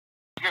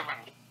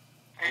given.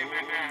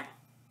 Amen.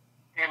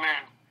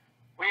 Amen.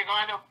 We're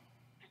going to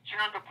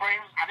continue to pray.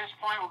 At this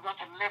point, we're going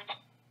to lift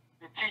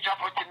the teacher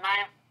for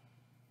tonight,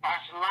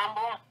 Pastor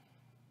Lambo,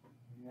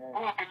 who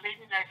will be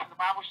leading us in the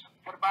Bible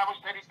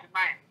study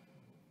tonight.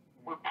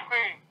 We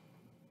pray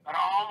that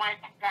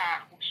Almighty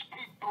God will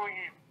speak through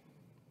him.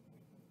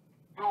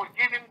 He will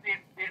give him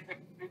the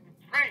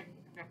strength,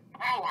 the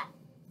power,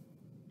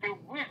 the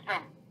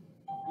wisdom,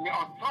 and the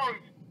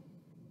authority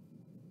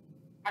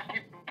as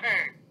he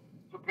prepared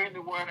to bring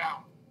the word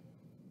out.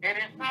 It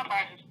is not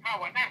by his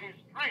power, not his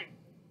strength,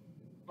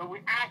 but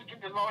we're asking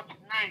the Lord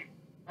tonight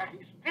that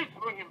he speaks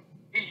through him.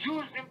 He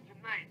used him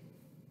tonight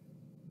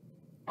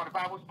for the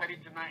Bible study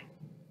tonight.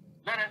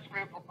 Let us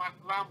pray for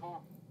Pastor Lambo,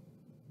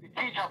 the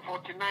teacher for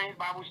tonight's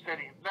Bible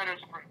study. Let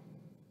us pray.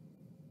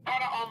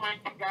 Father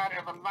Almighty God,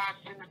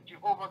 everlasting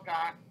Jehovah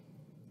God,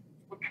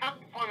 we come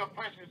before your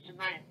presence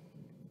tonight.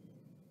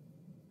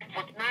 And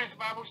for tonight's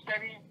Bible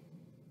study,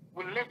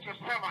 we lift your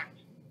servant,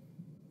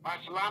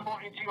 Pastor Lambo,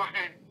 into your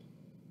hands,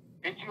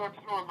 into your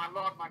throne, my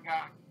Lord, my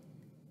God.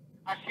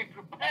 As he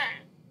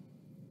prepares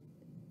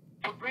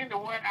to bring the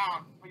word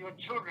out for your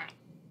children,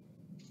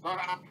 Lord,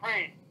 I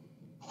pray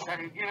that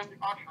you give him the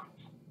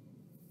utterance.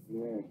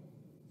 Yeah.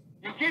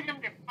 You give him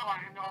the power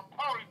and the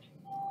authority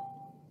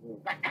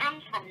that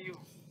comes from you,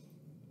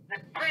 the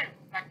strength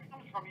that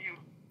comes from you,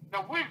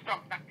 the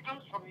wisdom that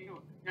comes from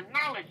you, the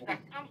knowledge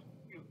that comes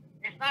from you.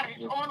 It's not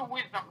his own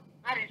wisdom,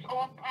 not his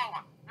own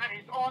power, not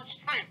his own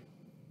strength,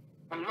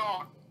 but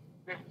Lord,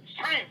 the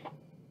strength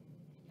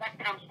that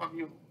comes from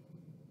you.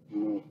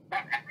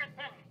 That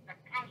everything that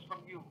comes from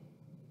you,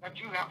 that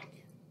you have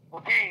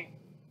ordained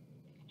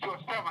to your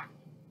servant.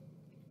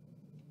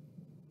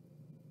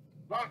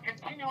 Lord,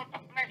 continue to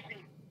bless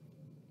him.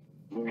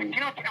 Continue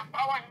to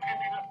empower him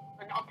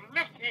and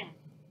uplift him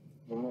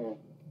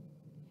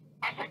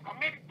as he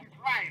commits his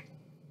life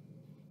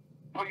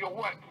for your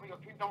work, for your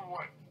kingdom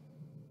work.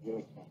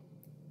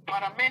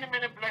 Father, many,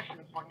 many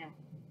blessings for him.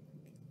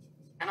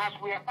 And as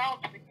we are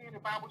about to begin the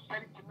Bible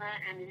study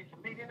tonight and he's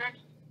leading us,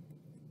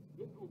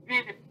 it will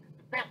be the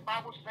best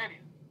Bible study.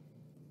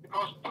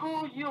 Because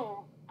through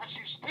you, as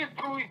you speak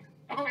through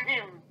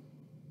him,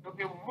 there will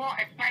be more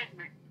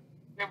excitement.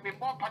 There will be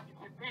more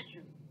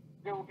participation.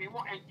 There will be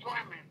more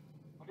enjoyment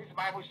of this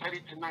Bible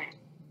study tonight.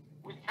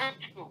 We thank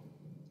you.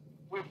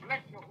 We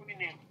bless your holy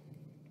name.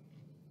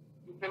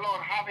 The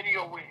Lord, have it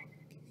your way.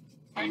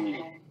 Thank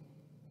you.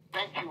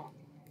 Thank you.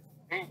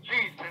 In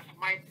Jesus'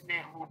 mighty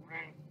name we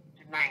pray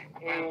tonight.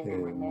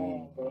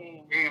 Amen.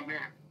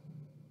 Amen.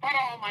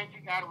 Father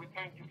Almighty God, we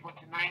thank you for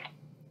tonight.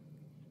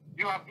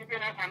 You have given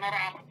us another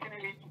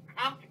opportunity to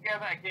come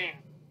together again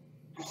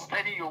to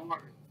study your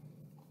word.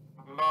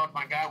 Lord,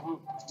 my God, we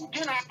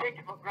do not take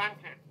it for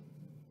granted.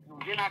 We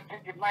do not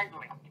take it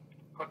lightly.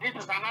 Because this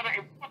is another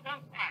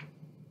important part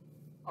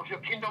of your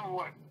kingdom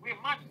work. We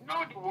must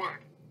know the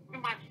word. We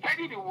must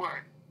study the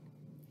word.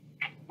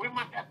 We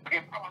must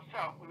equip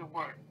ourselves with the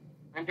word.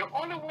 And the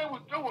only way we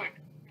do it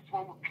is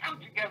when we come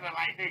together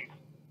like this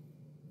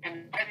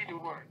and study the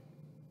word.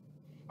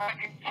 But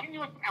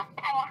continue to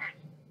empower us.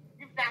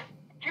 Give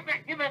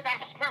us that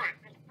spirit,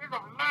 the spirit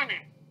of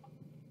learning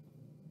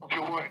of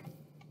your word.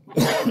 For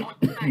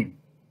tonight.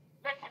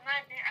 Let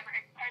tonight be an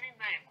exciting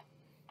night.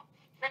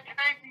 Let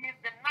tonight be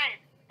the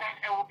night that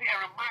it will be a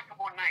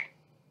remarkable night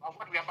of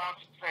what we're about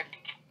to study.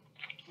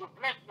 We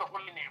bless your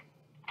holy name.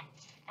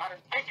 Father,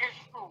 take us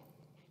through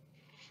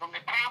from the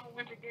time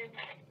we begin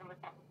until the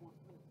time we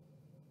finish.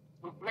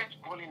 We bless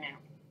your holy name.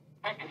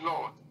 Thank you,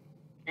 Lord.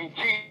 In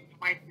Jesus'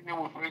 mighty name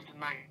we pray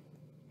tonight.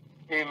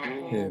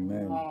 Amen.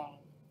 Amen.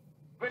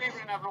 Good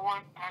evening,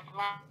 everyone. Pastor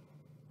Lam,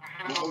 I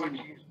hand it over to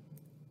you.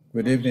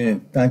 Good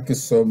evening. Thank you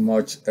so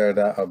much,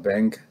 Elder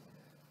Abeng,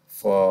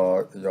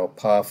 for your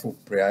powerful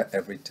prayer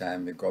every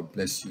time. May God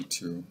bless you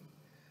too.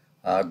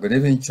 Good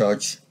evening,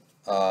 church.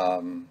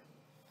 Let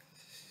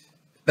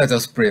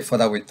us pray.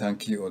 Father, we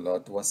thank you, O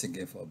Lord, once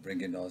again for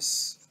bringing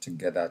us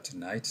together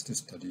tonight to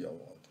study your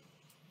word.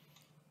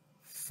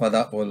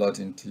 Father, O Lord,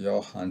 into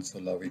your hands, O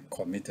Lord, we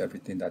commit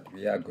everything that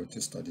we are going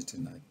to study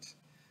tonight.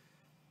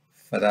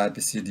 Father, I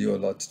beseech you, O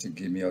Lord, to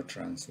give me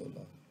utterance, O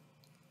Lord.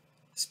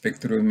 Speak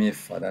through me,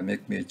 Father.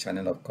 Make me a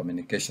channel of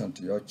communication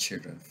to your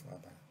children,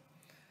 Father.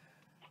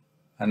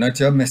 Anoint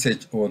your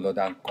message, O Lord,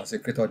 and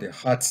consecrate all the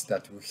hearts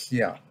that will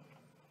hear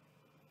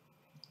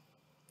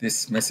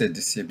this message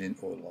this evening,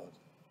 O Lord.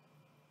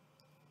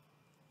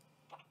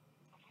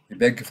 We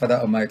beg you, Father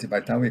Almighty, by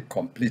the time we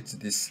complete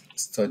this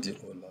study,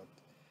 O Lord,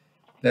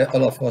 let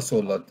all of us, O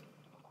Lord,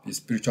 be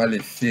spiritually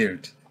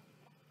filled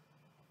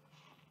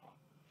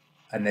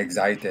and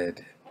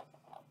excited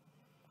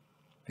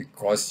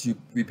because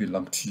we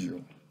belong to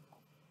you.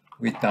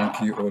 We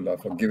thank you, O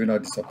Lord, for giving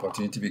us this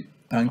opportunity. We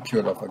thank you,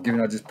 O Lord, for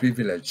giving us this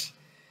privilege.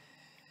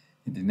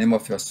 In the name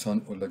of your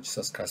Son, O Lord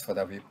Jesus Christ,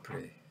 Father, we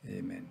pray.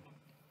 Amen.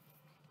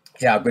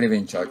 Yeah, good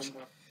evening, church.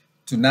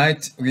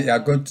 Tonight, we are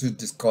going to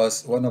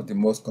discuss one of the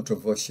most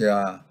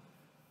controversial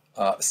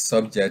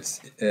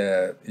subjects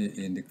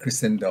in the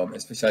Christendom,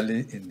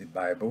 especially in the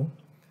Bible,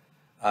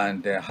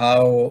 and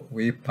how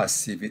we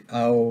perceive it,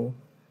 how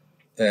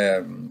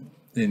in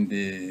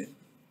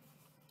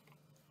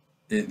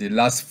the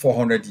last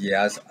 400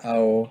 years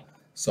how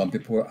some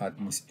people had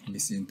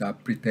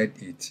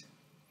misinterpreted it.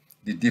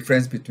 The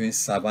difference between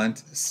servant,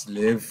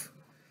 slave,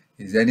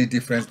 is there any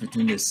difference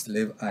between a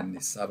slave and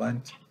a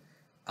servant?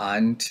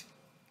 And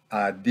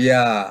are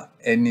there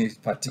any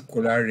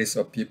particular race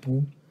of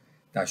people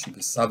that should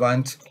be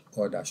servant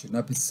or that should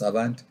not be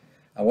servant?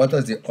 And what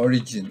was the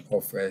origin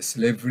of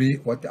slavery?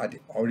 What are the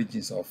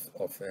origins of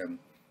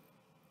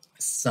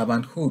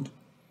servanthood?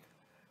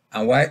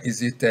 And why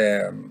is it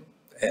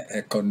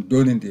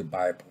condoned in the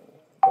Bible?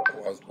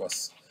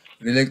 Was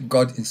really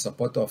God in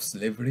support of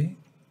slavery?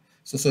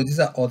 So these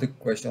are all the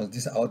questions.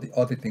 These are all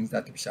the things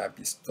that we shall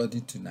be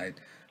studying tonight.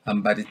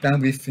 And by the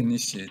time we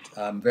finish it,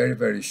 I'm very,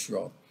 very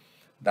sure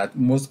that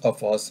most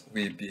of us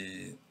will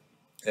be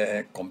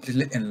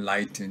completely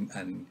enlightened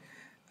and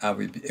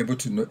will be able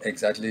to know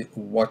exactly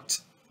what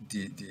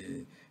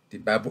the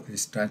Bible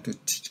is trying to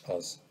teach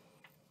us.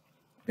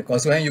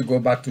 Because when you go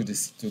back to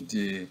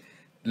the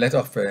letter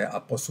of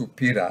Apostle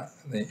Peter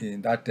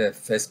in that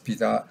First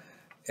Peter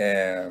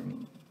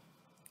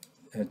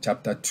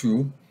chapter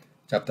 2,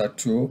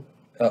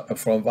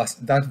 from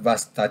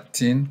verse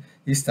 13,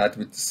 he starts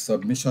with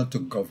submission to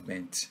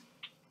government.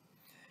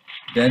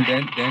 Then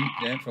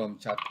from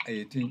chapter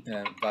 18,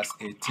 verse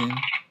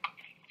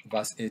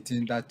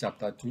 18, that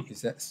chapter 2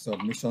 is a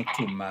submission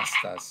to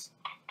masters.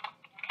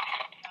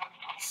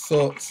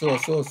 So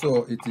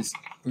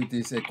it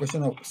is a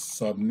question of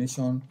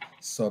submission.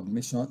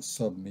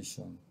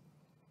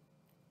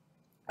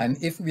 And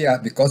if we are,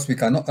 because we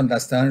cannot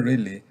understand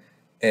really,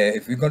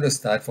 if we're going to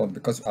start from,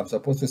 because I'm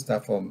supposed to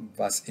start from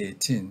verse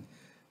 18,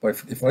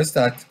 but if I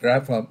start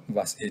right from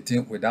verse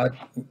 18 without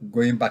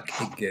going back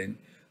again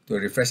to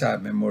refresh our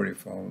memory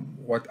from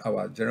what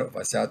our general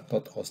overseer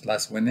taught us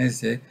last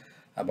Wednesday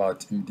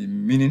about the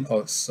meaning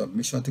of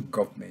submission to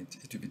government,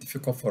 it will be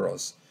difficult for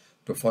us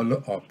to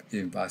follow up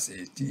in verse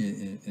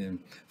 18,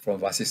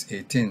 from verses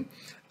 18.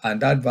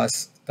 And that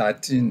verse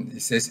 13,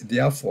 it says,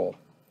 therefore,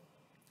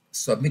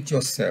 submit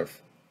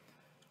yourself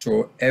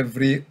to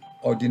every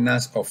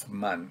ordinance of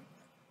man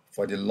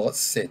for the Lord's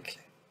sake,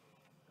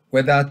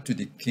 whether to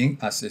the king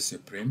as a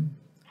supreme,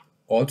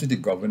 or to the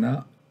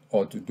governor,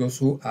 or to those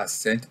who are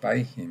sent by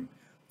him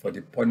for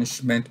the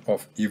punishment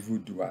of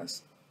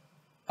evildoers,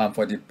 and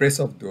for the praise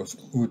of those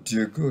who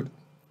do good.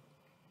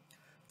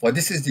 For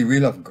this is the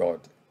will of God,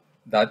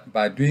 that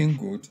by doing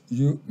good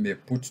you may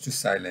put to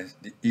silence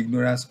the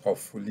ignorance of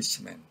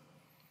foolish men.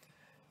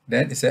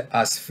 Then it says,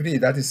 as free,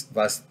 that is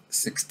verse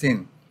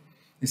 16.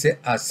 It says,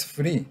 as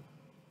free,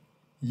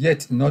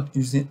 yet not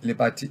using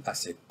liberty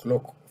as a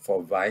cloak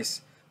for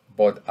vice,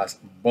 but as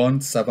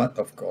bond servant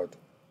of God.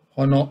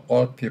 Honor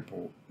all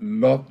people,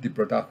 love the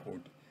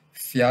brotherhood,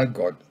 fear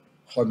God,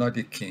 honor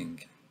the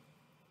king.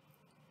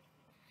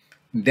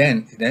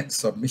 Then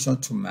submission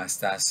to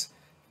masters,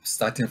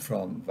 starting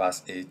from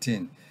verse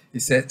 18. He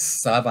said,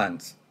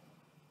 servants,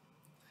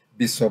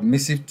 be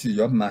submissive to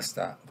your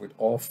master with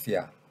all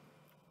fear,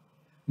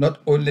 not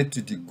only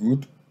to the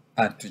good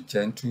and to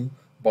gentle,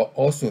 but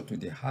also to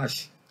the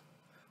harsh.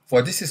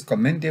 For this is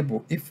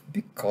commendable if,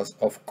 because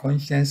of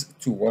conscience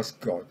towards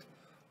God,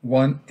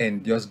 one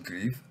endures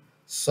grief,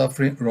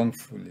 suffering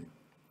wrongfully.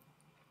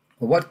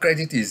 But what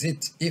credit is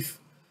it if,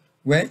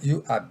 when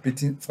you are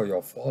beaten for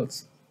your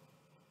faults,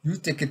 you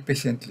take it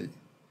patiently?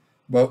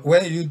 But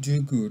when you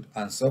do good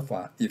and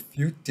suffer, if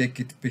you take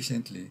it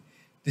patiently,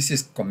 this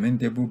is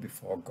commendable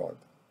before God.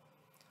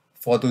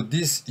 For to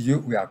this you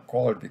were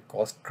called,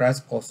 because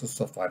Christ also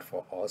suffered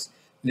for us,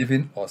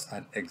 leaving us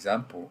an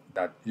example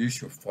that you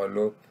should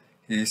follow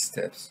his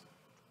steps.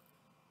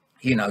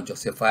 He now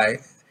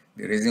justifies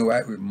the reason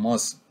why we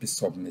must be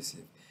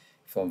submissive.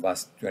 From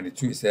verse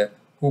 22, he said,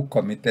 who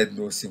committed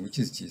no sin, which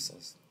is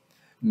Jesus,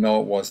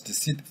 nor was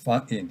deceit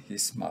found in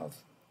his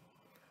mouth,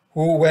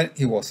 who when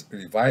he was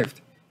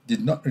revived,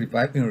 did not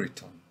revive in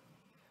return.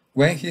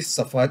 When he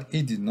suffered,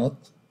 he did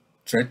not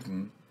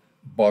threaten,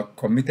 but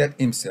committed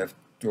himself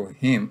to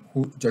him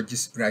who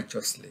judges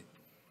righteously,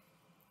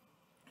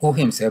 who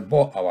himself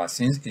bore our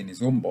sins in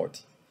his own body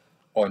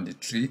on the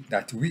tree,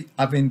 that we,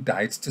 having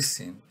died to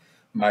sin,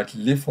 might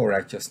live for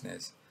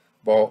righteousness,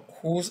 but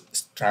whose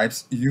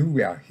stripes you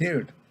were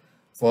healed.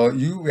 For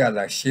you were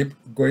like sheep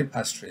going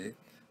astray,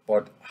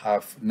 but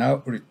have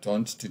now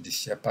returned to the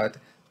shepherd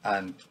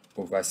and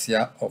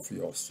overseer of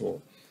your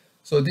soul.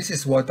 So this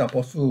is what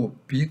Apostle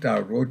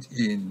Peter wrote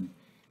in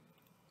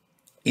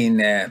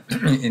that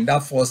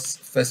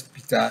first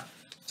Peter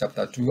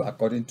chapter 2,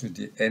 according to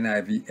the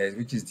NIV,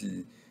 which is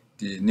the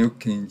New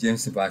King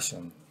James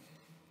Version.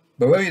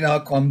 But when we now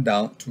come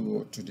down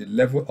to the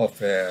level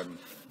of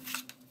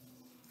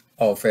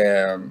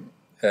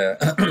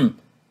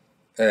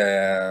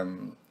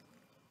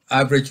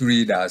average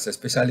readers,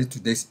 especially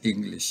today's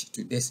English,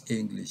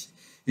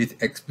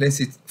 it explains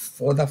it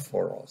further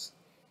for us.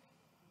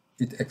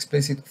 It's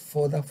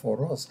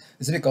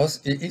because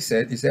he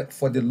said,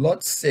 for the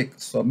Lord's sake,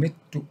 submit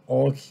to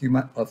all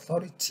human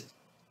authority,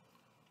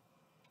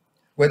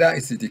 whether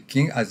it's the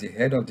king as the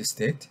head of the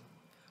state,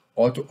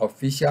 or to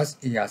officials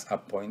he has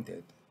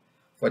appointed.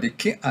 For the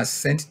king has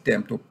sent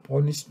them to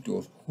punish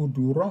those who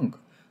do wrong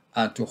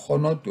and to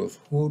honor those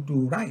who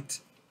do right.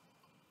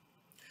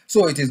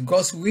 So it is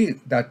God's will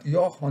that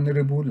your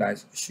honorable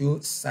lives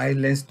should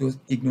silence those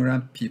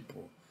ignorant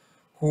people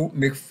who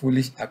make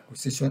foolish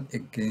accusations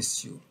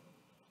against you.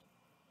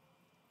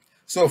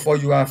 So for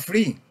you are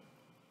free,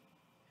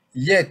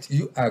 yet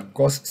you are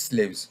God's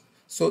slaves.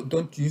 So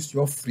don't use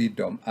your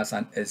freedom as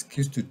an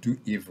excuse to do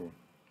evil.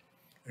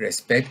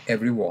 Respect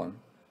everyone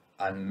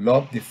and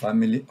love the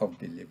family of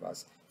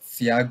believers.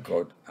 Fear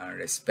God and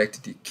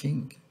respect the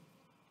king.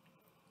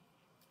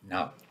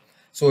 Now,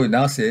 so we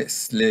now say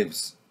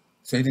slaves.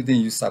 So he didn't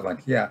use servant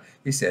here.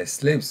 He says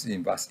slaves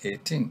in verse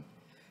 18.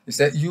 He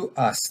said, you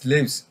are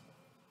slaves,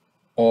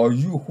 or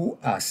you who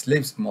are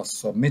slaves must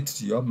submit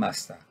to your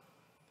master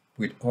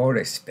with all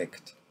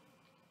respect.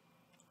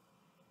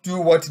 Do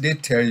what they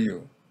tell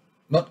you,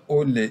 not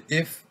only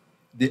if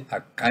they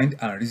are kind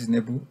and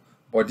reasonable,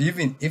 but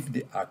even if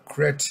they are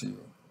cruel to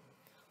you.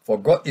 For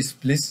God is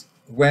pleased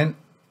when,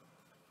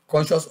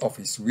 conscious of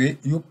his way,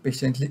 you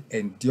patiently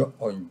endure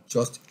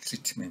unjust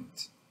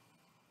treatment.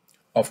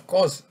 Of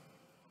course,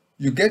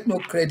 you get no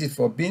credit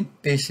for being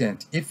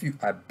patient if you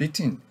are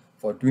beaten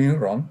for doing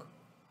wrong,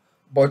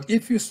 but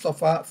if you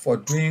suffer for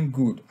doing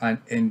good and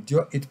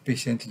endure it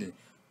patiently,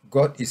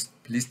 God is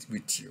pleased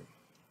with you.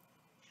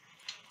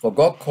 For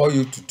God called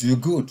you to do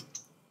good,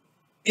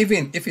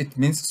 even if it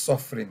means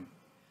suffering.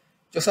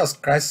 Just as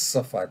Christ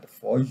suffered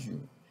for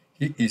you,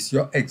 he is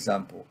your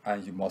example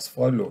and you must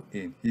follow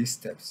in his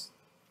steps.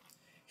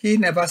 He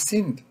never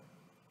sinned,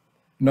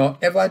 nor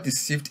ever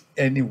deceived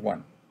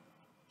anyone.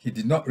 He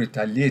did not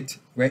retaliate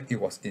when he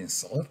was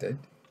insulted,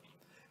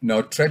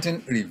 nor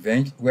threaten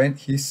revenge when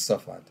he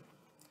suffered.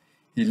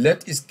 He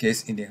left his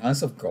case in the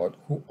hands of God,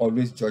 who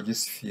always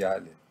judges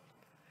fairly.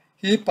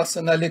 He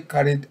personally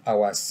carried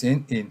our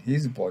sin in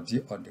his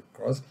body on the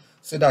cross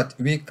so that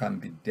we can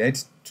be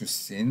dead to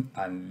sin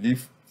and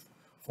live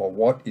for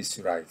what is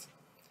right.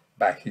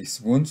 By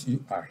his wounds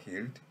you are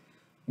healed.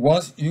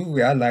 Once you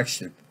were like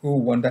sheep who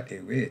wandered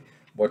away,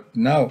 but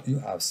now you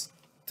have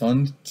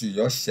turned to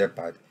your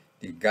shepherd,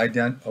 the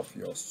guardian of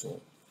your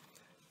soul.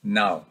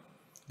 Now,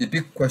 the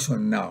big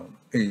question now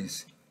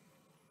is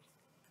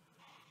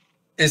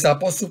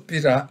Apostle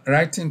Peter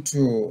writing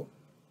to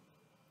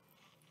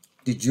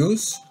the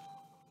Jews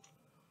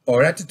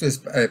or writing to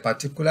a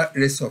particular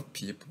race of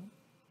people?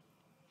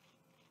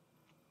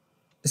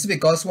 It's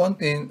because one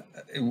thing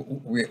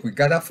we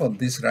gather from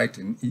this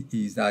writing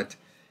is that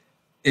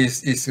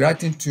it's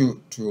writing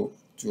to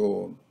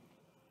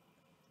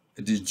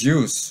the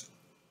Jews,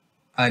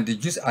 and the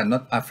Jews are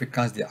not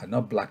Africans, they are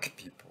not black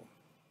people.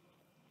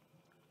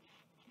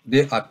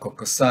 They are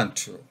Caucasian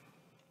too.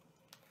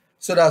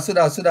 So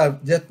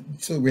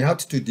we have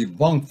to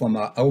debunk from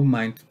our own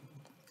mind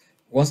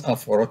once and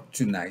for all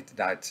tonight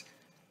that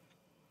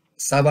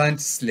servant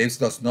slaves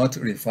does not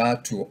refer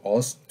to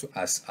us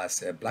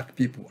as black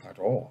people at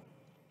all,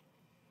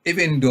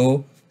 even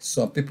though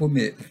some people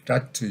may try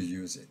to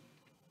use it.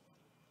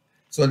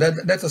 So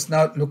let us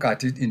now look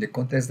at it in the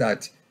context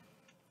that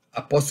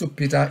Apostle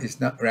Peter is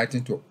not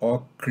writing to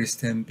all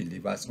Christian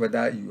believers,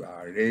 whether you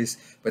are race,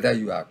 whether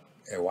you are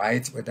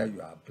white, whether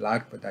you are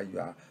black, whether you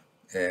are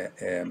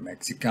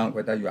Mexican,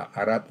 whether you are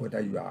Arab,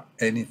 whether you are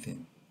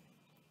anything.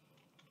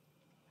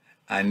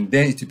 And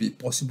then it will be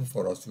possible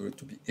for us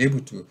to be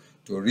able to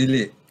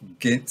really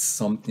get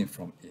something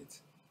from it.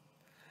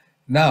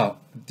 Now,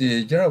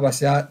 the General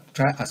Overseer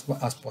try as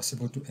much as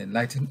possible to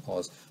enlighten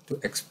us, to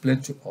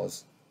explain to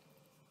us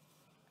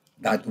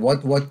that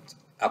what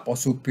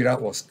Apostle Peter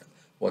was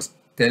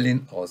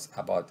telling us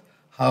about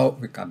how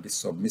we can be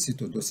submissive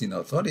to those in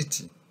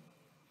authority.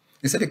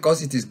 He said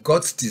because it is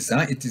God's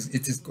design,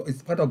 it's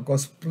part of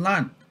God's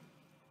plan,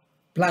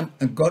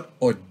 and God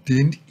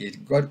ordained it.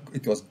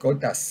 It was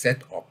God that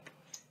set up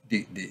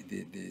the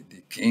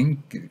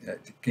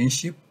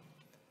kingship.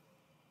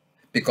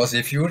 Because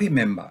if you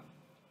remember,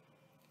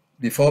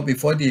 before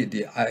the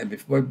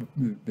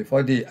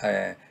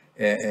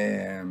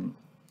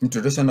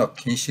introduction of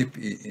kingship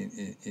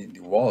in the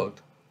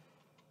world,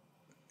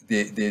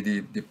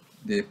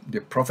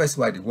 the prophets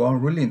were the one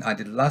ruling, and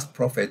the last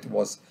prophet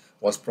was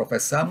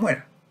Prophet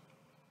Samuel.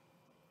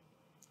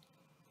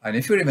 And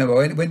if you remember,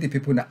 when the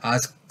people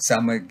asked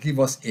Samuel, give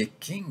us a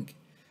king,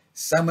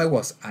 Samuel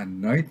was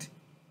annoyed.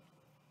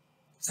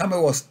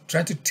 Samuel was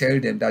trying to tell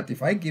them that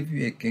if I give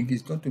you a king,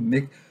 he's going to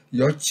make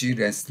your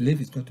children slaves,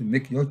 he's going to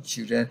make your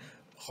children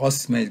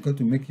horsemen, he's going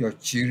to make your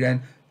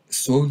children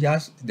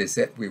soldiers. They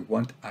said, we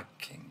want a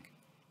king.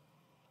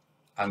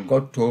 And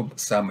God told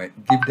Samuel,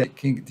 give them a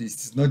king.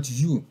 This is not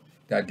you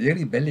that they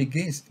rebel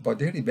against, but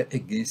they rebel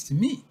against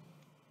me.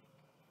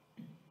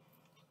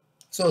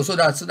 So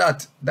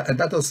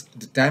that was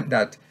the time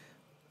that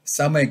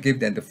Samuel gave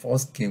them the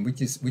first king,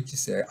 which is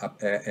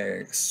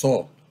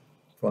Saul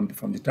from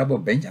the tribe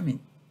of Benjamin.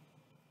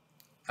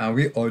 And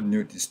we all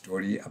knew the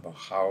story about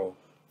how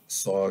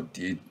Saul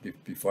did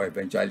before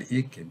eventually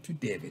he came to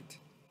David.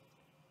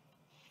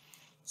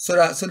 So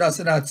that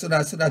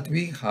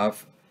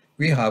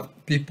we have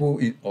people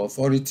in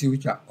authority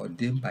which are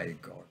ordained by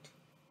God.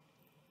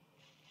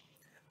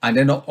 And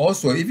then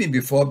also, even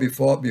before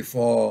the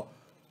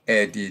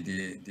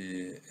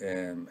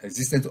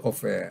existence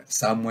of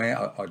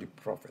Samuel or the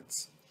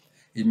prophets,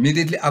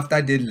 immediately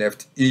after they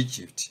left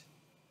Egypt,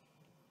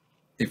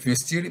 if you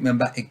still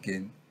remember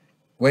again,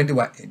 when they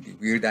were in the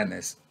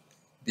wilderness,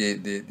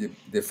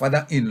 the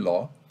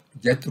father-in-law,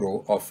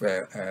 Jethro of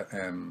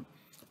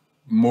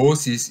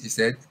Moses, he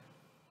said,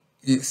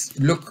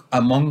 look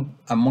among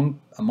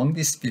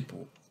these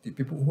people, the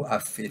people who are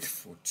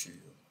faithful to you,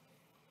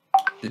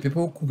 the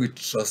people who could be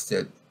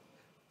trusted,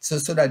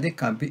 so that they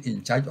can be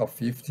in charge of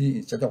 50,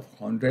 in charge of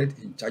 100,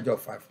 in charge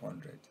of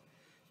 500.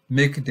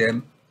 Make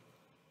them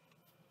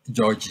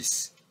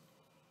judges.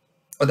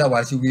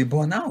 Otherwise, you will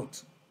burn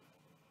out.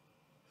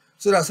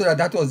 So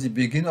that was the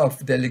beginning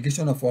of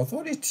delegation of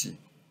authority.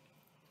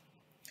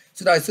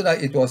 So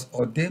that it was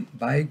ordained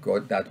by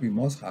God that we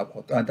must have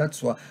authority. And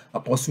that's what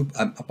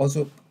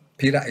Apostle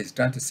Peter is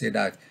trying to say,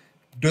 that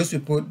those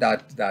people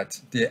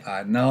that they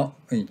are now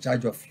in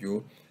charge of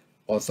you,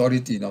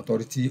 authority,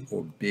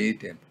 obey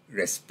them,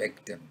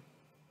 respect them.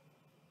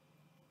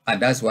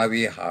 And that's why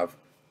we have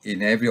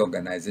in every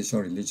organization,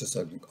 religious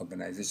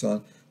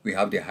organization, we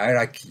have the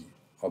hierarchy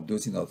of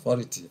those in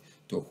authority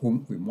to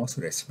whom we must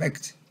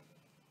respect.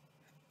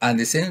 And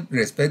the same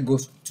respect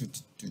goes to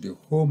the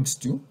homes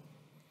too,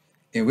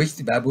 in which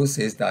the Bible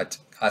says that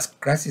as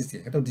Christ is the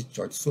head of the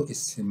church, so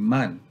is a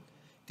man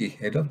the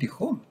head of the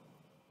home.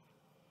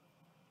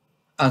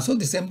 And so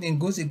the same thing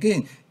goes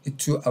again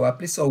to our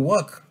place of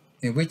work,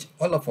 in which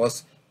all of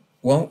us,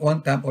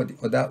 one time or the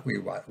other,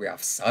 we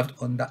have served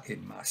under a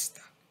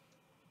master.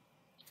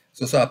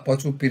 So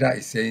Apostle Peter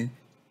is saying,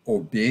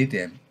 obey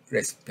them,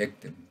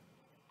 respect them.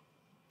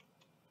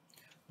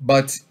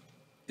 But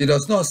it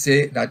does not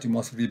say that you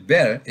must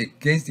rebel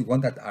against the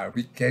ones that are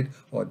wicked,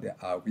 or they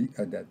are weak,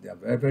 or that they are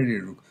very,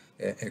 very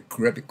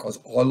cruel, because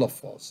all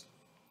of us,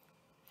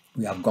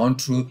 we have gone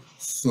through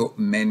so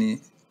many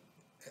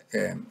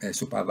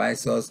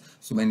supervisors,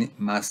 so many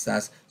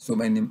masters, so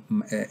many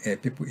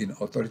people in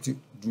authority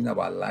during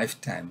our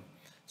lifetime.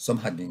 Some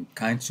have been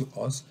kind to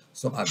us,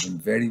 some have been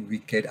very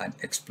wicked and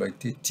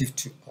exploitative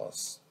to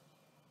us.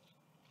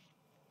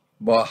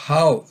 But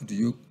how do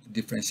you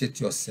differentiate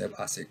yourself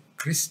as a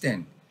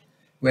Christian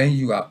when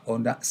you are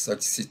under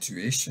such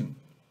situation?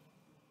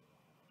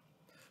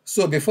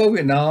 So before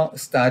we now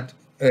start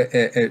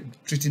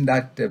treating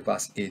that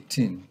verse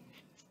 18,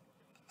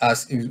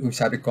 as we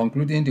shall be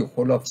concluding the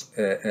whole of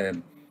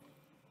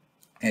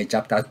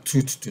chapter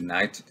 2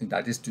 tonight,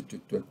 that is to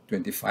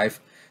 25.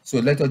 So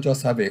let us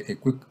just have a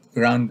quick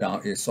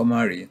rundown, a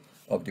summary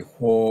of the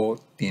whole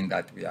thing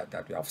that we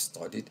have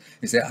studied.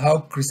 It says how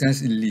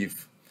Christians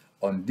live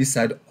on this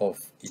side of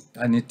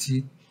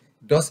eternity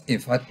does in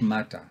fact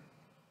matter,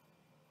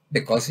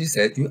 because he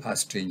said you are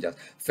strangers.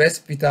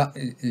 First Peter,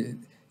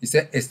 he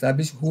said,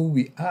 establish who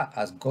we are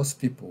as God's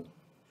people.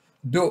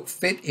 Though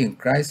faith in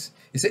Christ,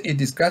 he said, it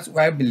describes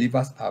why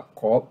believers are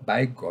called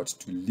by God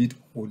to lead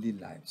holy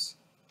lives,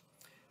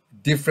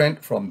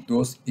 different from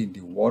those in the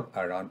world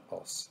around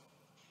us,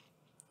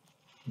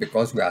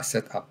 because we are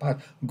set apart.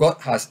 God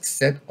has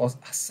set us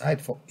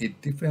aside for a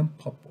different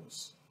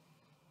purpose.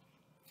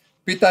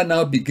 Peter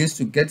now begins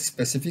to get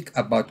specific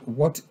about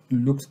what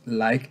looks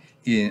like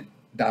in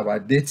our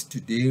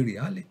day-to-day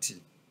reality.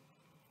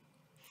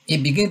 He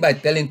begins by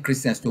telling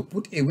Christians to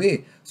put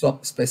away some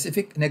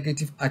specific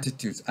negative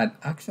attitudes and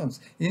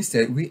actions.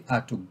 Instead, we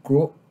are to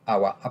grow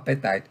our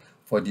appetite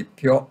for the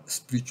pure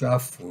spiritual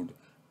food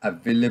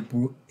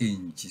available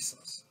in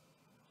Jesus.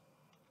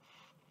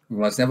 We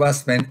must never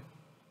spend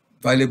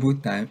valuable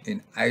time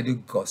in idle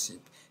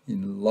gossip,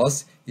 in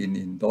lust, in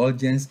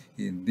indulgence,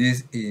 in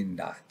this, in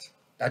that.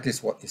 That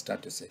is what he's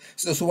trying to say.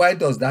 So why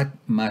does that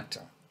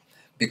matter?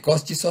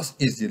 Because Jesus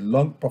is the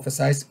long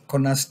prophesied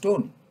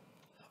cornerstone,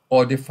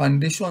 or the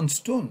foundation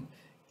stone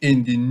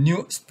in the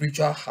new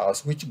spiritual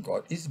house which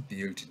God is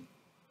building.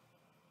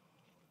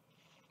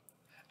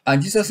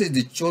 And Jesus is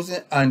the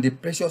chosen and the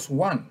precious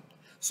one.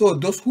 So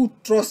those who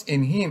trust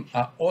in him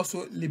are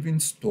also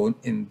living stone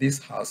in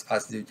this house,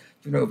 as the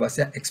general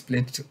overseer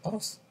explained to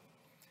us.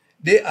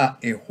 They are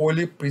a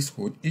holy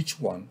priesthood, each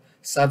one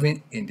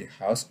serving in the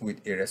house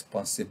with a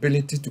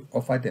responsibility to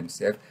offer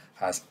themselves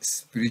as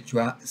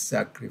spiritual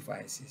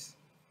sacrifices.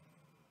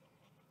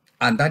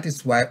 And that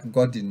is why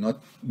God did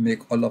not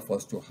make all of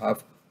us to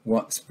have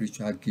one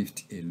spiritual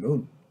gift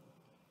alone.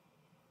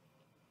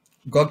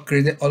 God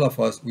created all of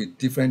us with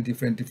different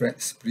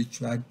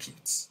spiritual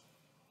gifts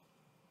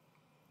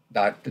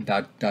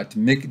that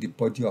make the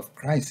body of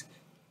Christ,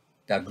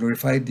 that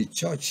glorify the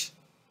church.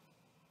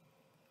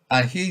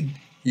 And he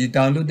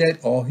downloaded,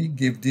 or he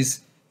gave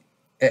this,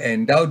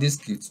 endowed these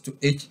gifts to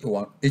each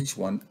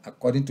one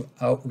according to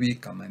how we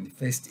can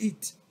manifest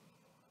it.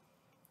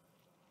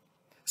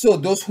 So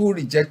those who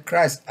reject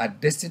Christ are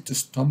destined to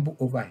stumble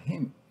over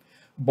him,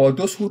 but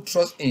those who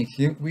trust in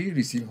him will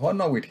receive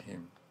honor with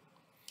him.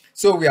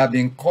 So we are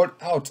being called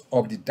out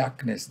of the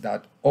darkness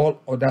that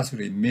all others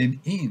remain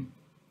in,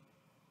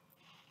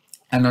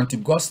 and unto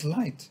God's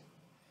light.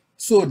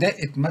 So then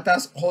it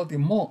matters all the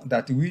more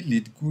that we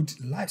lead good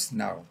lives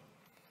now.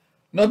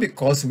 Not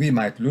because we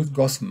might lose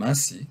God's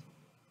mercy,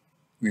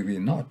 we will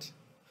not,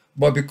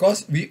 but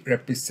because we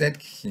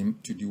represent Him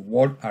to the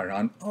world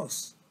around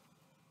us.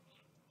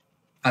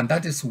 And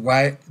that is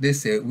why they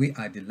say we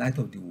are the light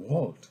of the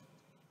world.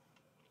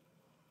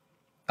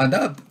 And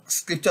that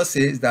scripture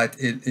says that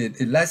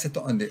a light set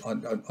on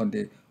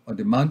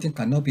the mountain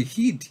cannot be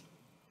hid.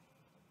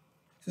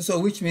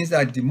 So which means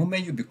that the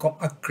moment you become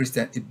a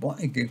Christian, a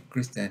born-again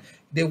Christian,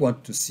 they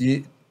want to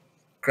see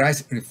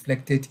Christ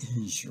reflected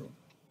in you.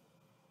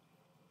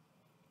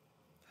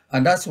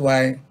 And that's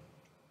why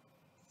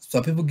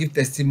some people give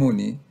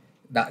testimony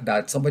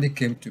that somebody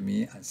came to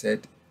me and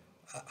said,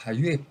 are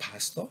you a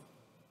pastor?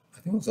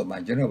 I think it was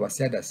my general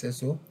overseer that said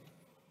so.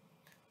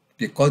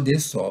 Because they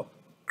saw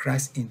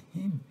Christ in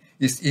him.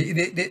 They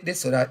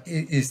saw that he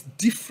is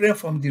different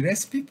from the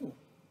rest people.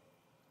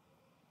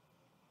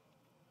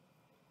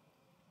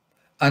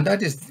 And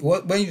that is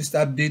what, when you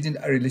start building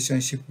a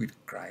relationship with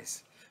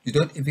Christ, you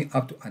don't even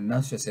have to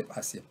announce yourself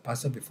as a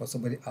pastor before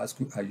somebody asks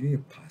you, are you a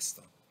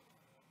pastor?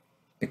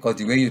 Because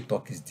the way you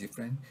talk is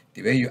different,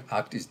 the way you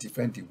act is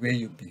different, the way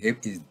you behave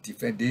is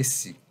different. They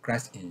see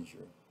Christ in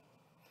you.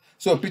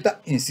 So Peter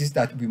insists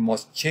that we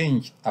must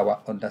change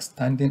our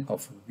understanding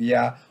of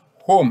where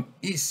home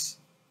is.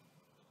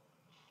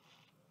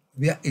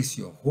 Where is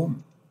your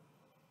home?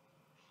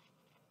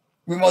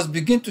 We must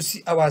begin to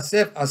see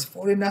ourselves as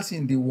foreigners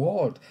in the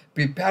world,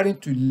 preparing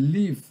to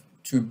live,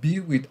 to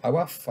be with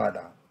our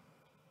Father.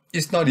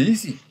 It's not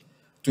easy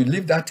to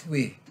live that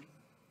way.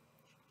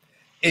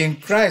 In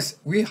Christ,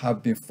 we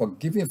have been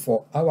forgiven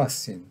for our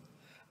sin,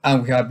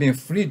 and we have been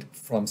freed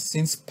from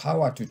sin's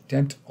power to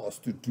tempt us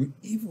to do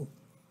evil.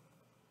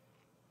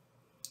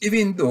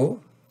 Even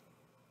though,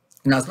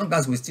 and as long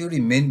as we still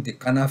remain the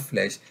carnal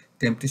flesh,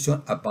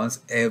 temptation abounds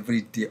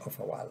every day of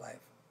our life.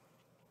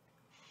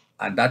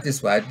 And that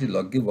is why the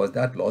Lord gave us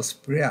that Lord's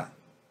Prayer.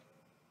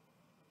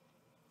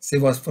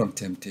 Save us from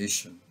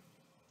temptation.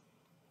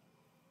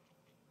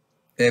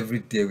 Every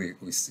day we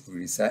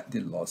recite the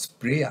Lord's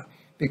Prayer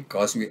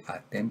because we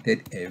are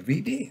tempted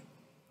every day.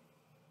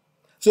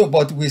 So,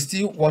 but we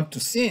still want to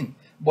sin.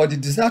 But the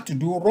desire to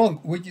do wrong,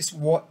 which is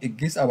war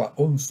against our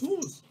own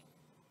souls.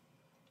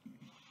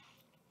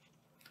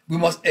 We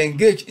must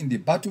engage in the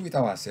battle with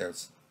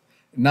ourselves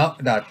now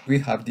that we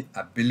have the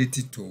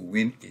ability to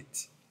win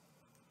it.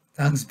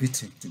 Thanks be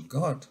to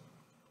God.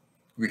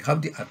 We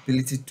have the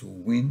ability to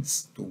win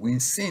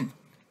sin,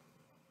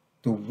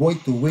 to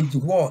wage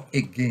war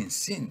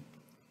against sin.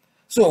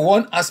 So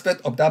one aspect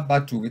of that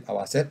battle with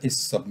ourselves is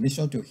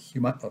submission to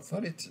human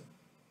authority.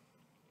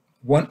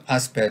 One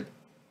aspect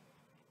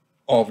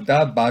of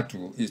that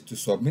battle is to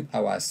submit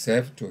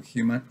ourselves to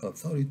human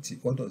authority.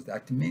 What does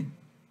that mean?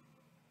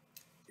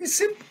 It's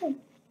simple.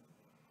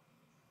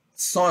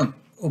 Son,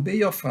 obey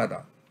your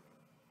father.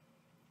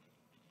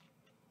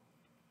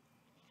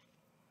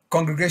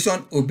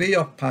 Congregation, obey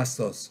your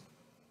pastors.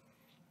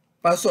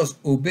 Pastors,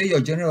 obey your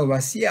general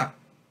overseer.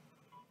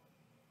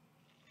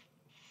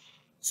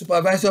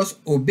 Supervisors,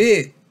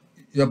 obey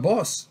your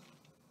boss.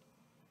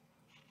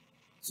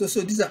 So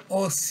these are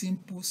all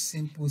simple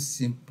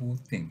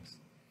things.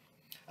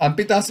 And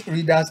Peter's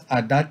readers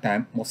at that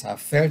time must have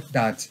felt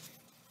that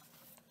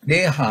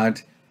they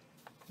had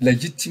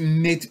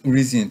legitimate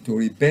reason to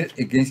rebel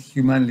against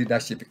human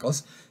leadership,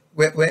 because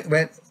when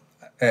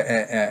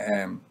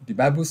the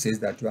Bible says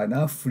that you are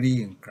now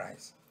free in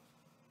Christ,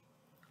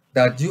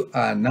 that you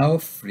are now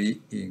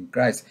free in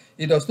Christ,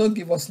 it does not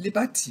give us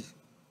liberty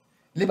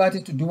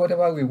to do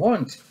whatever we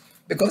want.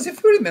 Because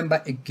if you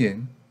remember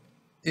again,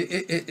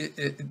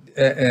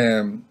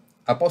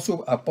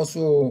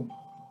 Apostle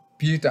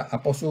Peter,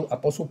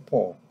 Apostle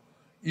Paul,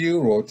 he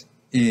wrote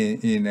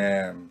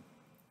in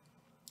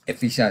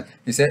Ephesians,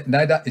 he said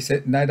neither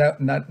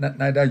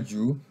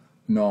Jew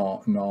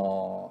nor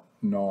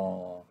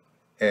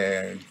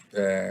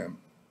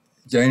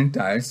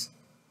Gentiles.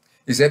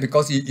 He said,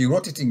 because he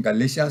wrote it in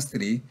Galatians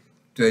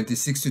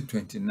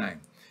 3:26-29.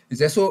 He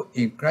said, so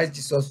in Christ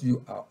Jesus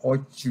you are all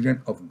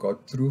children of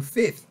God through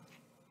faith.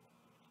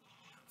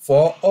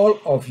 For all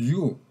of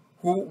you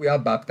who were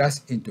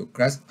baptized into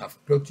Christ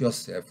have clothed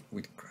yourself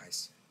with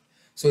Christ.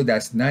 So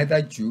there's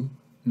neither Jew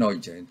nor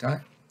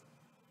Gentile,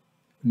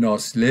 nor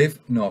slave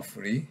nor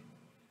free,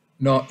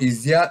 nor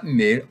is there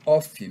male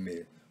or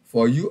female,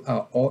 for you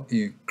are all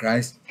in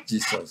Christ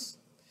Jesus.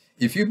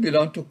 If you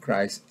belong to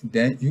Christ,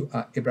 then you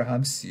are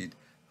Abraham's seed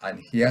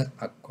and heirs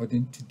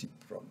according to the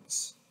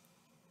promise.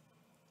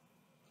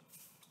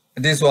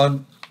 This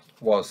one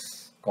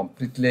was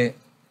completely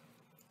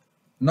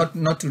not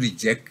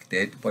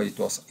rejected, but it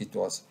was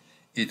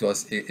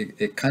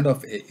a kind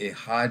of a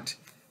hard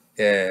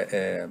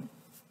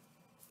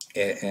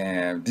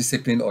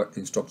discipline or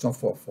instruction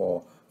for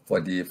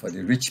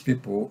the rich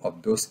people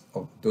of those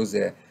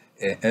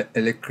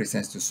early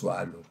Christians to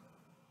swallow.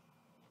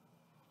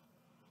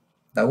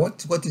 Now,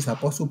 what is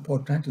Apostle Paul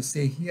trying to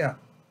say here?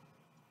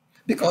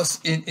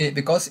 Because in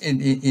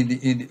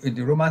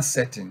the Roman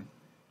setting,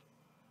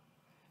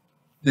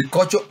 the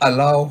culture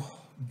allow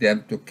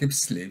them to keep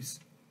slaves,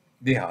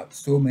 they have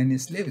so many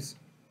slaves.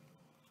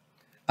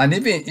 And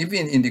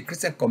even in the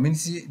Christian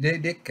community,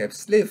 they kept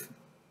slaves.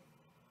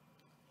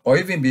 Or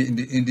even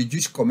in the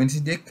Jewish community,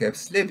 they kept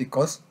slaves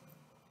because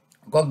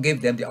God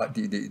gave them the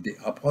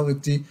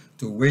authority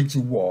to wage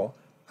war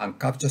and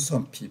capture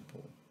some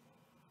people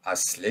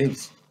as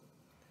slaves.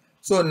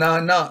 So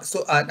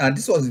and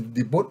this was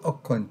the both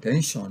of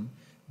contention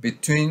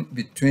between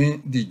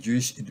the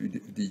Jewish,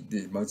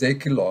 the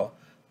Mosaic law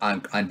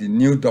and the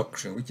new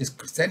doctrine, which is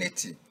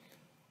Christianity.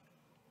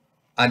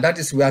 And that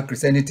is where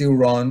Christianity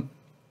run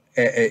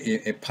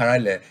a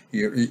parallel.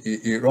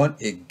 It run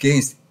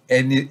against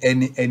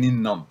any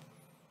norm.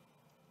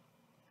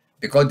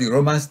 Because the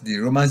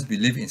Romans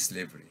believe in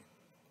slavery.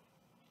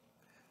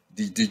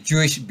 The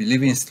Jewish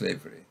believe in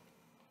slavery.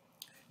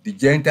 The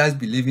Gentiles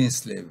believe in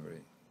slavery.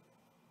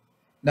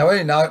 Now, when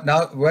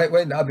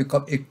you now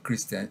become a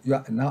Christian, you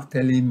are now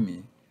telling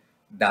me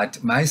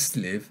that my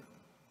slave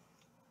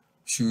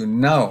should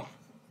now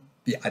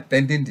be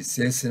attending the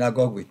same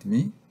synagogue with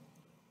me,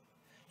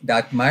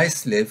 that my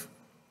slave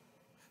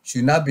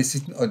should now be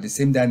sitting on the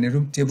same dining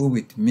room table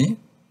with me,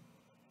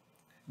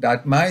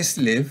 that my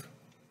slave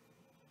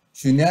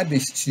should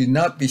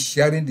not be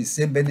sharing the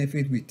same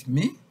benefit with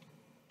me.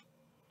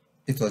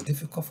 It was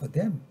difficult for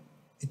them.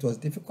 It was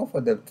difficult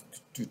for them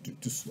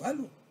to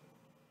swallow.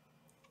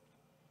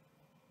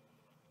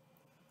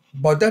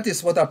 But that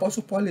is what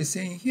Apostle Paul is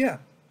saying here.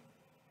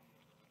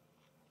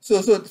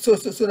 So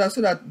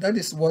that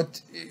is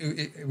what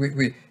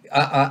we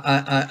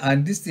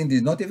and this thing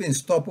did not even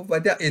stop over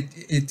there.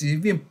 It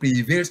even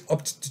prevails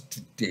up to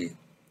today.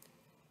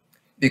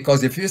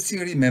 Because if you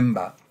still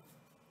remember,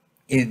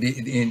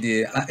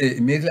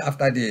 immediately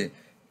after the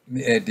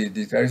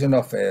declaration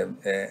of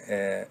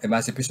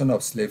emancipation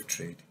of slave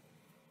trade,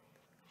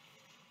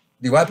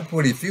 the white people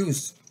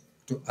refused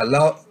to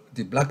allow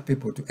the black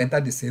people to enter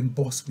the same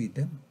bus with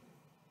them.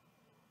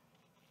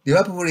 The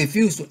white people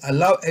refuse to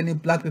allow any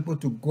black people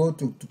to go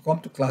to come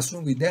to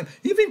classroom with them.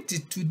 Even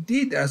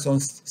today, there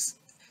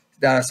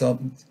are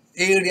some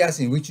areas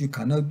in which you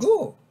cannot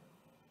go.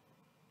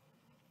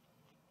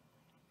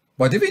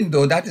 But even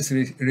though that is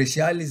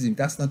racialism,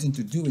 that's nothing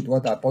to do with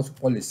what Apostle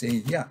Paul is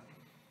saying here.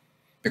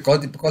 Because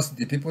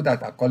the people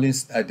that are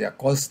they are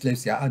called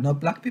slaves here are not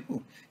black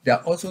people. They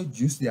are also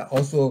Jews. They are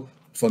also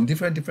from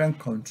different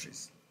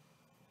countries.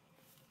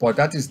 But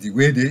that is the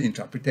way they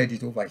interpreted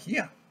it over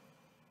here.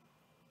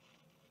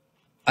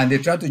 And they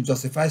try to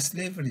justify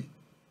slavery.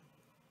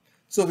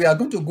 So we are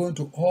going to go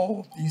into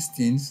all these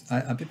things,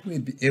 and people will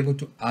be able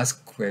to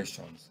ask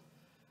questions.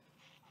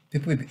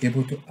 People will be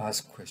able to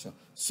ask questions.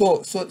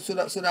 So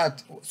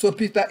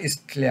Peter is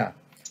clear.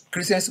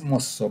 Christians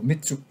must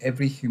submit to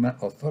every human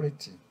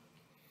authority,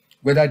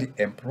 whether the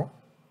emperor,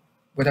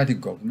 whether the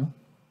governor,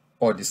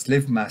 or the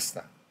slave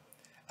master.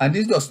 And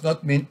this does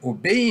not mean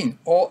obeying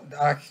all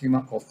that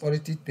human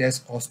authority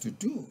tells us to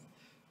do.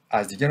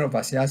 As the general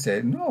overseer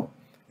said, no.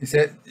 He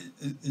said,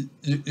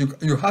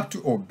 you have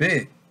to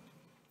obey,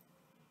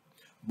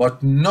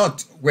 but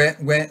not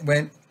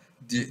when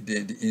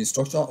the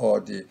instruction or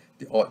the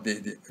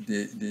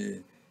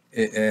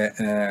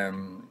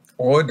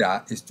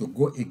order is to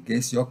go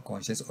against your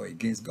conscience or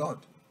against God.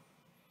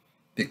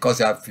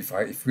 Because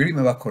if we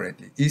remember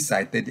correctly, he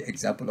cited the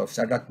example of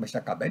Shadrach,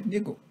 Meshach,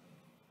 Abednego.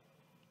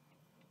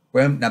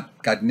 When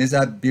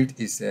Nebuchadnezzar built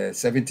his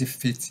 70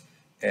 feet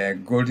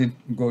golden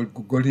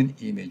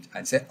image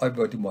and said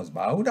everybody must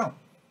bow down.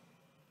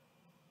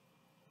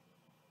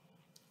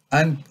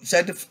 And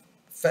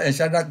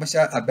Shadrach,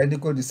 Meshach,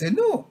 Abednego, they say,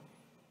 no,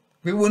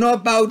 we will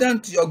not bow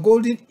down to your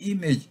golden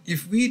image.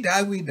 If we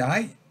die, we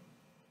die.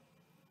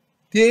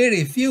 They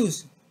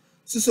refuse.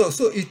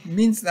 So it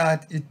means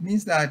that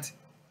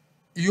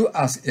you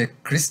as a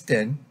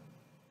Christian,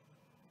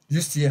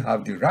 you still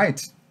have the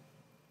right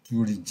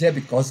to reject,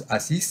 because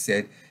as he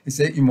said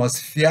you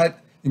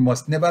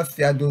must never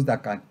fear those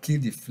that can kill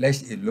the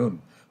flesh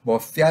alone, but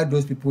fear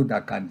those people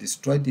that can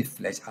destroy the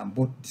flesh and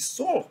both the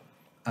soul.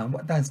 And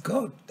that's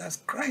God, that's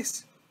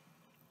Christ.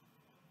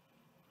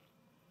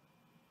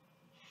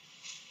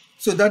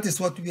 So that is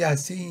what we are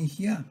saying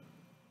here.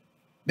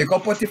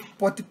 Because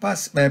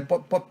Potiphar's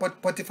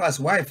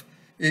wife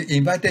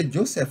invited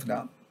Joseph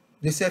now.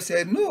 Joseph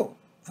said, no,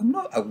 I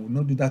will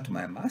not do that to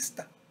my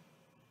master.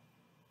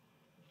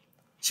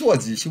 She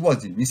was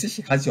the missus.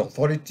 She has the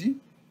authority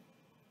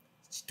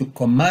to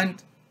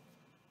command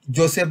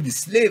Joseph the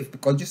slave,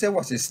 because Joseph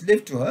was a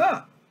slave to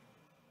her.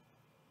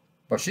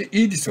 But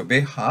he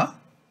disobeyed her.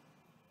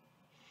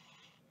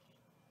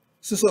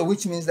 So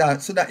which means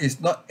that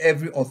it's not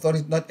every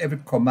authority, not every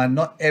command,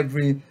 not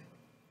every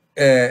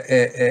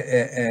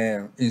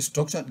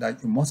instruction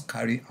that you must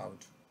carry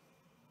out.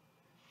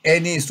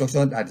 Any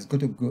instruction that is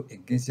going to go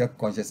against your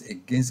conscience,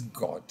 against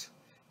God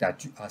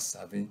that you are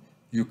serving,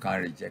 you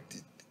can reject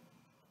it.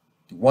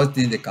 The worst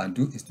thing they can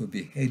do is to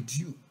behead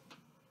you.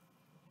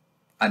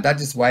 And that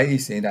is why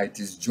he's saying that it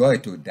is joy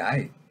to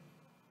die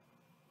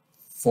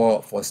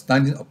for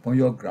standing upon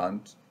your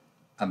ground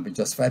and be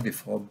justified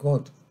before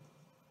God.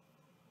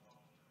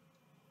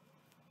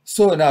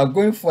 So now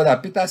going further,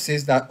 Peter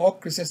says that all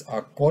Christians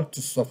are called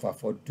to suffer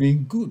for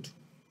doing good.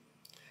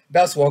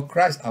 That's what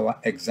Christ, our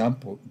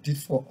example, did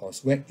for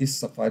us when he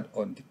suffered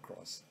on the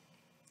cross.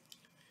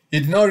 He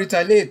did not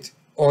retaliate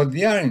or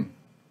daring.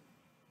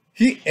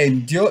 He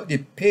endured the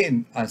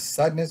pain and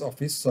sadness of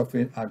his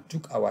suffering and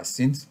took our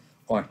sins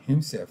on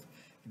himself,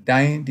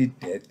 dying the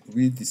death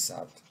we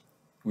deserved.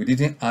 We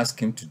didn't ask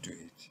him to do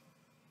it,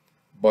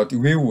 but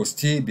we would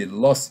still be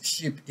lost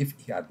sheep if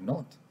he had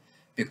not.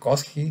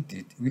 Because he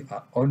did, we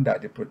are under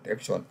the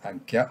protection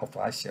and care of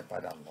our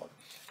shepherd and Lord.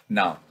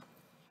 Now,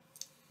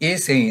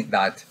 he's saying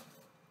that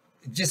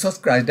Jesus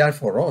Christ died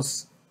for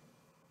us.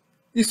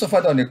 He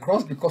suffered on the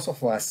cross because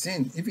of our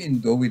sin,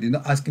 even though we did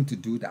not ask him to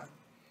do that.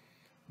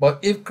 But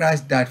if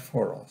Christ died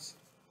for us,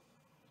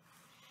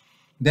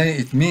 then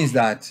it means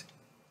that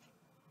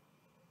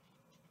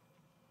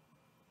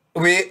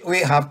we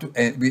have to,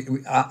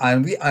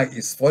 we are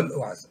his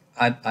followers,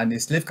 and a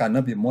slave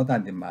cannot be more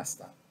than the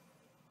master.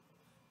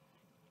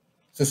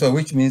 So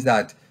which means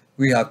that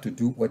we have to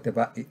do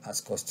whatever he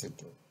asks us to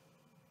do.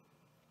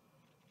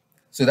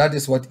 So that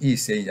is what he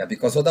is saying here,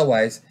 because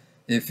otherwise,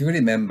 if you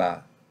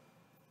remember,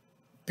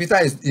 Peter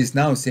is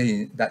now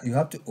saying that you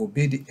have to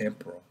obey the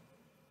emperor.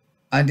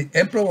 And the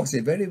emperor was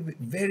a very,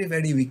 very,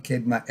 very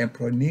wicked man,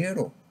 Emperor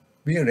Nero.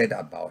 We read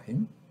about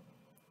him.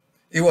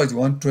 He was the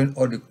one throwing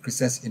all the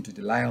Christians into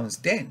the lion's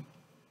den.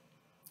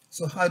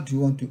 So how do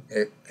you want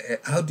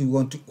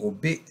to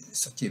obey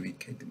such a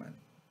wicked man?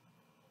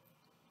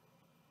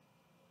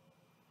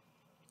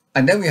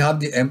 And then we have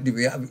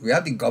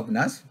the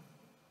governors,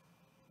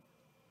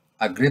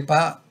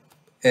 Agrippa,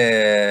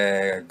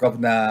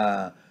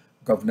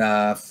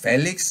 Governor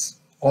Felix.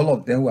 All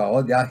of them were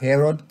all there.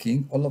 Herod,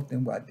 king, all of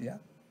them were there.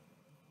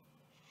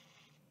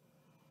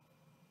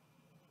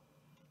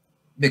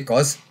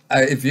 Because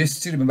if you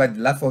still remember the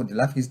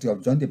life history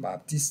of John the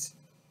Baptist,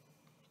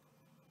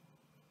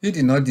 he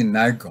did not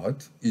deny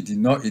God. He did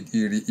not.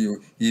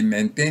 He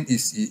maintained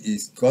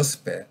his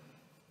gospel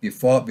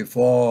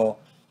before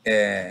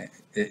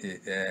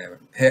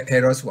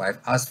Herod's wife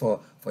asked for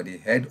the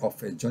head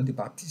of John the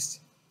Baptist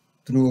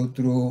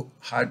through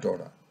her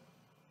daughter.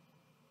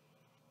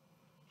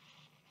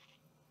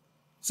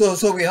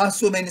 So we have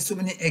so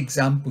many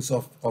examples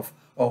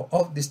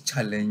of these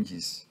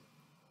challenges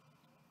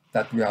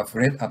that we have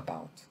read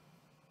about.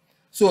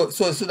 So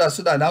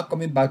that now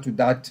coming back to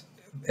that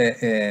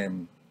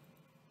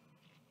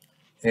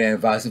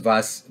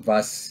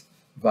verse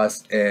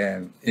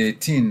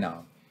 18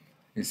 now.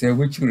 He said,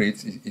 which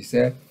reads, he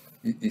said,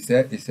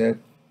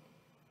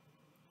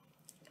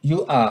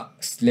 you are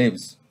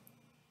slaves.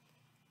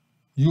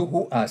 You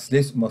who are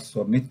slaves must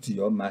submit to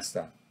your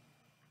master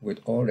with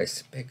all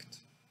respect.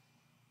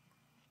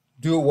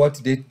 Do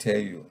what they tell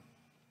you,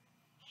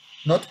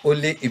 not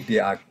only if they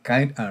are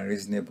kind and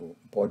reasonable,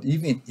 but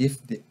even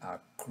if they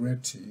are cruel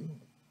to you.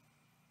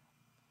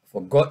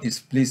 For God is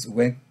pleased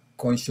when,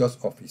 conscious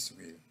of his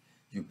will,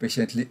 you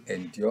patiently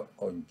endure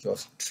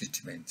unjust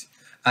treatment.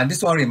 And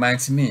this one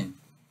reminds me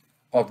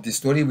of the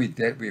story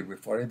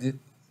we've already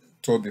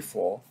told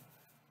before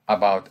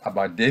about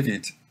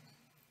David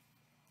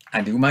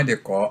and the woman they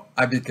call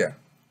Abigail,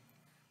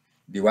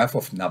 the wife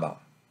of Nabal.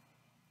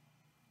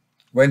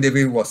 When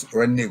David was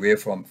running away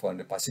from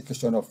the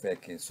persecution of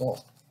King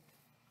Saul,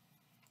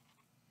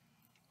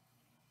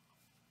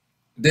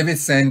 David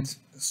sent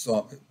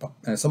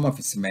some of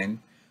his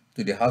men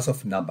to the house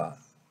of Nabal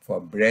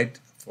for bread,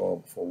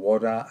 for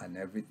water and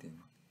everything.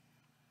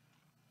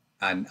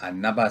 And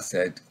Nabal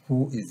said,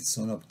 who is the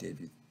son of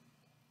David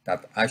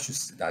that I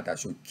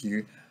should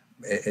kill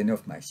any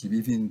of my sheep?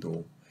 Even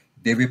though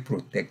David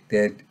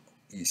protected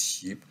his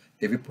sheep,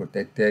 David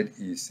protected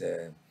his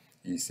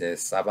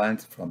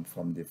servants from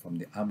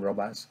the armed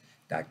robbers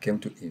that came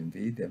to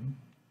invade them.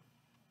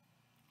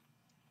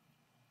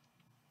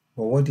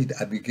 But what did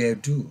Abigail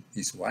do,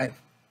 his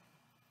wife?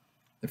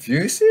 If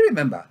you still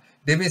remember,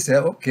 David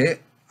said, okay,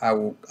 I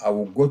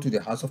will go to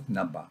the house of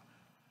Nabal,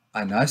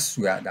 and I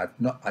swear that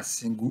not a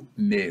single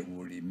male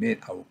will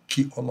remain. I will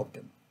kill all of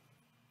them.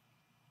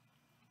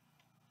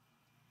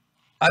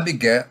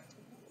 Abigail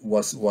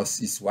was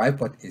his wife,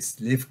 but a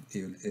slave,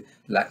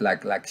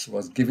 like she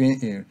was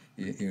given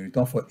in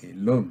return for a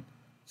loan.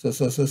 So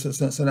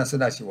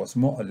that she was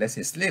more or less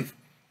a slave,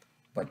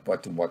 but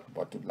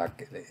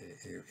like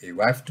a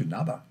wife to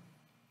Nabal.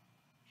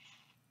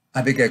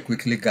 Abigail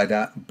quickly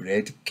gathered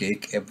bread,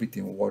 cake,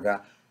 everything,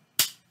 water.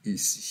 She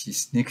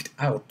sneaked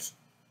out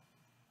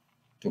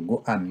to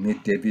go and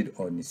meet David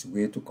on his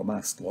way to come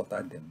and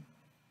slaughter them,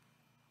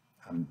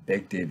 and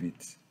beg David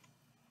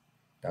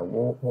that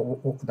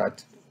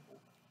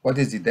what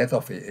is the death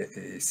of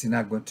a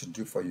sinner going to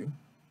do for you?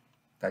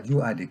 That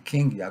you are the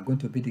king, you are going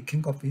to be the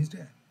king of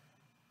Israel.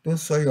 Don't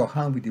soil your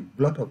hand with the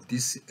blood of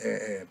this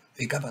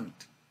vagabond.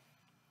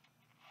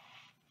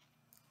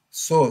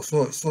 So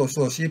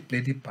she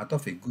played the part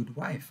of a good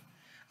wife,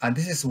 and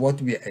this is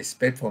what we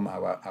expect from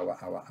our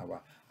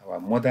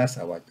mothers,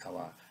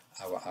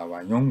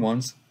 our young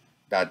ones.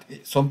 That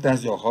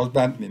sometimes your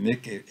husband may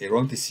make a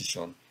wrong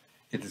decision.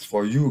 It is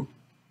for you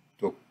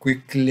to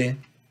quickly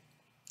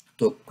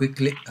to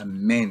quickly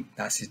amend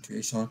that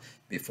situation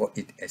before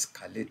it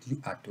escalates.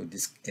 You are to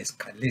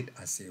escalate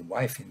as a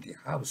wife in the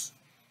house.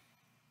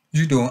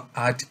 You don't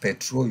add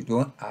petrol, you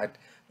don't add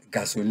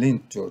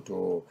gasoline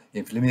to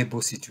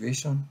inflammable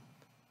situation.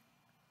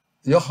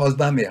 Your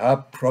husband may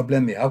have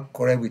problem, may have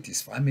quarrel with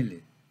his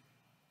family,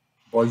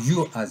 but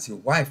you as a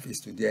wife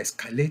is to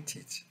de-escalate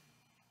it.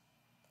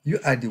 You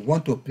are the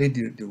one to play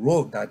the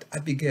role that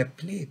Abigail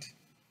played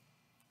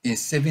in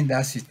saving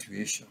that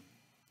situation,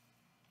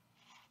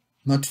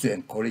 not to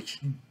encourage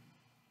him.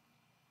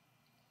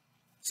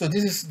 So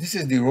this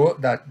is the role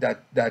that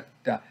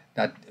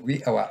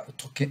we are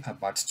talking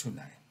about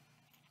tonight.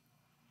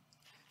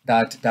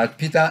 That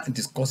Peter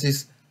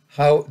discusses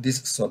how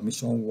this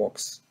submission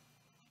works.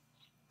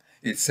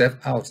 It's set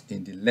out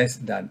in the less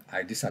than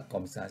ideal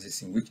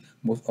circumstances in which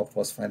most of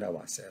us find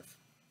ourselves.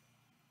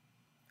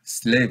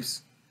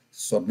 Slaves,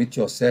 submit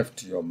yourself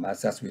to your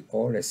masters with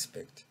all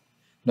respect,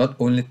 not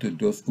only to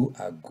those who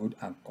are good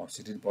and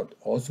considerate, but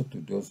also to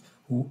those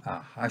who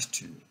are harsh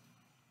to you.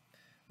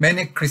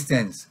 Many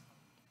Christians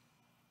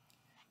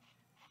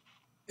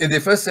in the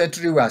first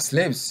century were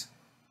slaves.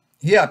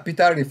 Here,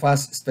 Peter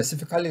refers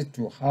specifically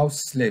to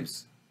house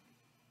slaves,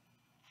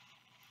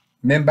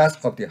 members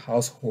of the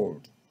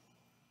household,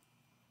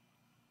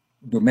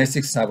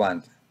 domestic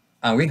servants,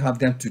 and we have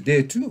them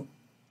today too.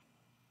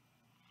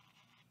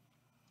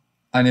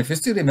 And if you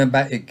still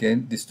remember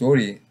again the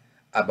story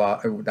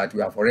about that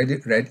we have already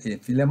read in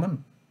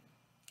Philemon,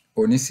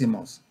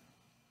 Onesimus.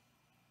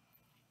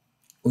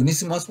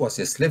 Onesimus was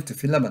a slave to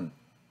Philemon,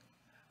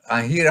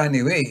 and he ran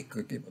away.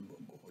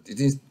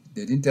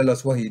 They didn't tell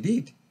us what he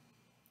did.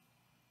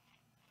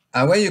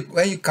 And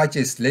when you catch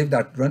a slave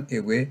that run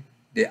away,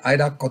 they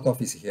either cut off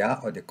his hair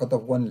or they cut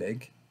off one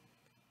leg,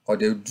 or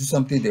they do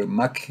something, they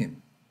mark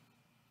him.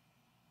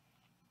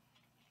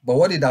 But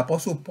what did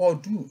Apostle Paul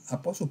do?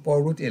 Apostle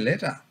Paul wrote a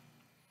letter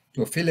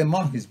to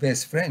Philemon, his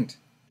best friend,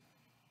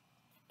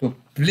 to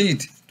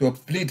plead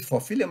for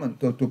Philemon,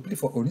 to plead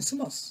for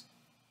Onesimus.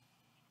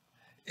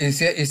 He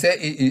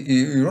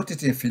wrote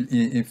it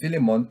in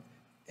Philemon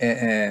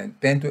 10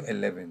 to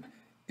 11.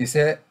 He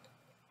said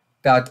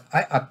that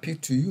I appeal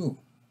to you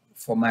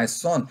for my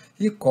son.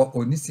 He called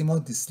Onesimus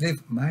the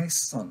slave, my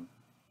son.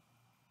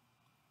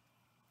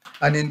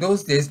 And in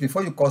those days,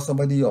 before you call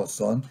somebody your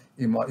son,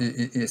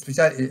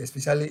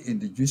 especially in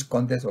the Jewish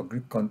context or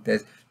Greek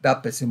context,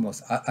 that person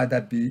must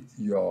either be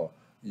your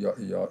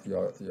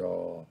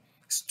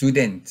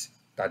student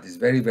that is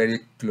very, very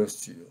close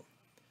to you.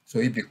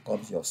 So he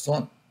becomes your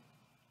son.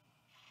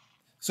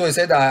 So he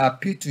said, I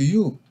appeal to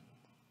you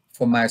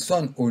for my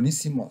son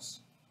Onesimus,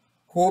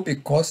 who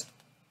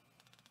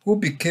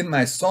became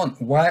my son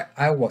while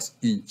I was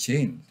in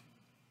chains.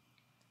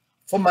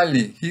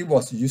 Formerly, he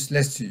was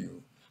useless to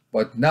you,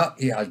 but now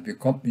he has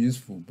become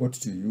useful both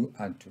to you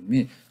and to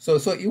me. So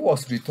he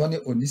was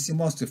returning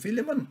Onesimus to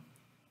Philemon.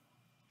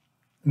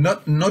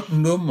 Not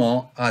no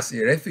more as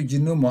a refugee,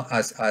 no more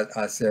as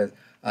a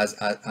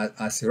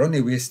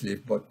runaway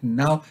slave, but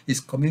now he's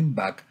coming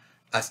back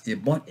as a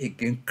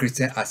born-again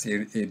Christian, as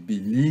a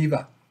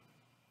believer.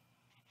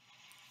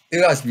 He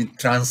has been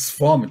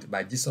transformed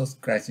by Jesus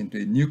Christ into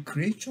a new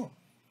creature.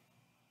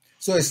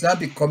 So it's now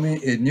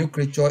becoming a new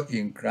creature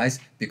in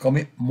Christ,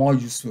 becoming more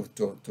useful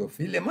to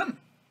Philemon.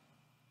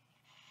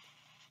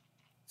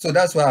 So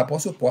that's why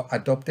Apostle Paul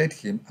adopted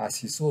him as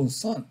his own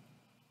son.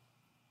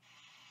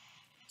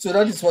 So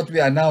that is what we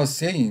are now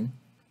saying,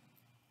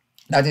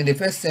 that in the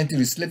first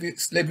century,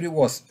 slavery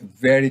was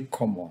very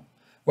common,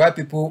 where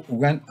people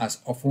weren't as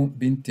often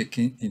being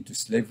taken into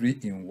slavery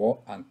in war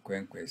and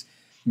conquest.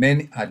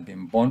 Many had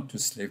been born to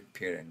slave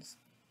parents.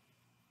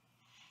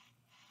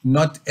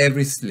 Not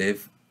every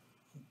slave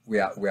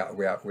were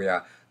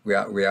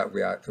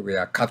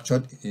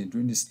captured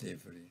during the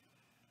slavery.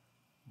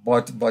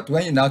 But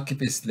when you now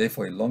keep a slave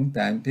for a long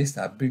time, they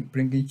start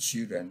bringing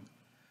children,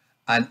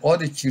 and all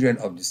the children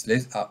of the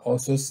slaves are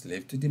also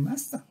slaves to the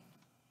master.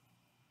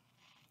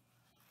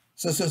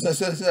 So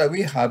that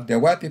we have the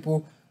white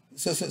people.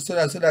 So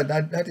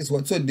that is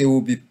what. So they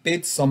will be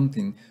paid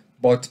something,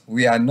 but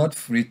we are not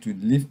free to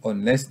live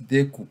unless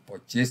they could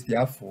purchase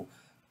their full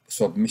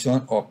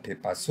submission or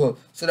paper. So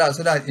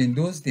that in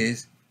those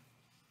days,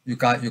 you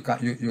can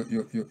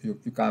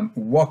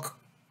work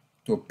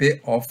to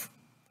pay off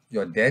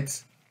your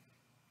debts.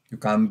 You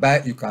can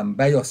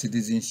buy your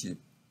citizenship.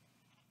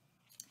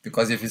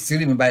 Because if you still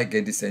remember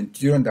again, the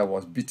centurion that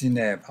was beating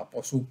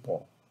Apostle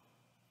Paul,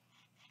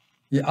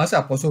 he asked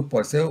Apostle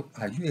Paul, said,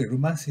 "Are you a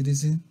Roman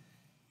citizen?"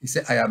 He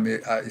said, "I am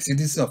a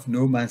citizen of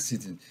no man's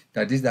city."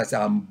 That is, that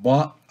I'm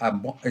born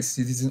a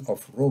citizen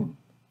of Rome,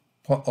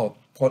 Paul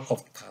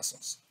of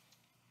Tarsus.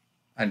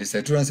 And the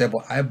centurion said,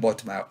 "But I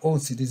bought my own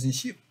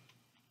citizenship."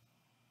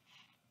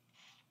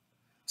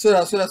 So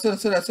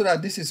that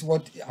this is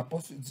what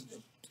apostles.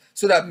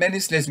 So that many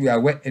slaves were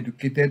well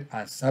educated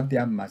and served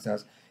their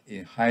masters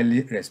in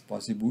highly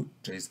responsible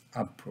trades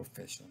and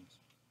professions.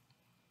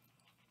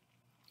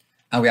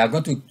 And we are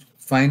going to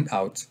find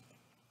out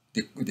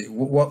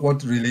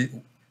what really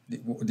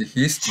the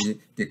history,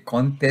 the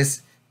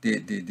context,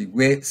 the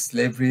way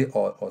slavery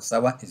or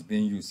servant is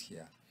being used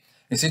here.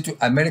 You see, to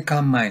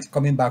American minds,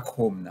 coming back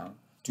home now,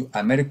 to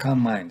American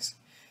minds,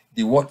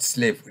 the word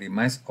slave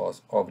reminds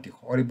us of the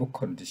horrible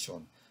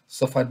condition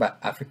suffered by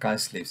African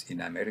slaves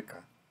in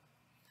America,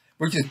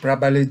 which is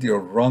probably the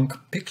wrong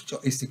picture.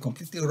 It's a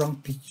completely wrong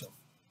picture.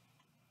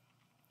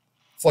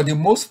 For the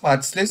most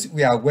part, slaves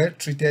were well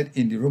treated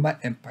in the Roman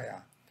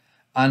Empire,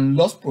 and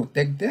laws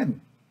protect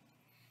them.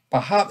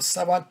 Perhaps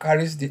servant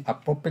carries the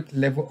appropriate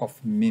level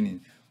of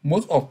meaning.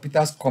 Most of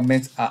Peter's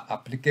comments are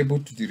applicable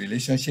to the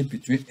relationship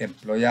between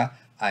employer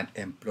and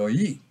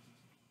employee.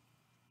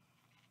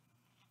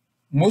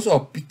 Most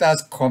of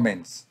Peter's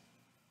comments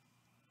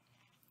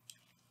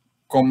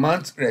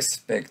command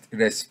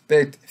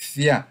respect,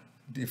 fear,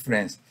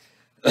 difference.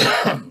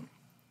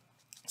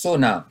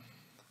 So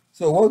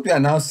what we are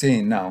now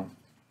saying now,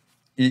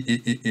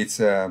 it's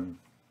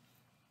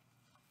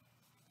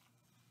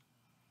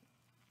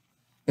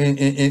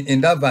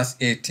in that verse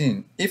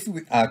 18, if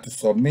we are to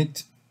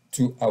submit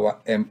to our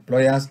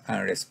employers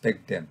and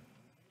respect them,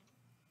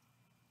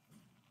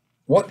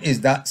 what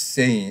is that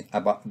saying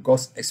about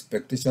God's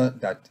expectation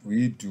that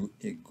we do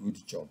a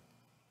good job?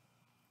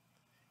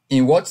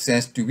 In what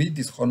sense do we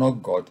dishonor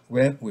God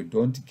when we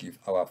don't give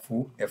our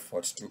full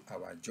efforts to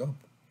our job?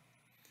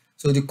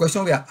 So the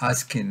question we are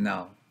asking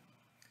now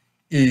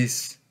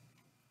is,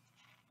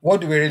 what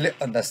do we really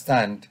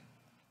understand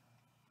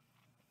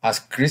as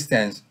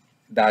Christians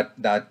that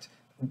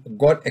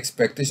God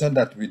expectation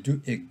that we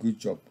do a good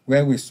job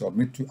when we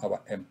submit to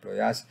our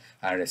employers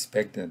and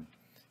respect them?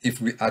 If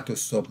we are to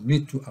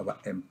submit to our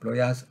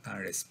employers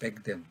and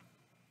respect them,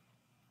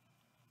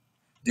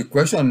 the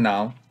question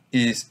now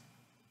is,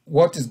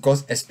 what is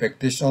God's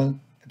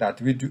expectation that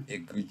we do a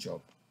good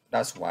job?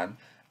 That's one.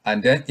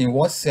 And then in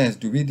what sense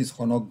do we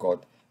dishonor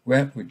God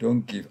when we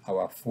don't give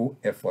our full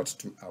efforts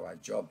to our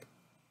job?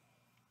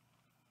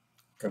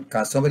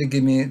 Can somebody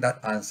give me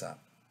that answer?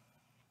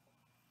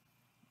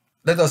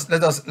 Let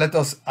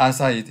us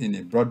answer it in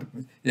a broad.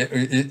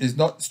 It's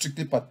not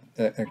strictly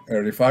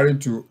referring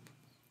to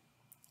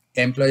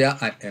employer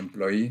and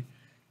employee.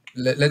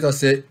 Let us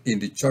say in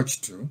the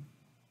church too.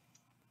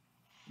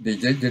 The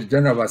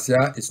general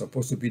overseer is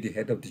supposed to be the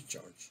head of the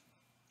church,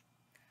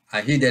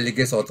 and he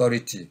delegates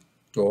authority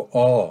to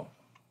all.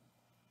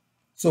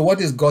 So what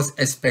is God's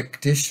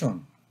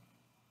expectation?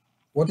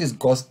 What is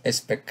God's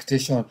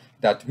expectation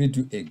that we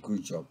do a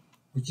good job?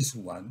 Which is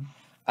one.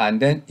 And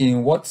then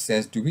in what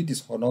sense do we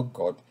dishonor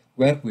God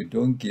when we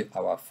don't give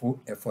our full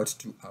effort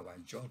to our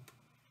job?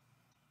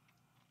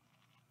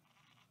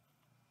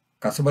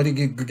 Can somebody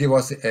give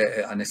us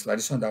an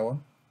explanation on that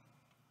one?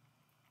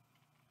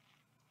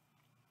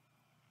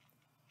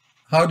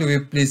 How do we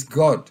please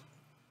God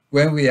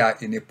when we are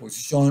in a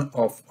position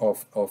of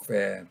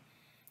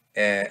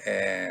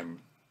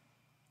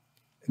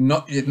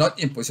not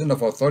in position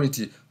of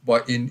authority,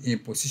 but in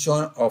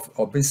position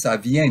of being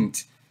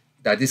servant,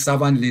 that is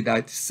servant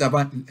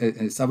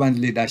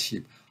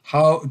leadership?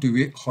 How do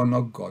we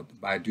honor God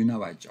by doing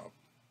our job?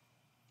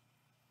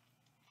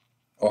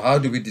 Or how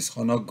do we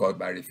dishonor God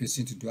by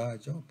refusing to do our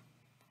job?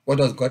 What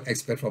does God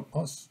expect from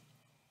us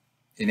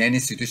in any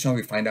situation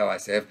we find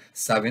ourselves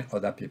serving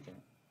other people?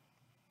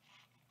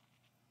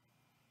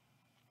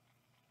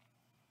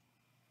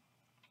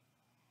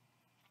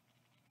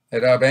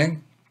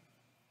 Beng?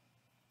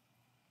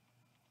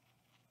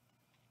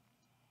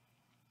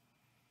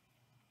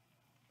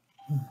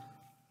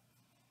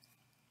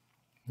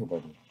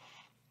 Nobody.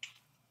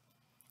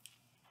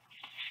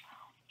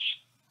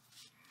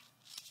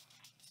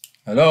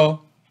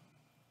 Hello?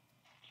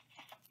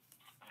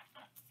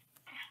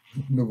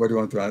 Nobody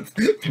wants to answer.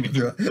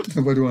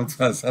 Nobody wants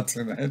to answer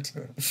tonight.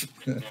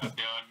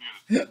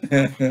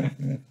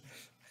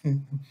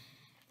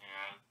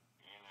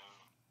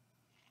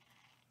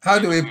 How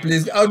do we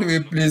please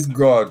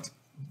God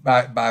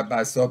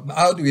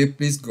how do we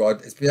please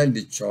God, especially in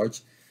the church,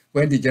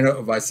 when the general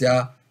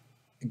overseer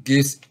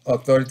gives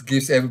authority,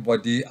 gives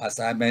everybody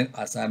assignment?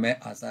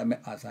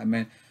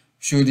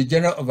 Should the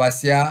general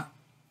overseer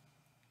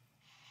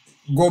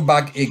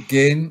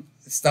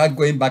start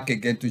going back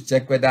again to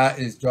check whether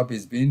his job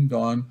is being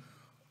done?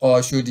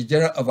 Or should the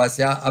general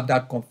overseer have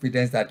that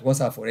confidence that once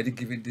I've already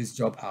given this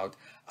job out,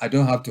 I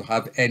don't have to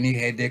have any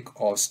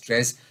headache or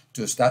stress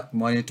to start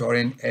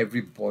monitoring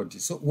everybody?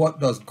 So what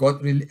does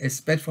God really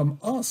expect from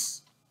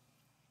us?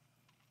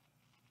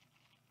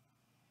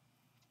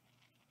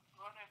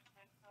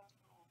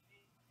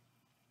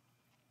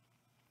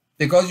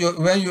 Because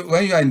when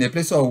you are in a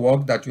place of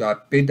work that you are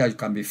paid that you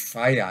can be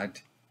fired,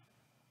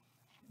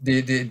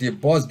 the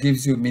boss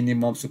gives you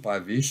minimum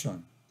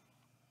supervision.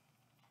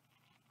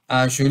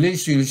 And should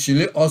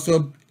it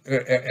also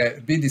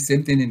be the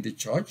same thing in the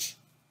church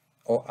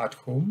or at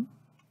home?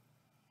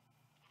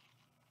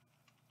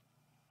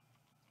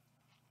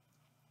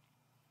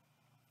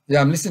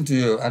 Yeah, I'm listening to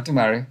you, Auntie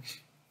Mary.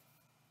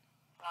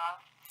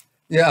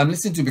 Yeah, I'm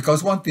listening to you,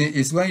 because one thing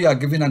is when you are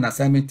given an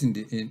assignment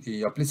in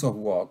your place of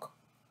work,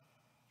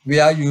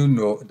 where you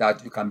know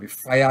that you can be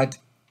fired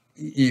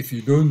if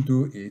you don't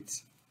do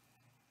it.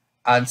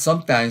 And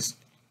sometimes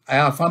I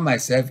have found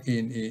myself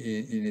in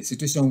a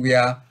situation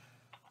where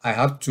I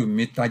have to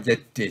meet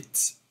target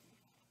dates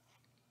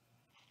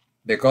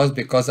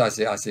because as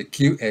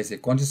a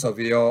quantity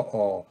surveyor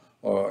or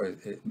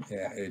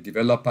a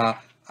developer,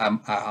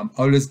 I'm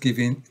always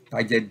giving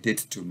target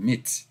date to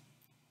meet.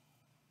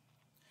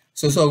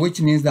 So which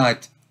means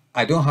that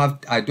I don't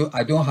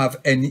have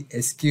any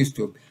excuse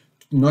to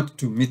not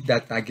to meet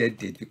that target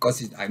date,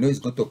 because I know it's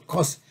going to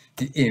cost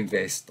the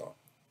investor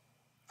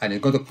and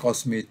it's going to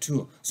cost me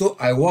too. So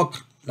I work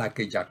like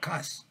a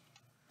jackass.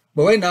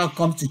 But when now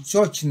comes to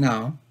church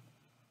now,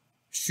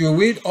 should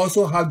we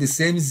also have the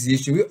same zeal?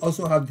 Should we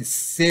also have the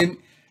same,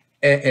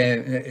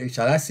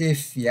 shall I say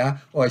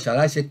fear, or shall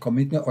I say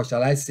commitment, or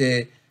shall I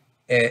say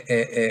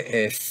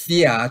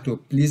fear to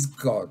please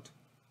God?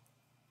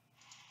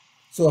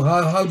 So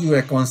how do you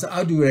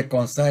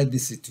reconcile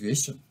this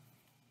situation?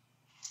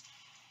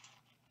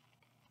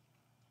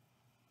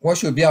 What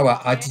should be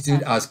our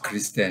attitude as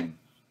Christian?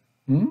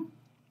 Hmm?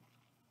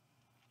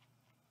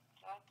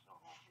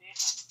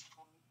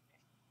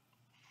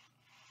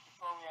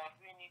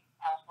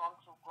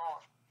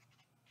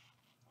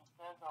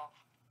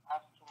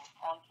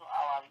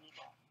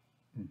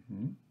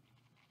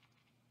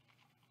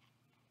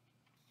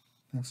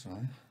 That's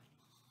right.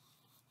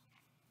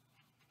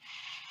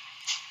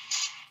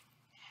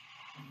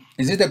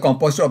 Is it a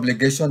compulsory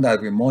obligation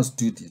that we must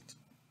do it?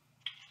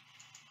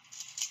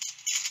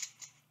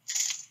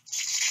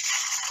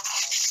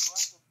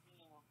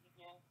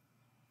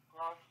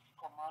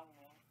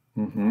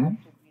 Mm-hmm.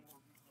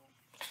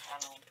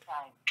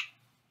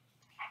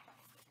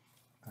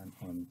 And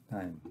on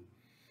time.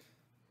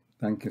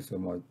 Thank you so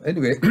much.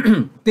 Anyway,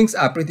 things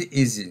are pretty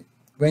easy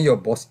when your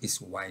boss is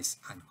wise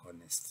and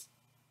honest.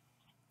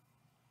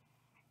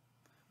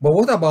 But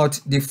what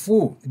about the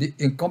fool, the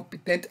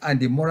incompetent, and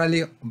the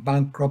morally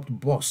bankrupt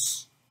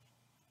boss?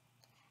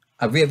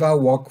 Have you ever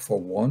worked for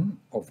one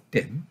of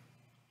them?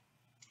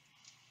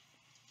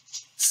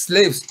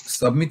 Slaves,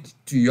 submit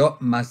to your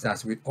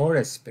masters with all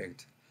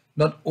respect,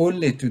 not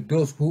only to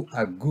those who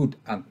are good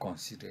and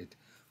considerate,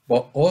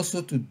 but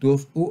also to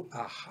those who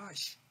are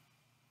harsh.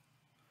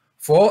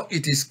 For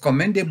it is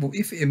commendable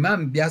if a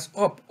man bears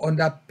up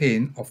under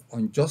pain of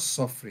unjust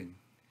suffering,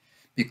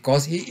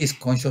 because he is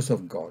conscious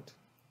of God.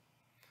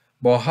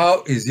 But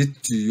how is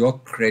it to your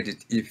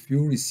credit if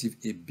you receive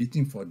a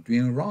beating for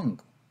doing wrong?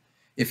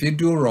 If you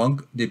do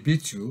wrong, they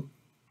beat you,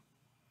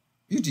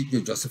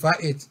 you justify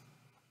it.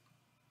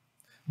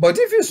 But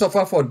if you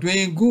suffer for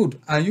doing good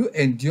and you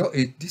endure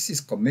it, this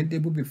is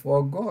commendable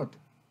before God.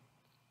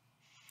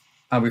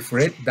 And we've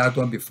read that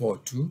one before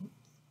too,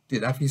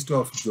 the life history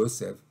of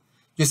Joseph.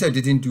 Joseph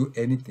didn't do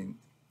anything,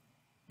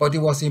 but he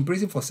was in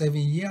prison for 7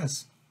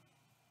 years.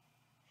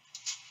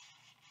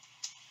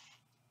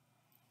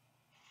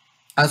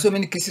 And so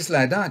many cases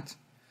like that.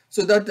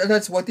 So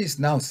that's what he's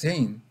now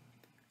saying.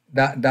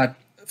 That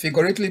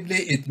figuratively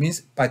it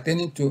means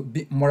pertaining to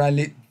be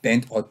morally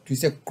bent or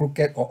twisted,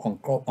 crooked,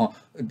 or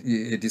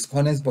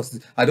dishonest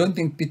bosses. I don't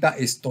think Peter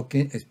is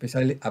talking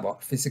especially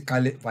about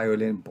physically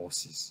violent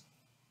bosses,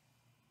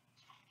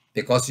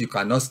 because you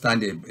cannot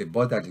stand a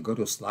boss that is going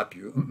to slap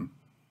you.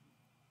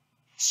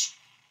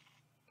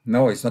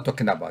 No, it's not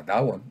talking about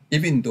that one,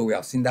 even though we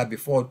have seen that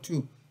before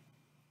too.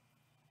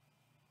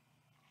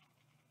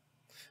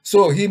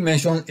 So he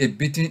mentioned a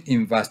beating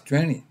in verse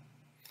 20.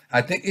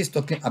 I think he's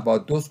talking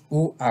about those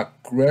who are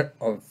cruel,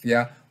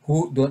 unfair,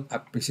 who don't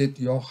appreciate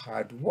your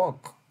hard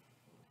work.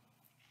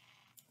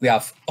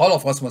 All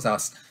of us must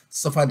have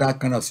suffered that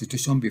kind of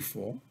situation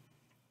before.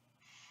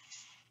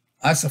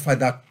 I suffered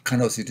that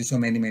kind of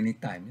situation many, many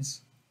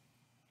times.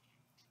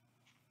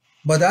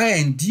 But I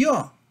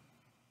endure,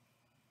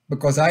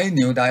 because I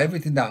knew that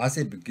everything that has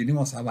a beginning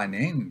must have an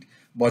end.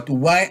 But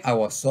why I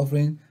was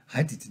suffering,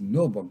 I didn't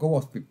know, but God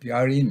was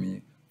preparing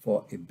me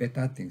for a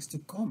better things to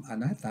come.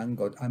 And I thank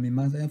God I'm in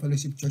Mount Zion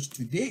Fellowship Church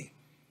today,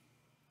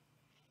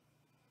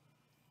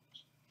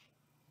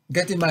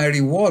 getting my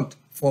reward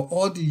for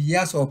all the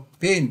years of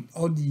pain,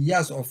 all the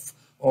years of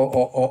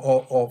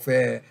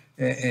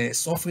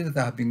suffering that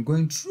I have been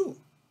going through.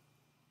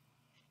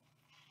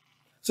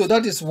 So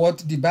that is what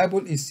the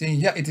Bible is saying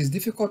here. It is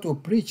difficult to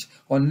preach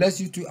unless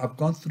you two have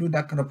gone through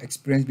that kind of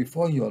experience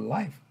before in your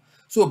life.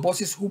 So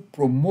bosses who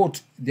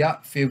promote their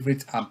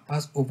favorites and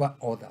pass over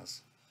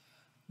others.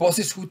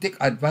 Bosses who take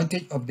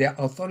advantage of their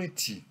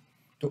authority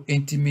to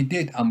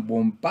intimidate and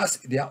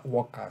bombast their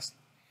workers.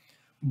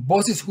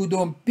 Bosses who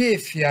don't pay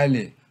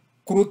fairly.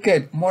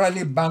 Crooked,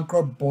 morally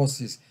bankrupt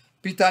bosses.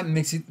 Peter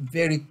makes it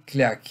very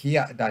clear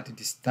here that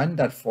the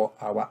standard for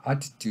our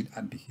attitude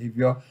and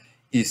behavior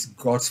is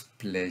God's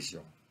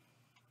pleasure.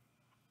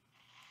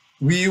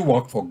 We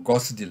work for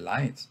God's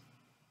delight.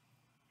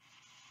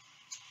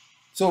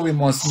 So we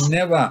must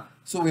never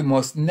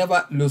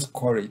lose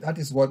courage. That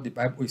is what the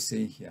Bible is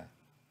saying here.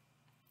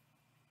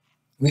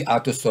 We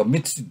are to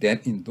submit to them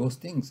in those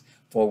things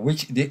for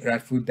which they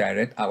rightfully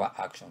direct our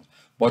actions.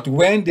 But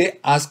when they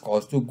ask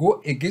us to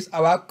go against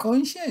our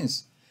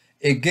conscience,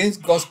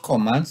 against God's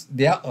commands,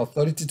 their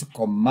authority to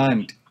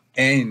command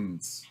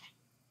ends.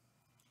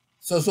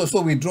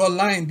 So we draw a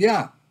line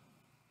there.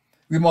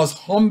 We must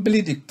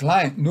humbly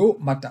decline no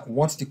matter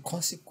what the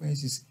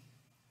consequences.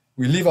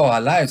 We live our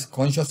lives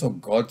conscious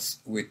of God's,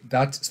 with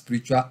that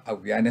spiritual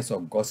awareness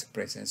of God's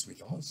presence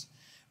with us.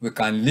 We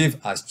can live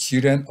as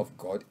children of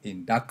God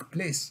in that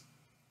place.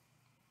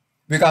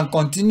 We can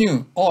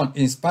continue on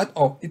in spite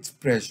of its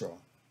pressure,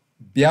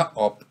 bear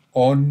up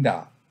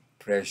under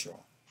pressure.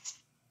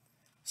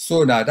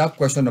 So now that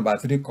question number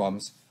 3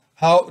 comes,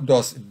 how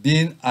does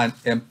being an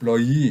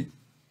employee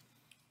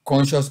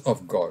conscious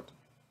of God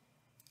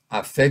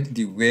affect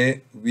the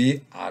way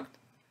we act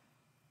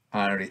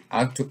and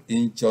react to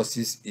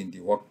injustice in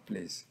the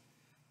workplace?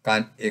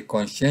 Can a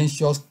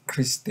conscientious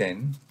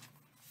Christian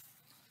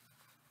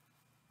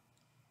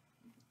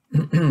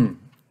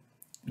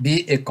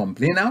be a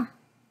complainer?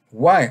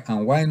 Why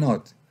and why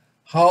not?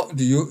 How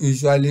do you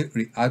usually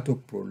react to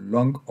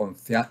prolonged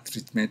unfair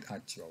treatment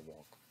at your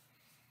work?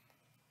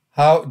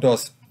 How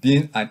does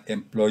being an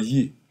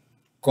employee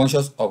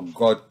conscious of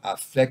God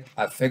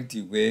affect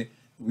the way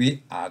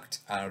we act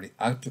and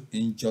react to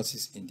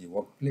injustice in the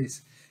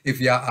workplace?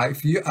 If you are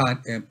an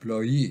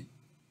employee,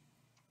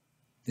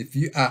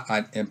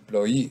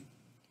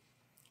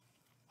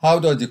 how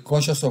does the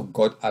conscience of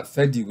God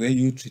affect the way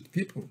you treat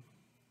people?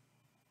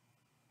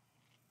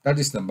 That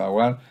is number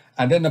 1.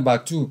 And then number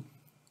 2,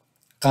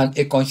 can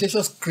a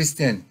conscientious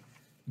Christian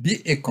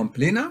be a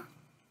complainer?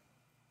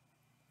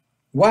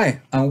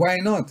 Why and why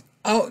not?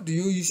 How do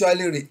you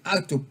usually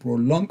react to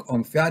prolonged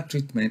unfair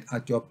treatment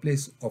at your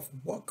place of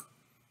work?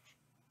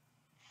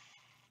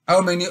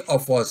 How many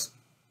of us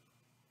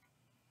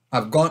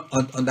have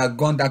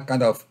undergone that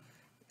kind of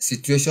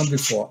situation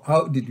before?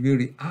 How did we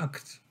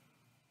react?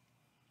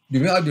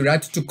 Do we have the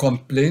right to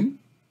complain?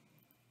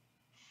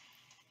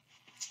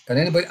 Can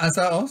anybody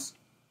answer us?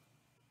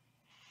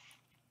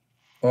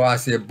 Or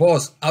as a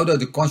boss, how does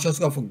the conscience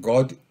of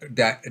God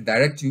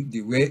direct you,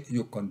 the way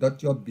you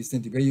conduct your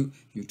business, the way you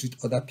treat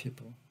other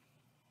people?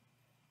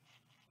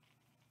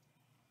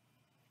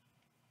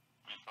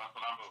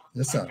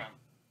 Yes, sir.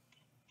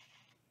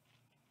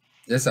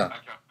 Yes, sir. I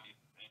can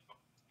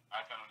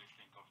only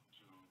think of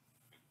 2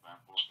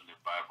 examples in the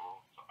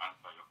Bible to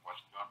answer your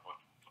question.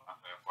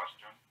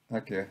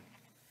 Okay.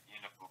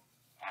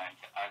 And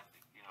as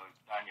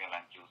Daniel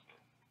and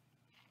Joseph.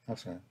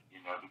 That's right.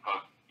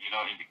 Because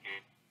in the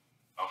case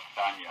of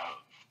Daniel,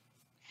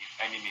 his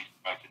enemies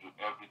try to do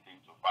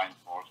everything to find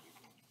fault with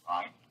him,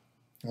 right?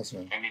 That's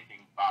right.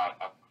 Anything bad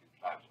happened in his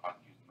life to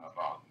accuse him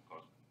about,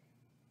 because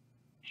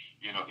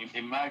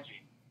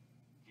imagine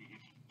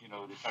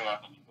the carry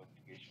out an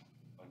investigation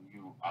on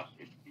you as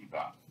a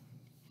believer.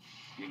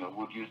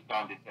 Would you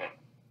stand the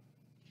test?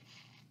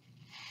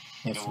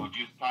 Would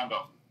you stand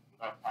up to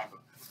that kind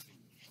of thing?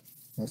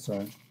 That's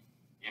right.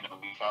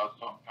 Without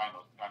some kind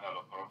of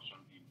scandal or corruption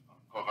being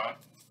uncovered?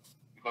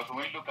 Because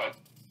when we look at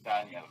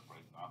Daniel,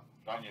 for example,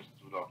 Daniel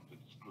stood up to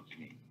the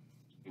scrutiny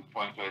to the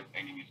point where his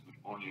enemies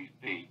could only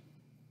say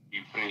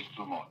he prays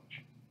too much.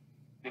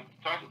 They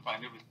tried to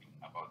find everything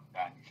about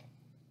Daniel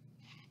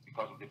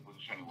because of the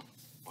position he was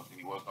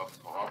in. He was not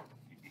corrupt.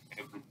 He did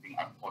everything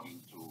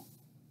according to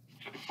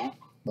the book.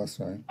 That's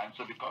right. And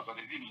so because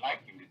they didn't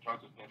like him, they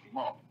tried to set him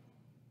up.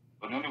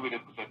 But the only way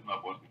they could set him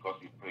up was because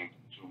he prayed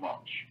too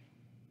much.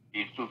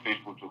 He's too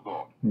faithful to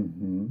God.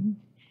 Mm-hmm.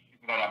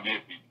 Isn't that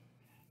amazing?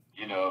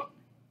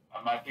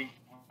 And I think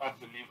as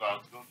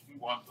believers, don't we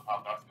want to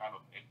have that kind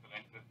of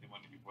excellent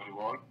testimony before the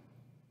world?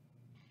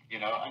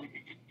 And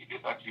it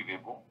is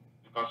achievable,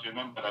 because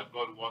remember that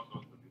God wants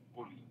us to be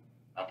holy,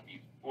 and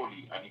He's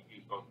holy, and He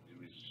gives us the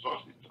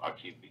resources to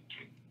achieve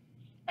victory.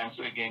 And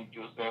so again,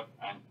 Joseph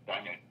and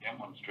Daniel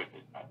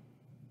demonstrated that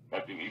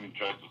they even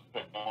tried to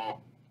set them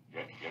up.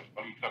 Yes,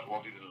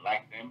 Polycarp didn't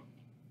like them,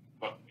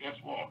 but guess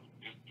what?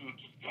 They stood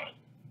to God.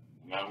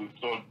 Now we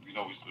saw,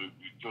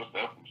 with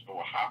Joseph, we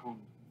saw what happened,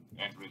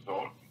 end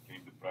result,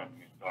 became the prime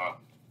minister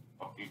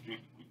of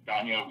Egypt. With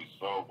Daniel, we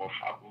saw what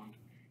happened,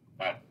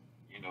 that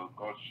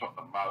God shut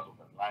the mouth of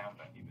the lion,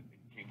 and even the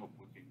king who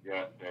put him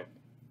there said,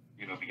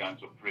 began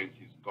to praise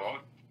his God.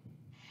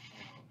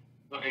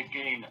 So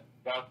again,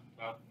 that's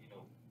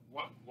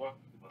what's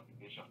the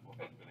motivation for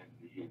excellent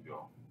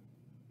behavior?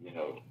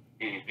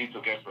 It is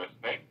to get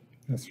respect.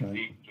 That's right. It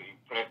is to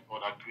impress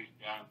other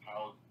Christians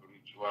how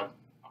spiritual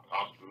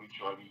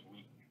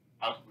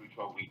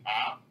we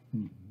are.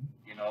 Mm-hmm.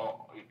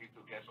 It is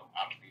to get some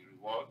earthly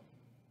reward.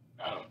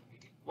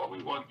 What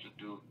we want to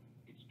do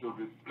is to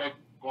reflect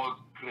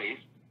God's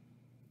grace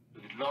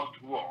to the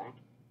lost world,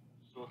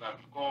 so that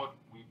God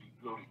will be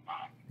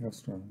glorified.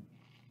 That's right.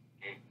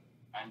 Okay?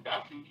 And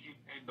that's the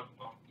end of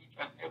each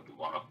and every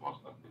one of us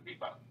as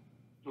believers,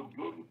 to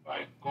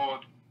glorify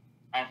God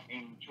and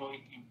enjoy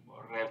Him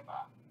forever.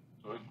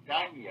 So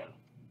Daniel,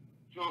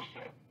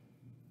 Joseph,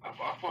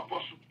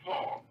 Apostle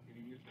Paul in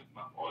the New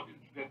Testament, all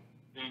these great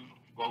things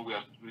God we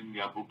are reading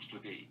their books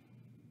today,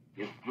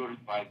 they've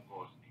glorified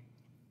God's name,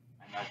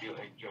 and now they'll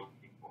enjoy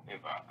Him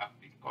forever, and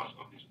because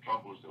of the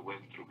struggles they went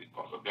through,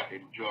 because of their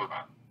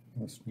endurance.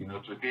 That's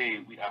right.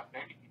 Today we are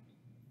benefiting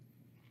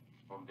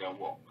from their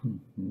work.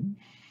 Mm-hmm.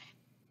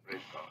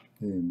 Praise God.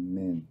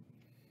 Amen.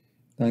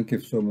 Thank you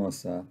so much,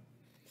 sir.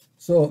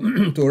 So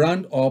to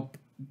round up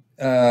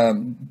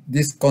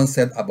this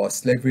concept about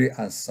slavery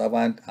and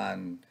servant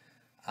and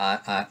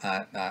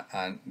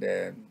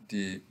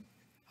the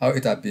how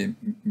it has been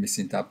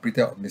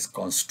misinterpreted or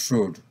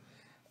misconstrued,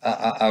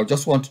 I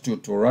just want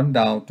to run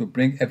down to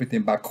bring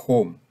everything back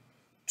home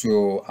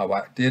to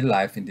our daily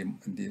life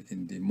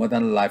in the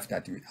modern life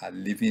that we are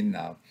living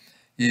now.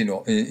 You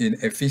know, in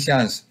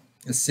Ephesians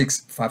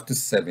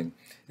 6:5-7,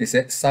 it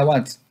said,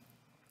 "Servants,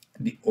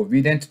 be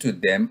obedient to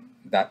them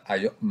that are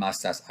your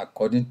masters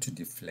according to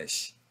the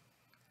flesh,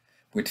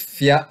 with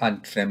fear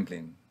and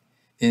trembling,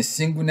 in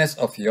singleness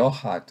of your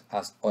heart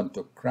as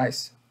unto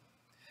Christ,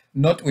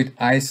 not with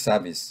eye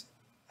service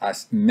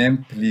as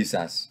men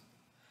pleasers,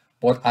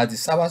 but as the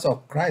servants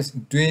of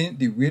Christ, doing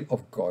the will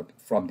of God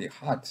from the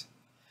heart,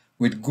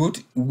 with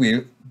good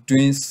will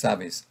doing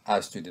service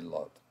as to the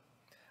Lord,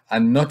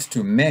 and not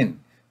to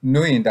men,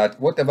 knowing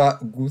that whatever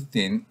good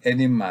thing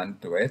any man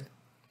doeth,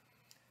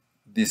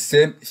 the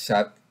same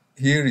shall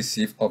he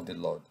receive of the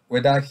Lord,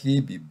 whether he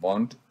be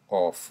bond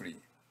or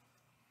free."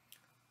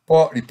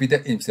 Paul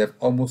repeated himself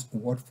almost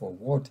word for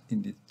word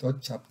in the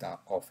 3rd chapter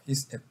of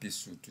his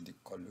epistle to the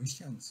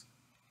Colossians.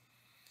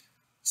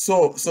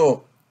 So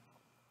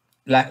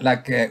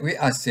like we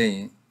are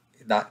saying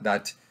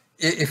that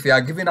if you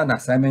are given an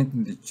assignment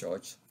in the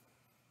church,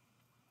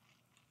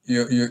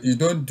 you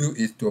don't do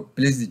it to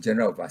please the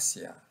general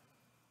overseer.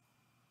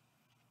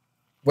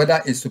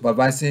 Whether it's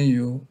supervising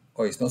you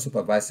or it's not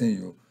supervising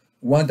you,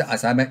 once the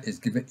assignment is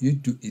given, you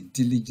do it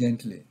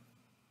diligently.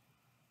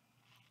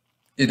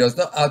 It does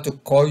not have to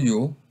call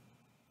you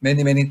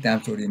many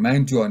times to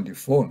remind you on the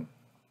phone.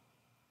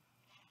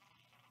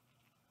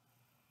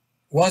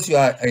 Once you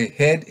are a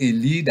head, a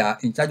leader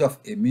in charge of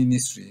a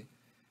ministry,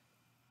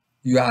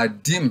 you are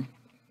deemed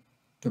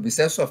to be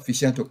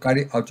self-sufficient to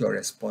carry out your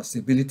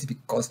responsibility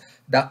because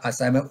that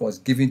assignment was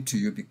given to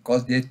you,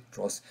 because they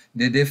trust,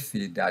 they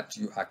feel that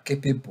you are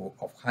capable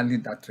of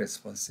handling that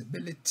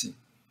responsibility.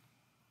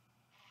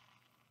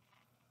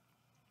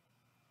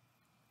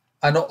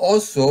 And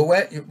also,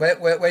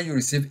 when you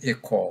receive a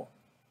call,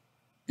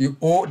 you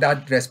owe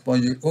that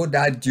you owe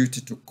that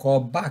duty to call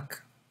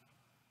back.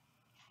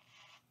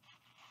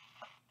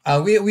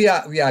 And we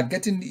are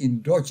getting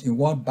indulged in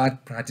one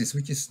bad practice,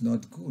 which is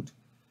not good.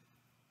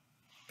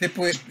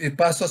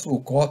 Pastors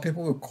will call,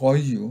 people will call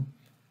you,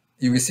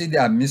 you will see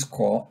their missed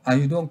call,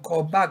 and you don't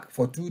call back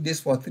for 2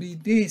 days, for 3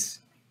 days.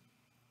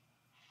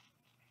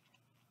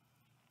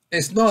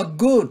 It's not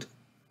good.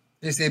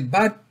 It's a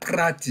bad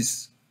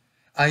practice.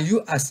 And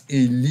you as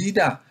a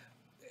leader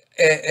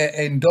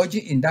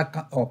indulging in that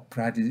kind of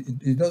practice,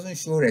 it doesn't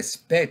show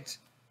respect.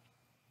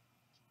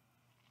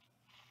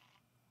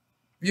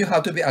 You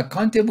have to be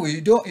accountable. The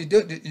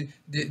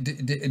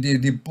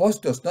boss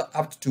does not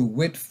have to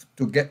wait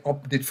to get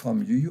update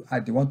from you. You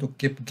are the one to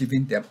keep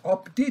giving them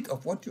update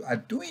of what you are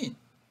doing.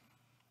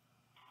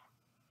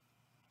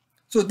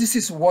 So this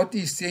is what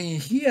he's saying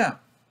here,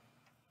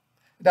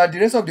 that the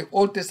rest of the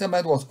Old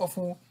Testament was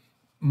often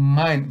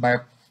mined by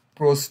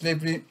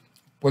pro-slavery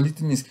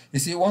politicians. You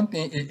see, one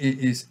thing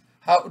is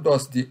how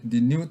does the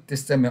New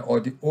Testament or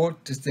the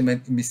Old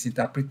Testament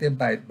misinterpreted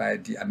by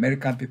the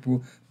American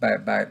people, by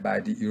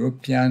the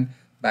European,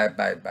 by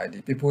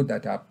the people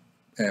that are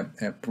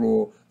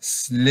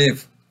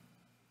pro-slavery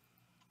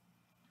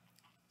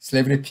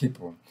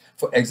people.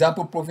 For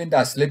example, proving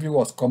that slavery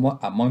was common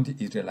among the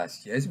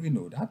Israelites. Yes, we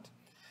know that.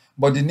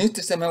 But the New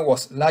Testament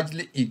was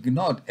largely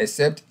ignored,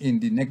 except in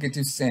the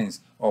negative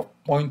sense of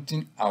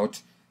pointing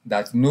out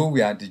that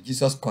nowhere did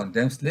Jesus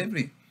condemn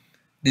slavery.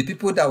 The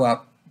people that were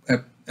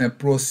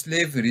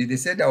pro-slavery, they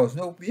said there was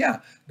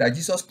nowhere that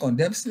Jesus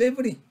condemned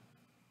slavery.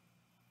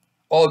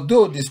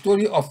 Although the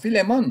story of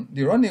Philemon,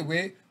 the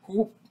runaway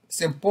who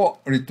St. Paul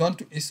returned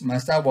to his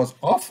master, was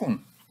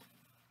often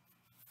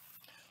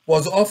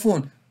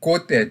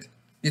quoted,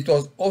 it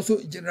was also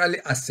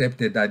generally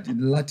accepted that the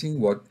Latin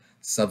word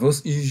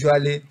servus,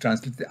 usually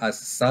translated as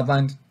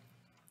servant,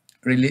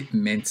 really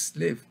meant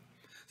slave.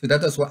 So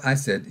that is what I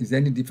said. Is there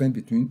any difference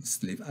between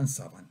slave and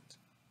servant?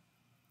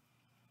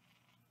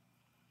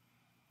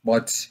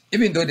 But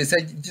even though they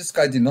said Jesus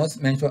Christ did not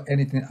mention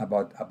anything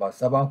about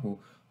servanthood,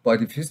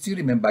 but if you still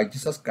remember,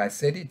 Jesus Christ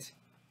said it.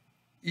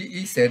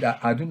 He said,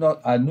 I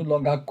no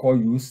longer call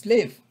you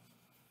slave.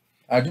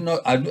 I do no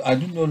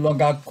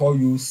longer call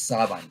you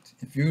servant.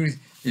 If you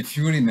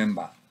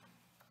remember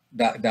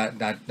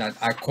that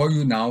I call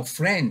you now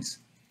friends,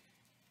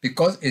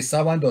 because a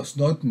servant does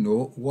not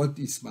know what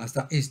his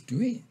master is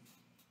doing.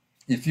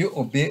 If you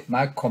obey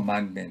my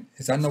commandment,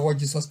 is that not what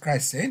Jesus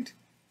Christ said?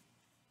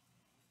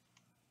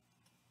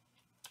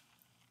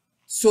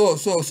 So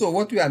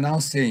what we are now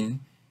saying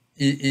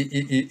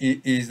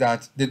is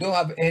that they don't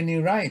have any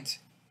right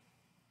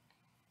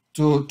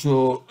to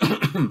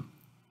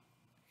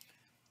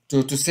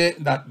say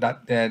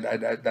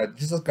that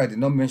Jesus Christ did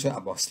not mention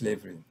about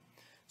slavery.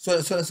 So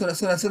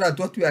that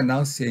what we are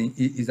now saying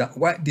is that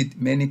why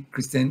did many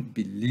Christians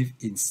believe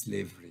in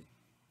slavery?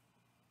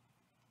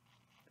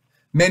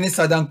 Many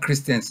Southern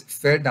Christians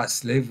felt that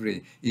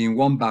slavery, in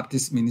one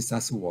Baptist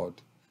minister's word,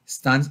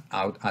 stands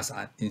out as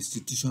an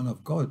institution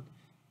of God.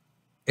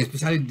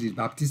 Especially the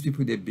Baptist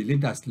people, they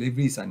believe that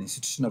slavery is an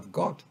institution of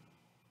God.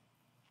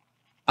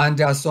 And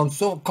there are some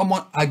so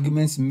common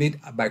arguments made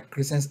by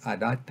Christians at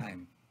that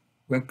time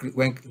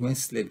when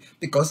slave,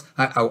 because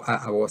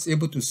I was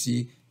able to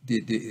see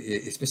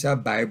a special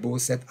Bible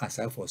set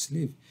aside for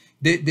slave.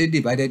 They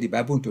divided the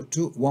Bible into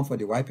two: one for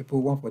the white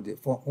people, one for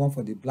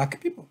the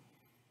black people.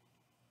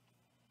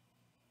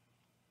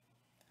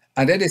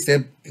 And then they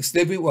said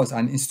slavery was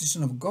an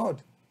institution of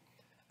God,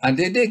 and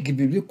they give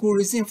biblical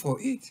reason for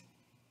it.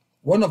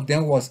 One of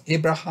them was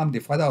Abraham, the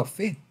father of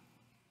faith.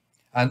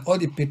 And all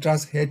the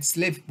patriarchs had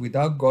slaves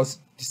without God's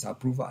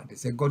disapproval. They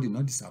said God did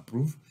not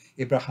disapprove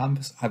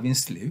Abraham's having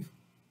slaves.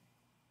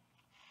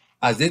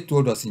 As they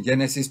told us in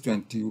Genesis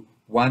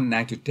 21,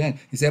 9 to 10,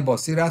 he said, but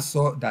Sarah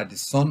saw that the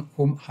son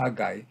whom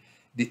Haggai,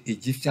 the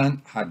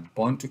Egyptian, had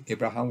born to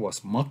Abraham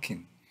was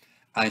mocking.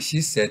 And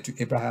she said to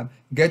Abraham,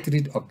 get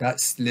rid of that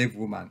slave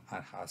woman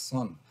and her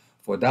son,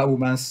 for that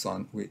woman's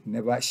son will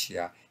never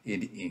share in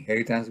the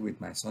inheritance with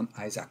my son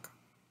Isaac.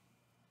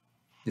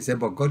 They said,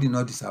 but God did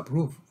not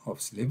disapprove of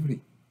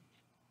slavery.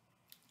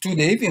 Two,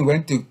 they even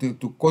went to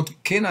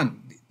quote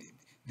Canaan,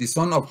 the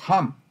son of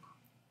Ham,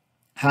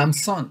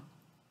 Ham's son.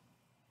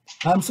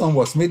 Ham's son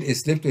was made a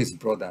slave to his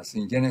brothers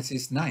in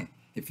Genesis 9.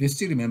 If you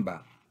still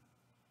remember,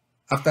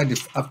 after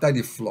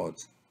the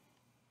flood,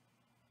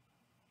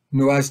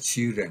 Noah's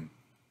children,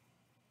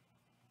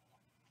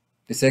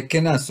 they said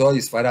Canaan saw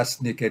his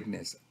father's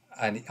nakedness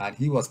and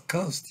he was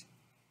cursed.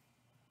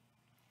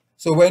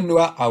 So when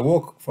Noah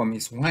awoke from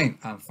his wine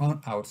and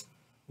found out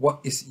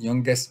what his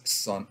youngest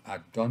son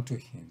had done to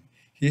him,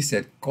 he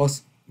said,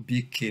 cursed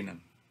be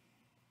Canaan.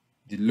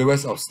 The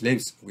lowest of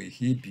slaves will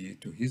he be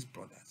to his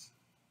brothers.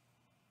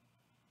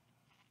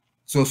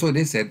 So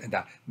they said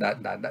that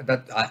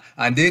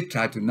and they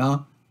tried to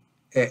now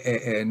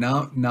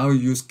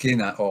use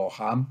Canaan or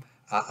Ham,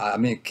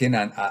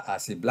 Canaan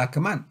as a black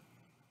man.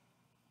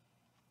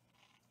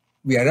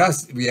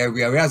 Whereas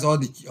all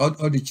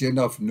the children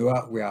of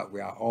Noah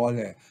were all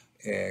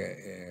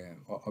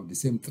of the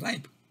same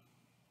tribe.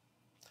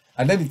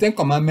 And then the Ten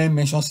Commandments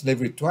mentions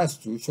slavery twice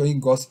too, showing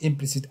God's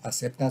implicit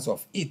acceptance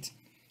of it.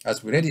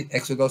 As we read in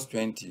Exodus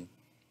 20,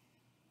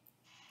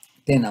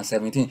 10 and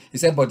 17, he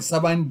said, but the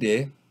seventh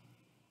day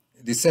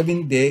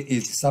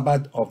is the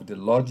Sabbath of the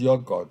Lord your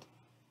God.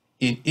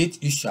 In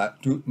it you shall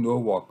do no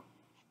work,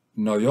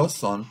 nor your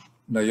son,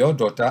 nor your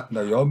daughter,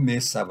 nor your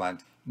male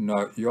servant,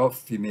 nor your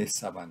female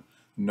servant,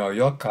 nor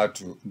your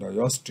cattle, nor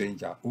your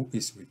stranger who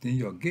is within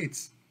your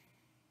gates.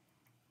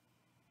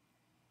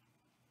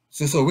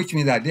 So which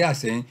means that they are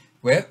saying,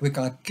 well, we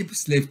can keep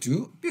slave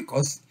too,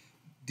 because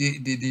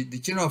the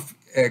children of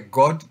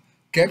God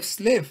kept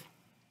slave.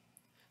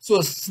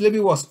 So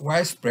slavery was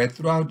widespread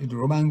throughout the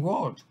Roman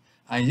world,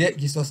 and yet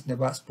Jesus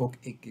never spoke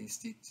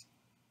against it,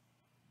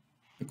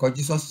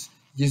 because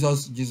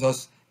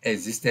Jesus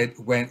existed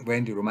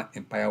when the Roman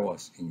Empire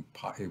was in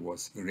power, it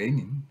was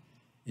reigning.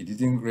 He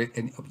didn't raise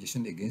any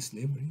objection against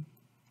slavery.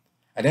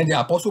 And then the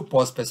Apostle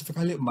Paul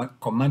specifically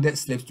commanded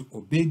slaves to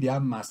obey their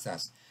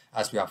masters,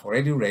 as we have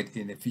already read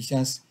in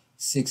Ephesians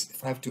 6,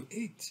 5 to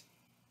 8.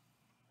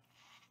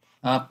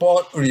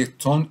 Paul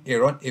returned a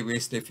runaway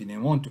slave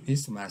Philemon to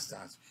his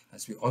masters,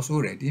 as we also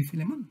read in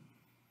Philemon.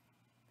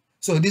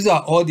 So these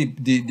are all the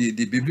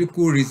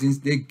biblical reasons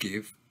they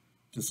gave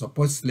to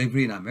support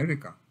slavery in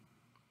America.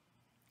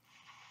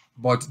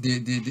 But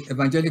the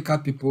evangelical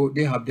people,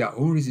 they have their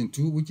own reason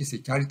too, which is a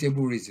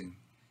charitable reason.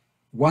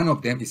 One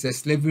of them is that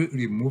slavery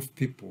removed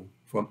people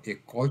from a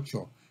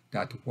culture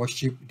that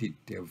worshiped the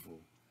devil,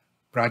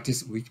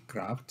 practiced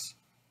witchcraft,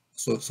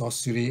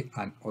 sorcery,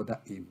 and other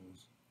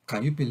evils.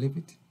 Can you believe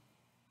it?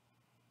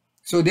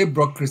 So they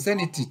brought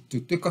Christianity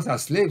to take us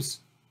as slaves.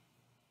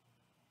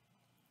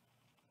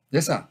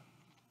 Yes, sir.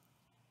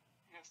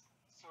 Yes.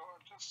 So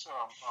just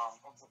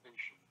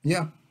observation.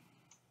 Yeah.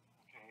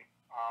 Okay.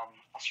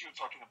 As you were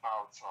talking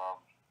about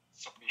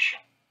submission.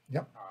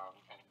 Yep.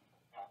 And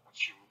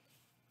as you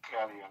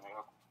clearly and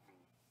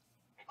eloquently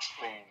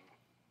explained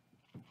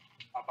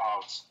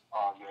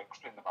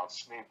about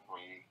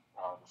slavery,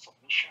 the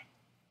submission.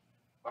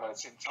 But at the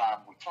same time,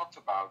 we talked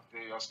about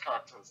various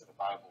characters in the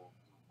Bible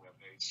who were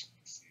very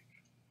submissive.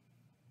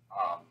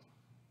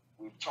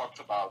 We've talked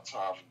about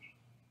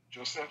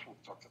Joseph,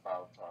 we've talked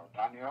about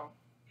Daniel,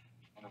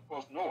 and of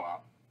course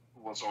Noah,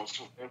 who was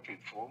also very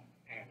faithful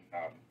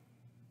and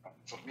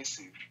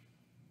submissive.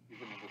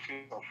 Even in the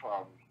face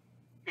of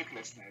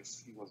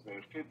faithlessness, he was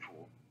very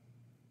faithful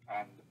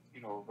and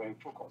very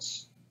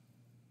focused.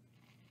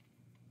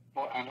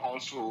 And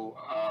also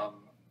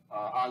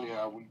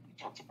earlier we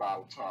talked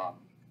about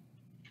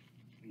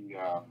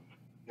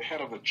the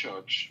head of the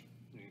church,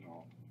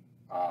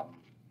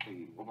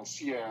 the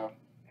overseer,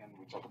 and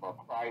we talk about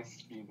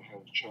Christ being the head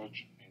of the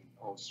church, and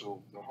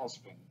also the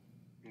husband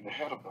being the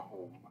head of the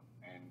home,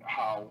 and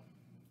how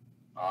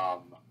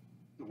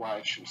the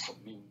wife should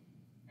submit,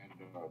 and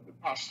the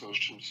pastor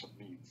should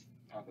submit,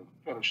 and the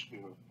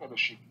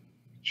fellowship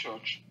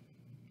church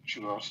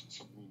should also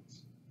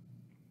submit.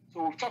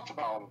 So we've talked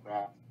about all of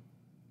that,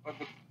 but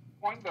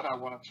point that I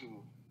wanted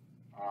to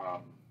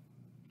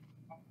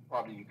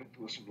probably you can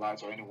throw some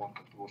lights, or anyone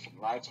can throw some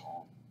lights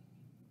on,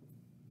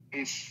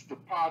 is the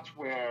part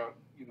where,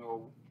 you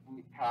know,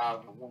 we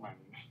have a woman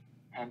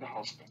and a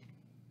husband.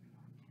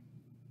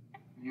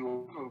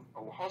 You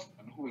have a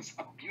husband who is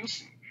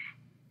abusive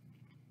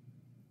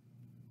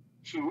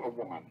to a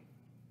woman.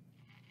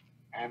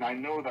 And I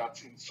know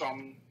that in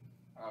some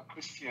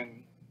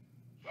Christian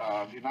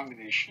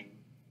denomination,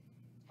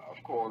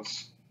 of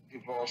course,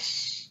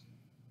 divorce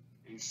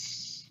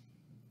is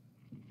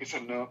a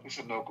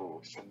no-go.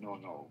 It's a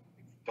no-no.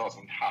 It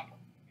doesn't happen.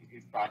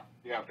 In fact,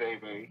 they are very,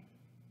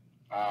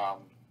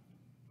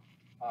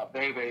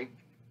 very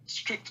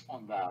strict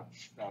on that.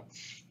 That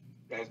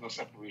there is no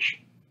separation.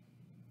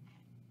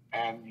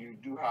 And you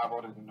do have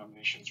other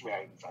denominations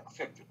where it's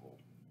acceptable.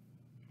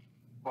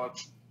 But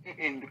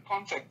in the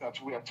context that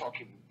we are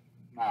talking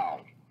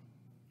now,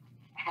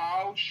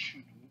 how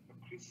should a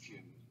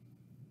Christian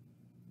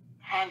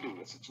handle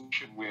a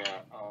situation where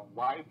a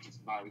wife is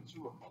married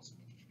to a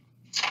husband?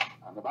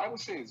 And the Bible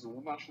says a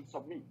woman should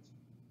submit.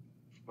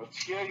 But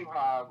here you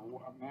have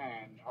a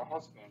man, a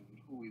husband,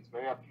 who is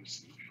very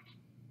abusive.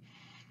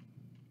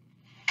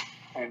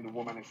 And the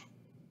woman is,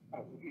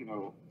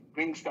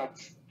 brings that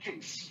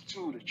case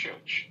to the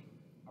church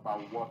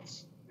about what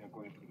they're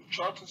going through. The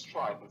church is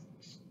tried, but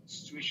the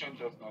situation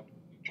does not,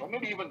 or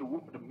maybe even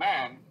the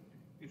man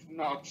is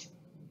not,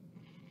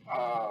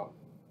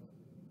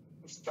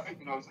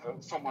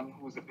 someone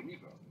who is a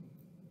believer.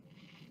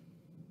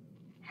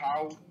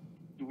 How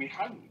do we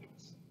handle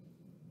this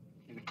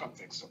in the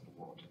context of the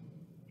world?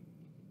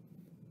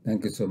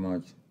 Thank you so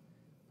much.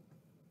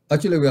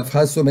 Actually, we have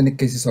had so many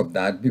cases of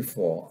that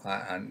before,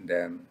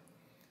 and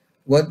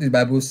what the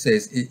Bible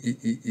says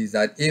is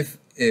that if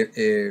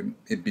a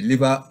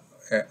believer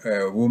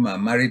a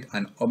woman married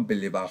an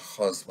unbeliever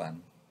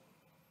husband,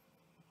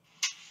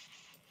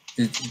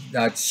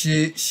 that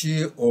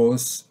she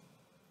owes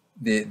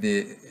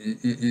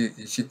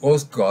she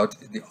owes God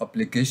the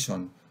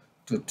obligation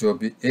to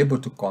be able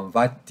to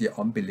convert the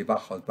unbeliever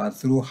husband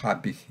through her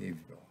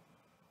behavior,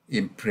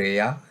 in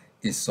prayer,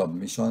 in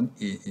submission,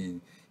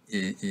 in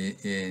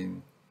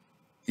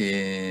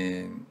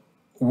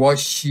what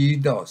she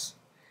does,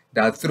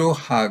 that through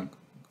her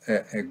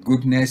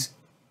goodness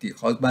the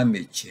husband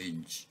may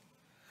change,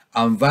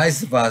 and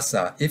vice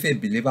versa. If a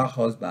believer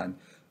husband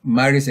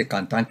marries a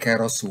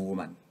cantankerous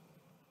woman,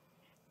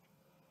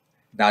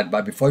 that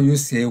but before you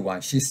say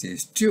one, she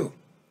says two.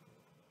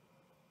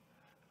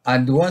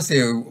 And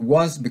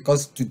once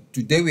because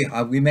today we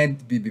have women,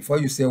 before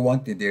you say one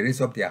thing, they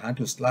raise up their hand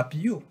to slap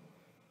you.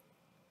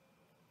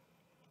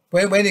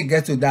 When it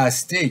gets to that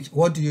stage,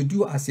 what do you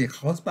do as a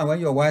husband when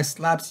your wife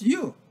slaps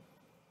you?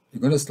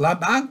 You're going to slap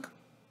back?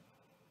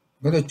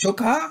 You're going to choke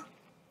her?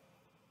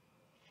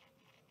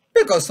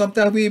 Because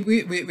sometimes we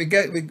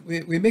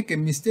make a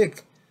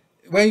mistake.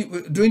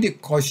 When during the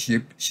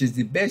courtship, she's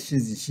the best,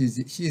 she's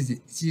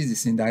the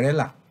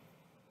Cinderella.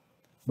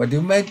 But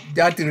the moment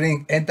that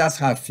ring enters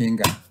her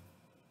finger,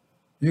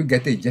 you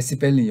get a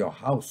Jezebel in your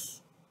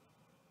house.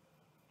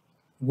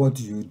 What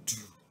do you do?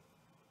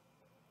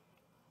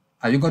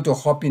 Are you going to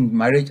hop in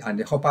marriage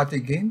and hop out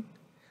again?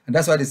 And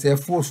that's why they say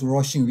fools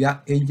rushing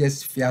where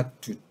angels fear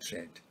to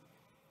tread.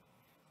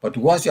 But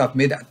once you have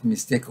made that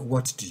mistake,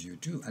 what do you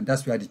do? And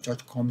that's where the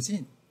church comes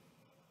in.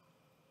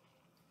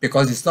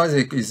 Because it's not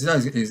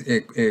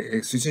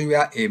a situation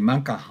where a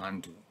man can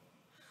handle,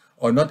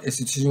 or not a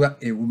situation where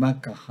a woman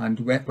can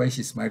handle when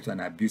she's married to an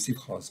abusive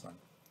husband.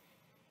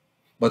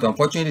 But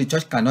unfortunately, the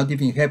church cannot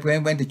even help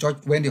when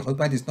the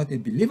husband is not a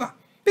believer,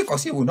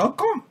 because he will not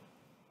come.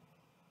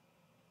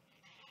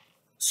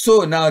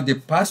 So now the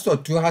pastor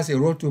too has a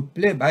role to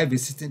play by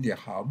visiting the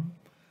home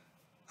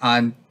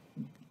and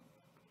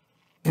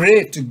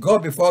pray to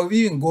God before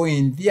we even go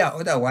in there.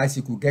 Otherwise,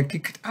 he could get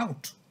kicked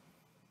out.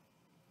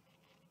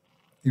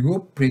 He will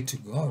pray to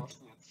God.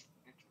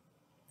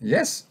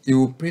 Yes, he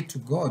will pray to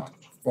God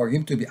for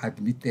him to be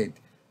admitted.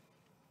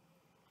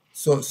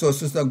 So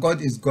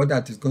God is God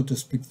that is going to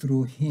speak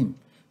through him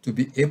to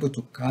be able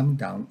to calm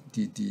down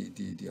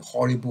the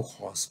horrible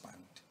husband.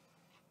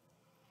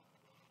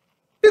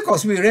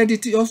 Because we read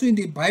it also in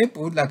the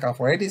Bible, like I've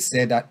already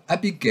said, that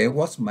Abigail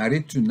was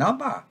married to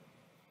Nabal.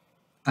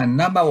 And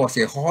Nabal was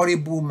a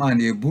horrible man,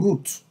 a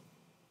brute,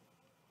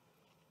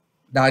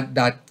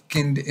 that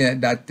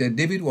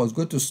David was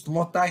going to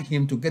slaughter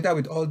him together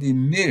with all the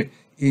male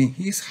in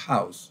his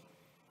house.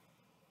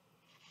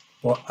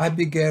 But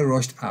Abigail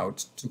rushed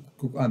out to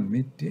cook and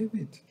meet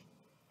David.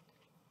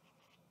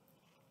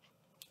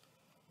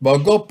 But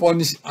God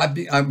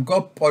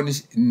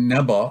punished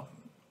Nabal,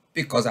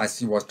 because as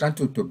he was trying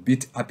to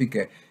beat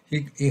Abigail,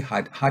 he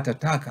had heart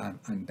attack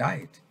and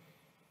died.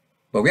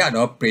 But we are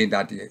not praying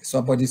that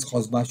somebody's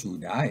husband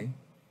should die.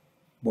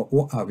 But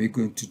what are we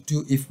going to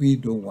do if we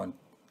don't want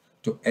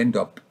to end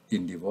up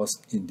in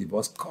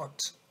divorce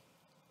court?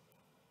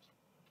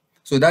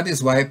 So that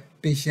is why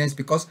patience,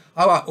 because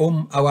our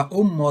own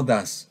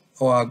mothers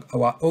or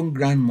our own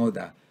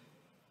grandmother,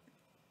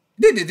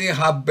 they didn't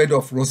have bed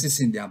of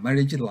roses in their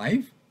marriage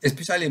life,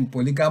 especially in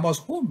polygamous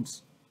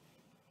homes.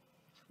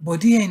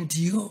 But they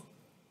endure.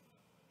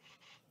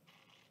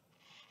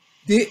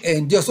 They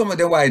endure. Some of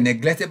them were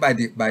neglected by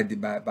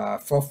our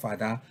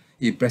forefather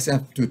in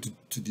presence to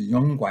the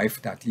young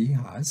wife that he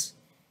has.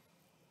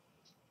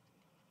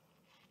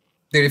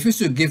 They refused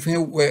to give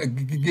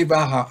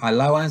her her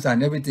allowance,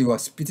 and everything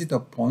was spitted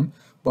upon.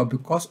 But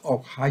because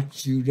of her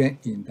children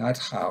in that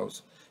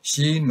house,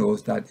 she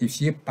knows that if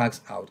she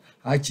packs out,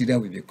 her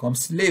children will become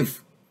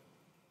slaves.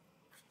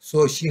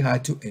 So she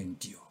had to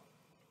endure.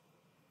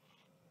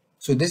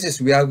 So this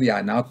is where we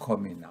are now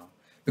coming now.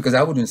 Because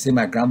I wouldn't say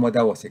my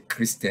grandmother was a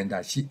Christian,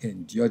 that she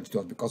endured it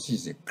was because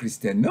she's a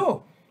Christian.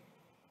 No.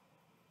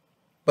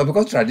 But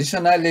because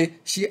traditionally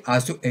she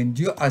has to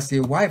endure as a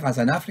wife, as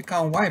an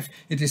African wife,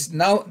 it is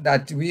now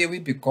that we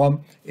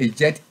become a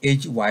jet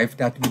age wife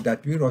that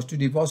we rush to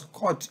divorce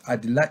court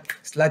at the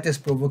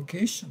slightest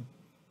provocation.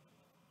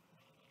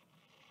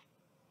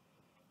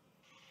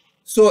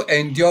 So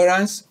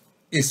endurance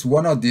is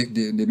one of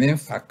the main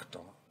factor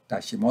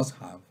that she must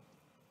have.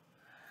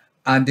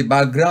 And the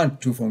background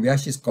too, from where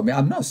she's coming.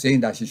 I'm not saying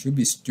that she should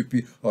be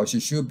stupid or she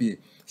should be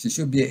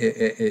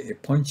a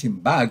punching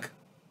bag.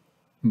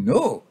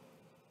 No.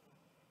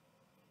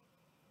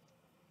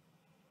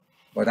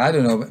 But I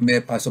don't know, maybe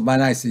Pastor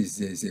Bana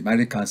is a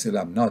married counselor,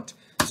 I'm not.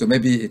 So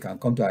maybe he can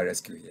come to our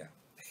rescue here.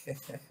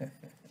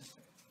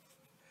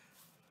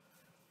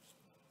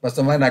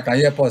 Pastor Bana, can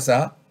you help us,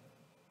 sir?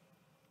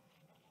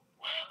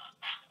 Well,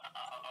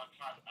 I'll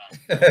try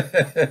that.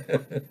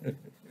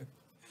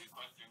 The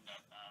question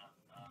that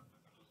Usman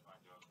just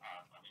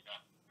asked, I mean,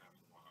 that's a very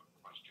important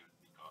question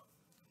because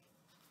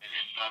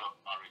there's a lot of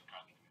married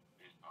countries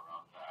based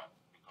around that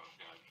because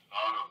there are a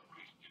lot of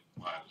Christian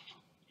wives who,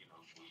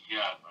 for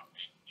years have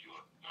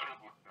endured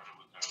terrible,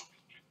 terrible, terrible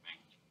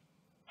treatment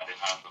at the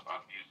hands of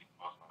abusive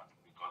husbands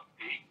because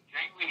they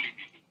genuinely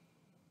believe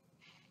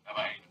that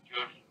by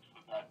enduring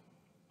through that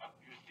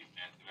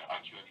abusiveness, they are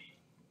actually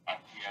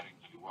adhering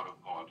to the word of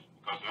God.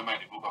 Because remember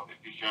in the book of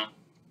Ephesians,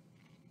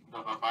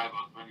 chapter 5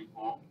 verse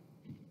 24,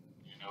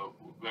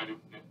 where the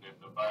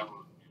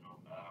Bible,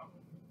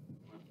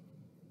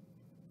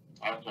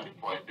 verse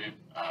 24, it says,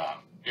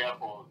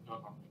 therefore,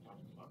 just as the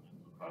church is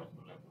subject to Christ,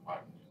 so let the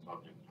wife be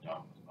subject to their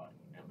husband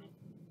in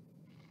everything.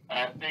 And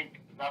I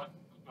think that's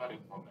not a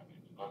problem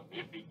because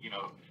they think,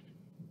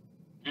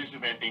 these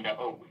women think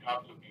that, we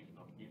have to be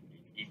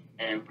submissive in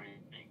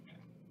everything.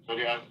 So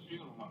they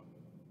assume,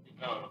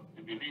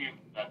 they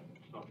believe that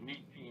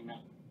submitting,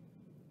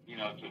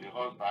 to the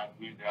husband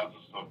means they have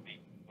to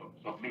submit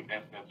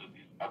themselves to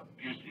this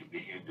abusive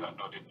behavior.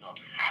 No, they don't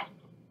have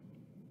to.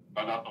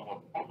 But that's not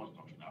what Paul was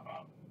talking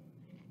about.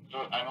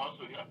 So, and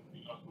also,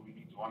 we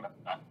need to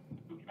understand,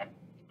 looking at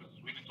this,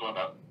 we need to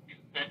understand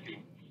this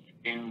setting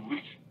in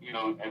which,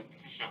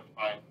 Ephesians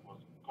 5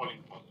 was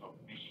calling for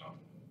submission.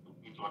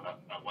 We need to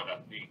understand what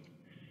that means.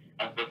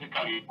 And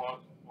specifically, Paul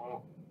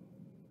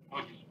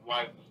his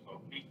wife to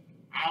submit,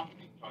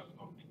 asking her to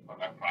submit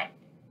under Christ.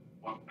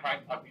 Was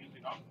Christ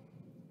abusing us?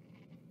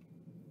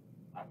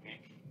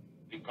 Okay.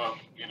 Because,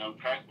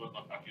 Christ was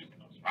not abusing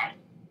us, right?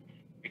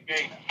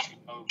 Again,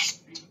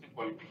 this is the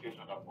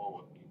qualification that Paul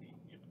was giving.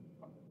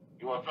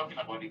 He was talking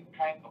about the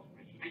kind of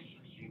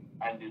relationship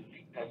and the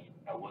leadership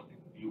that was in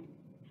view.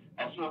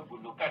 And so if we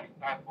look at the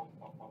type of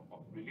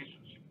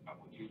relationship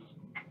with Jesus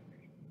Christ,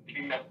 the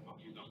leadership of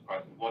Jesus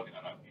Christ wasn't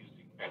an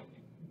abusive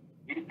person.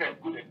 He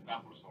set good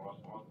examples for us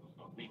to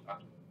submit and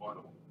to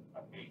follow.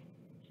 Okay.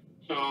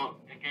 So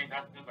again,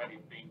 those are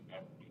the things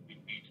that we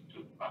need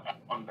to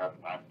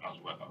understand as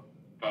well.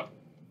 Because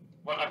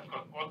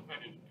Paul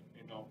said is,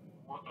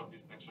 most of this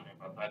section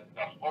emphasizes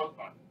that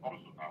husband,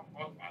 also our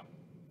husband,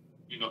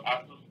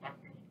 has to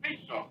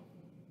sacrificial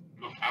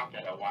look after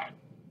the wife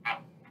and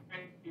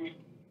presenting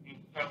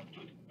himself to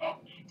the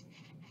church.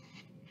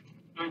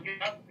 So he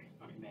has this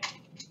to the men.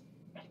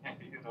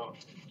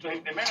 So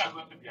if the men are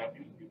going to be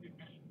abused, the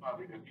men should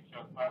probably the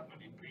Ephesians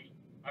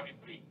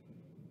 5:23,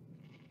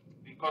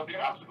 because they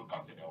have to look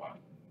after their wife.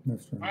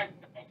 That's right.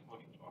 Right? For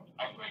the church.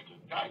 Are you going to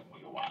die for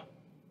your wife?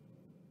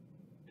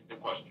 Is the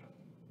question.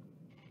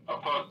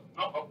 Of course,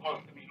 none of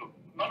us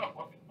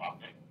is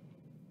perfect.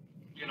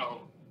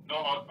 No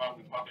husband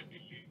will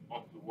perfectly live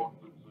up to what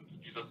to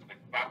Jesus'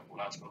 example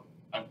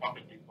and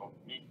perfectly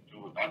submit to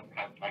that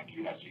Christ-like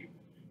leadership.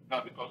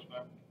 Not because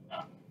we're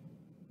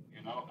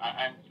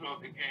and so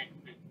again,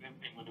 the same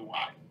thing with the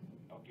wife.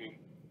 Okay.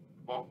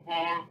 But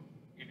Paul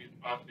in his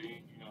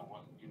passage,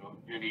 was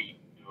really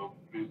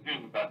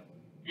presumed that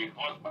the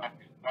husband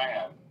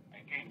desires,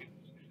 again this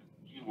is a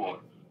key word,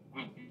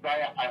 we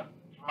desire and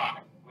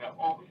strive. We are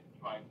always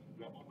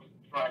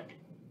striving,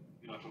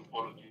 to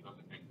follow Jesus'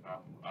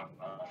 example as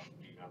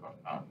leaders of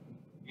us.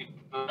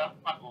 So that's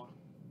my own,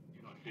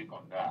 take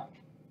on that.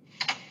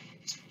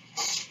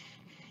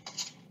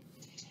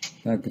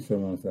 Thank you so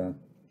much, sir.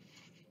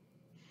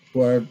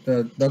 Well,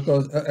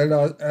 Dr.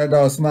 Elder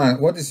Osman,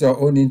 what is your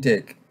own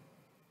intake?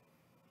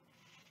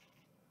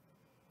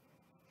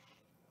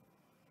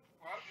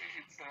 Well,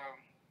 it's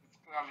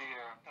clearly,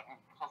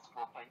 first of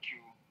all, thank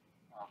you,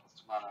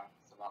 Mr. Mana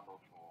Salamo,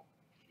 for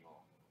your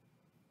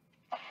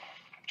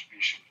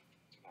contribution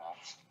to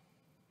that.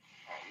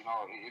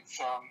 it's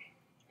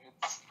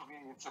for me,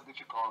 it's a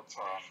difficult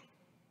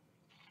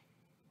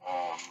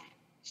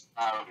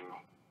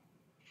scenario,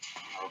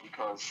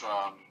 because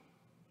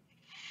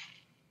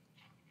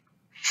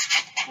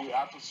we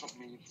have to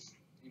submit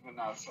even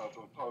as the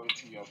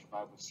authority, as the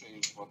Bible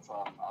says, but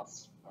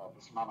as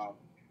this man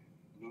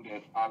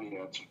alluded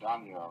earlier to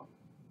Daniel,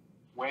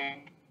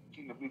 when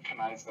King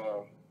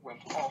Nebuchadnezzar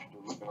went off the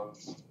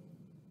rails,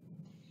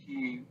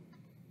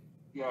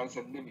 there is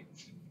a limit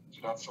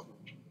to that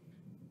submission.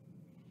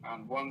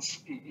 And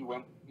once he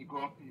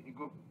got to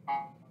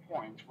a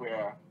point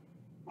where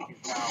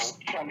he's now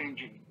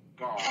challenging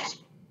God,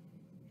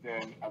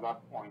 then at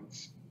that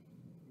point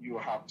you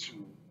have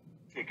to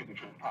take a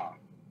different path.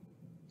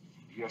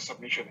 Your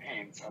submission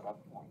ends at that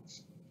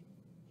point.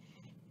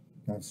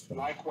 That's true.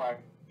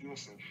 Likewise,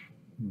 Joseph,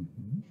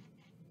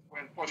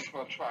 when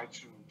Potiphar tried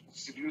to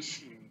seduce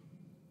him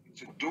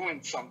into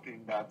doing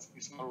something that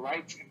is not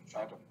right in the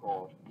sight of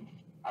God,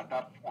 at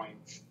that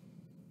point,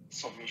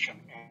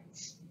 submission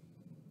ends.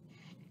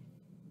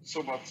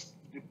 So, but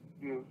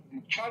the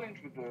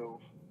challenge with the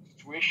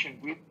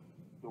situation with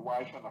the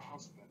wife and the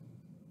husband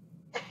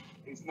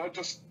is not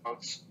just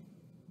about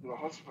the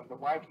husband. The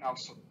wife now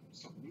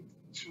submit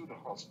to the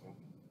husband.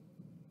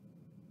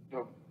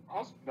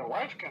 The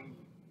wife can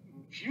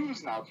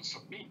refuse now to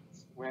submit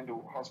when the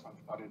husband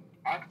started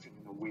acting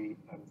in a way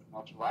that is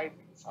not right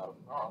in the sight of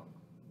God.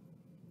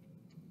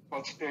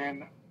 But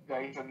then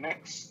there is a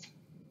next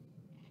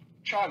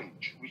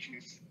challenge, which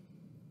is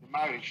the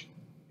marriage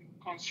being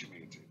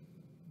consummated.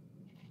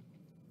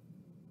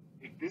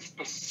 If this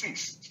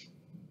persists,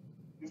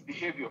 this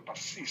behavior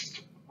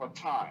persists over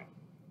time,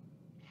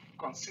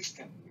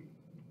 consistently,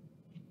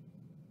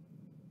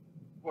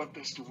 what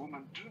does the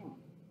woman do?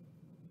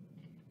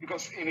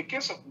 Because in the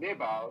case of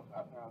Nabal,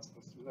 as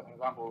the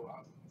example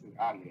I said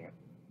earlier,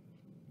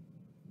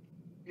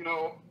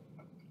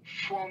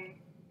 from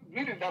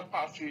reading that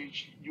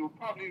passage, you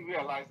probably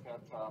realize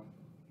that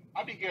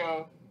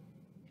Abigail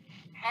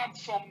had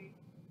some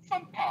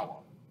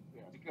power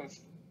there,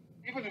 because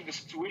even in the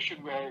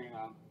situation where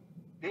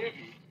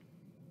David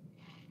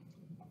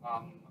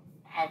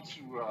had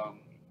to,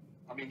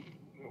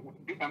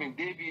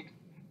 David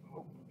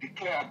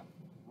declared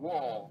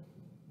war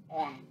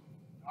on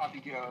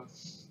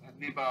Abigail's and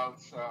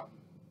Nabal's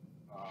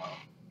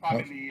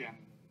family and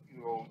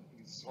all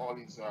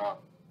his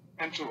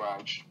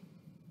entourage.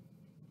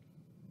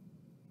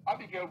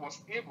 Abigail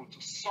was able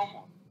to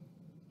summon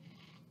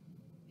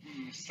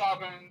the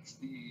servants,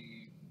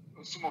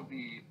 some of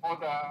the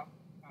other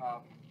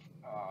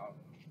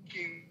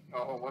king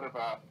or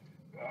whatever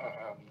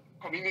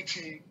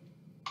community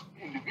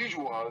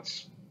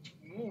individuals to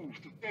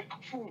move, to take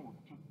food,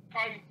 to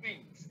carry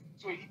things.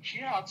 So she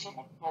had some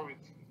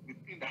authority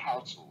within the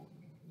household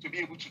to be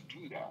able to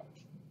do that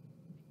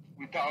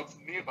without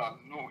Nabal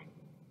knowing.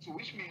 So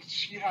which means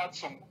she had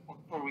some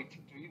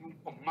authority to even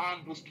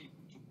command those people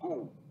to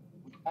go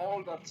with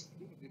all that,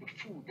 the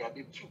food that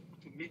they took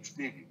to meet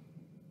David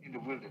in the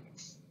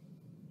wilderness.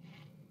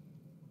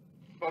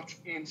 But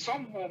in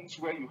some homes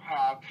where you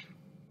have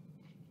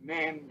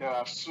men that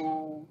are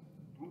so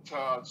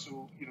brutal,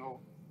 so,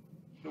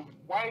 the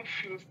wife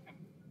feels,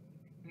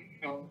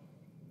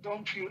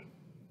 don't feel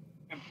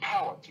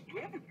empowered to do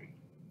anything.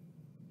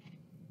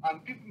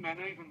 And people may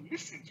not even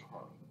listen to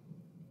her,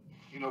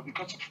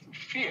 because of the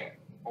fear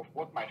of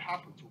what might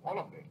happen to all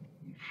of them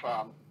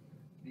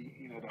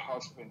if the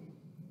husband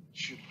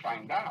should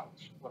find out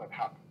what had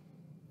happened.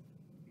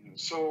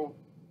 So,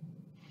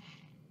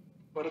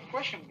 but the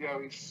question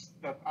there is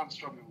that I'm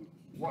struggling with,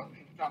 what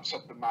in terms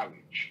of the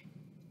marriage,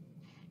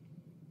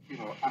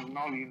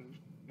 annulling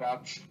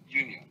that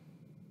union,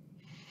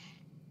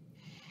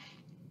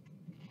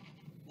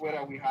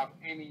 whether we have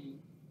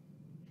any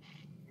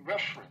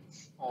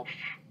reference of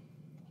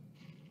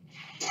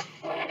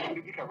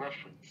biblical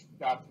reference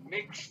that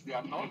makes the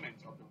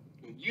annulment of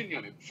the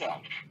union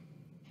itself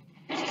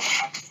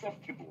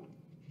acceptable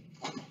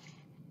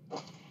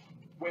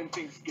when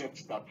things get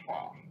that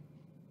far.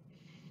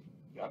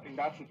 I think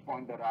that's the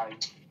point that I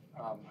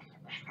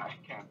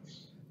can't.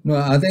 No,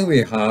 I think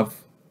we have,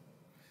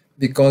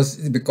 because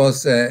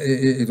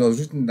it was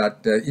written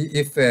that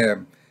if a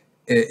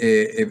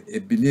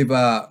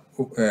believer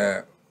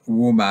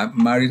woman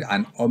married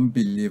an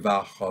unbeliever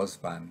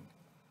husband,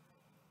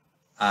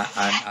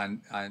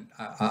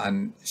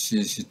 and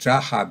she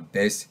tried her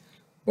best,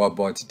 but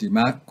the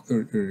man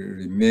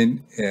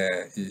remained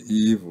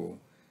evil,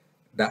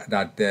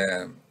 that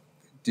the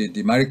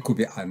marriage could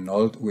be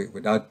annulled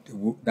without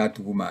that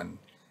woman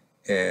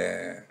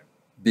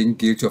being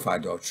guilty of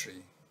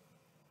adultery.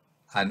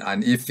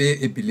 And if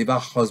a believer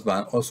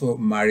husband also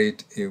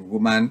married a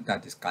woman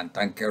that is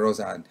cantankerous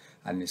and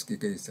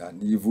is an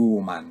evil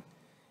woman,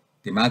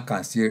 the man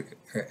can still,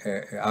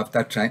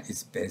 after trying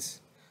his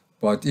best.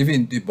 But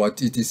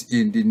it is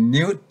in the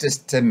New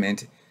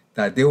Testament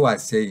that they were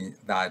saying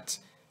that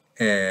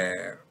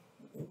that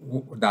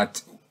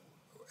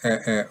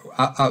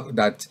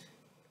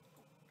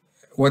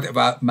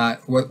whatever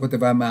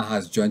man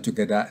has joined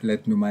together,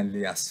 let no man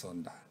lay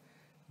asunder.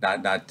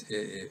 that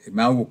a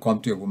man will come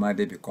to a woman,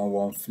 they become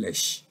one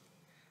flesh,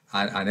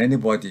 and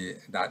anybody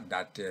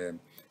that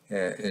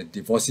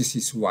divorces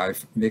his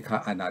wife, make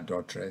her an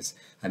adulteress,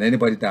 and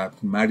anybody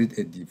that married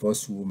a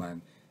divorced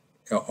woman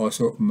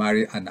also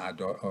marry an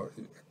adult or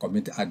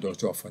commit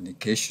adultery or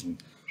fornication.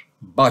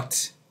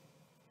 But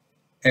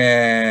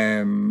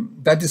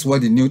that is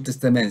what the New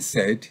Testament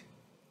said,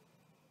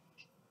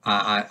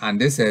 and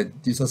they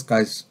said Jesus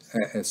Christ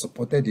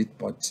supported it.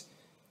 But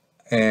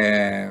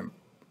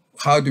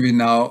how do we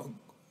now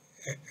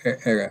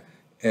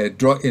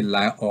draw a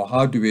line, or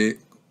how do we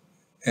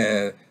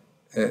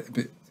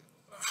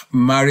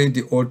marry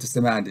the Old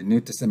Testament and the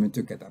New Testament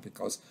together?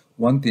 Because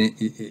one thing,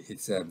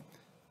 it's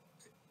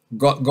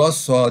God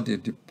saw the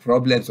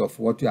problems of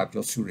what you have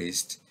just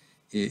raised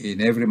in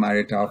every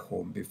marital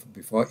home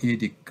before he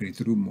decreed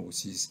through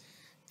Moses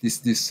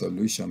this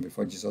solution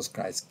before Jesus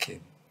Christ came.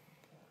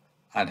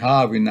 And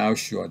how are we now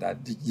sure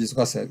that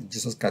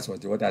Jesus Christ was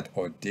the one that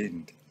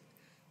ordained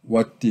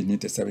what the New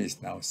Testament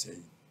is now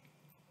saying?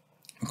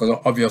 Because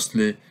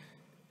obviously,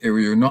 you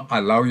will not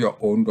allow your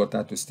own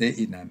daughter to stay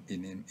in a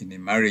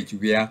marriage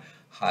where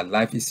her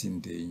life is in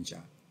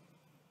danger.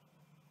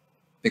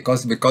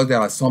 Because there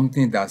are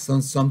something that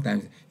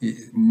sometimes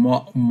is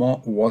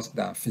more worse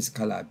than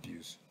physical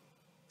abuse,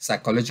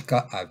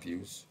 psychological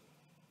abuse,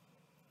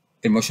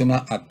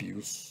 emotional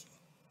abuse,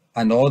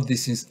 and all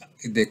these things.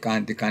 They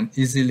can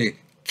easily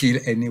kill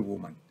any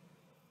woman.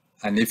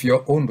 And if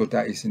your own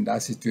daughter is in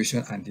that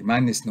situation and the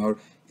man is not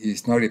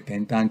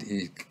repentant,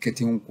 is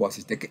getting worse,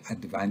 is taking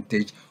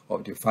advantage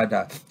of the fact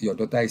that your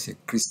daughter is a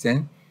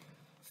Christian,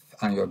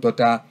 and your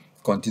daughter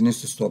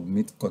continues to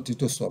submit,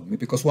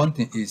 because one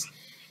thing is,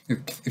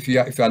 if you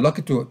are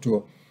lucky to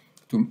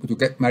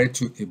get married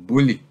to a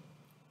bully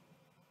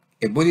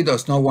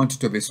does not want you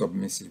to be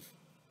submissive.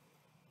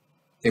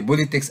 A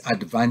bully takes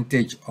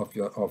advantage of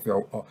your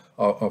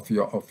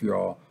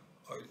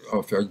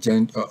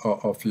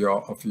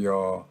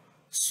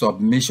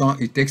submission.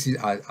 It takes it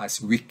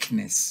as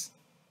weakness.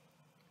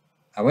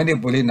 And when a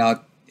bully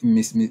now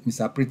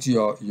misinterprets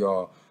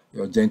your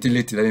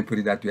gentility, let me put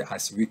it that way,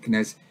 as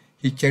weakness,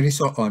 he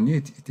cherishes on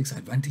it. He takes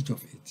advantage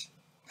of it.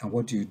 And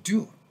what do?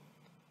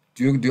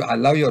 Do you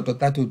allow your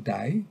daughter to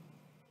die,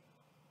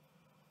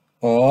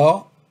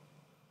 or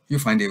you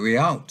find a way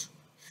out?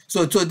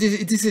 So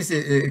this is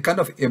a kind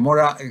of a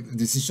moral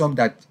decision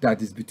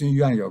that is between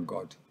you and your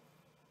God,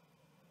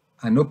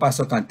 and no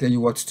pastor can tell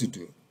you what to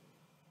do.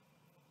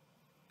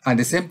 And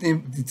the same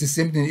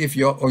thing if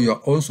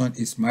your own son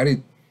is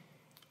married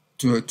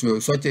to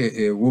such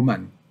a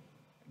woman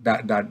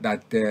that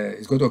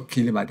is going to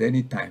kill him at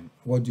any time.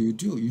 What do?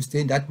 You stay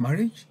in that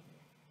marriage?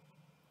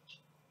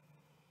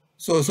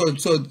 So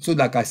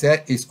like I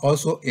said, it's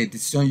also a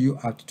decision you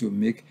have to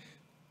make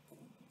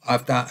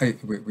after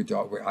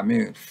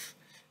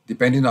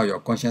depending on your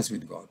conscience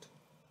with God.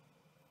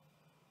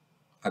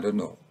 I don't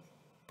know,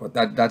 but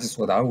that is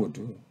what I would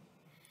do.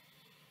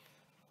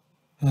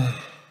 Dr.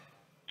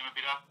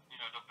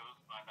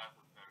 Usman, that's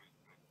a very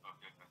great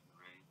subject that you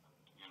raised.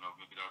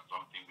 Maybe that's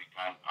something we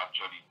can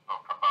actually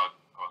talk about,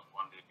 because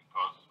one day,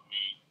 because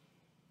me,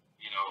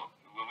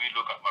 when we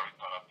look at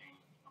marital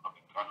abuse, I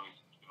know it's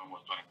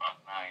almost 20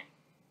 past 9,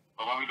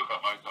 but when we look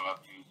at marital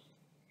abuse,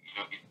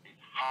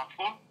 it's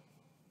harmful.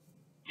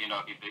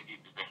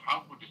 It's a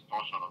harmful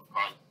distortion of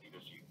Christ's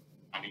leadership,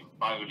 and it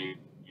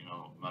violates,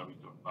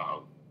 marital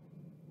vows.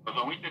 Because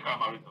when we take our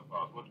marital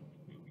vows, what do?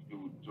 We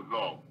do to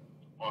love,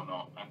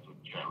 honor, and to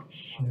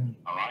cherish. Yeah.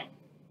 All right?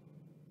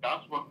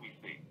 That's what we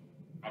say.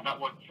 And that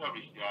word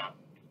cherish there,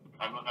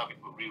 I know now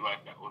people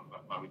rewrite their own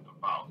marital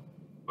vows,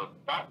 but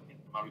that is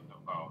the marital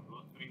vow.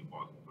 Those three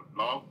words: to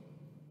love,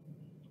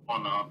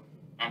 honor,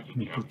 and to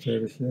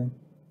cherish. Yeah.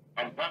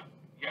 And that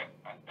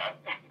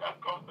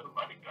comes to the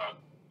radical,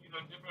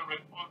 different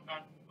response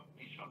and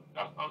submission.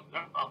 That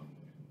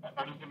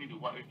doesn't mean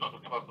it's not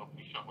talking about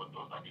submission, but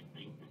those are the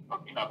things it's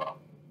talking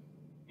about.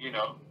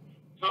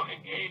 So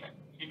again,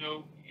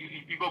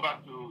 if you go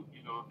back to,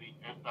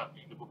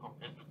 the book of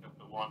Esther,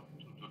 chapter 1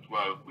 to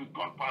 12, we've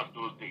gone past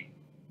those days.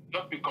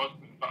 Just because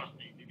Queen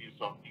Vashti didn't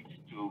submit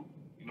to,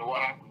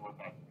 what happened was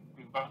that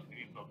Queen Vashti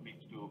didn't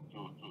submit to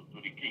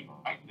the king,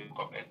 right? The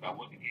book of Esther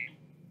was the king.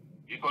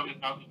 You got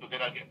his houses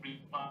together, get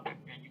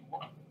and you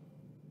won.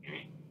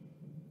 Okay?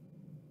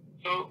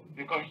 So,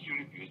 because she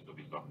refused to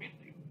be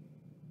submissive.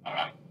 All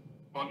right?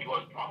 But he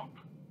was drunk.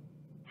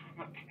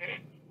 Okay?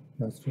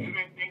 That's true.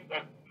 Doing things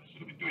that she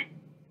should be doing.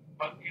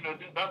 But,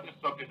 that's a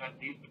subject that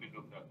needs to be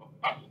looked at. But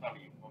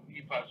personally, for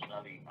me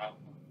personally, I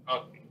would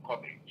not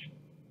encourage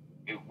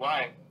a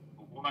woman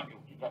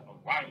who got a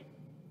wife,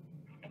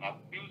 an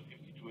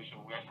abusive situation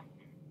where she's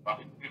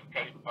been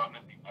physically,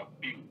 permanently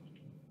abused.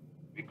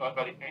 Because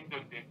by the end of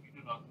the day, you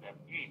do not step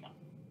in.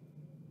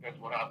 Guess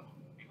what happens?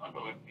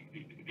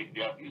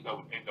 The abuser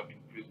will end up in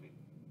prison.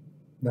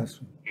 That's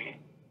true. Okay?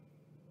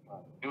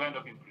 They will end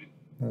up in prison.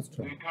 That's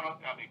true. So you cannot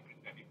say I'm a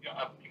Christian. If you're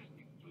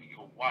abusive to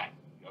your wife,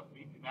 you're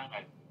beating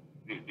her,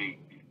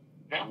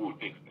 then we'll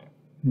take steps.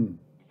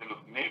 Instead of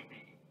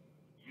maybe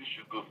you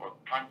should go for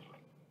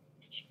counseling.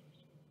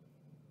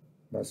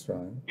 That's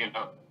right.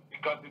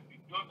 Because if you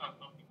don't have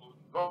something goes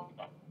wrong with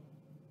that,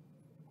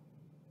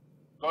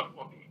 God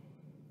forbid,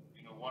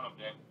 one of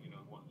them,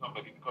 was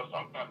somebody, because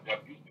sometimes the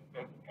abusive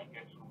person can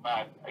get too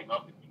mad,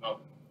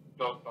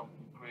 does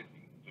something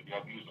crazy to the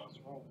abuser's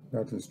room.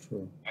 That is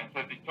true. And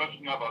said, they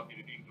touched me about it,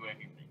 they didn't do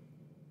anything.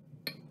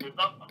 It's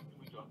not something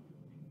we just,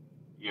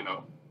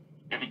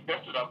 if it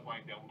gets to that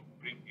point, then we'll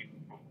bring in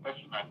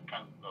professional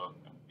counselors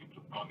and people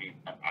to come in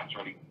and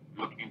actually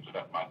look into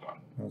that matter.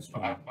 That's So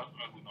right. I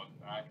personally will not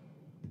stand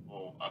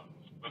for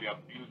somebody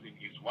abusing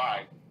his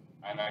wife,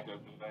 and I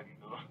just let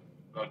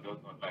God does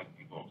not like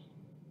divorce.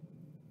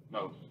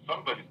 No,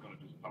 somebody's going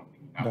to do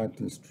something. That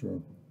is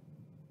true.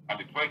 And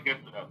before it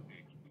gets to that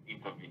stage, we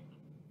intervene.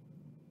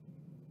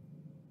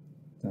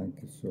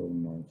 Thank you so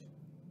much.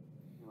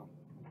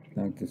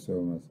 Thank you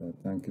so much, sir.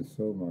 Thank you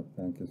so much.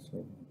 Thank you so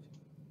much.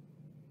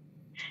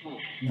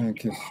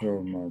 Thank you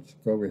so much.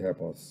 God will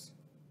help us.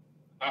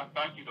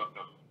 Thank you,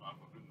 Dr.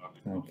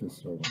 Thank you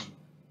so much.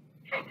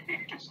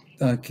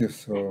 Thank you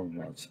so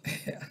much.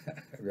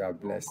 We are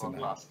blessed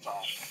now.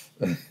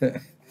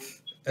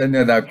 Any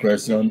other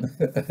question?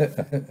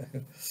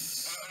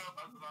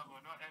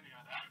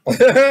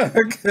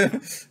 Okay.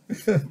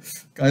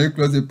 Can you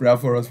close the prayer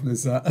for us,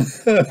 please, sir?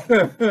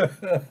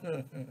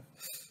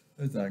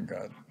 Thank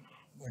God.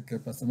 Okay,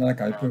 Pastor Mala,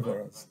 can you pray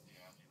for us?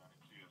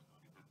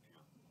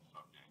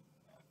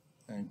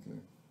 Thank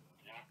you.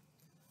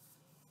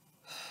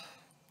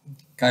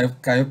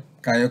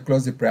 Can you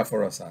close the prayer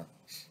for us, sir?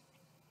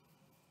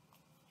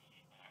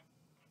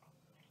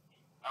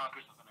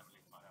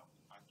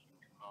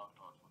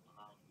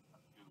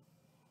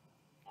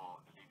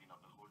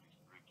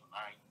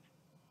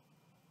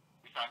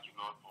 Thank you,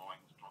 Lord, for our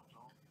instructor.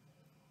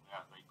 We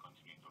ask that you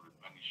continue to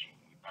replenish him.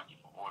 We thank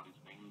you for all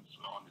these things.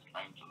 We're on this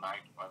line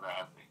tonight, Father,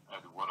 as they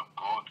heard the word of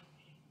God.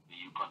 That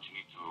you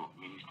continue to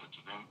minister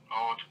to them,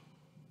 Lord.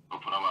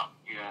 Open our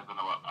ears and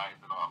our eyes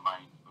and our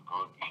minds, oh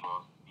God. Give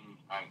us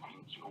insight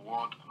into your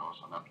word and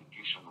also an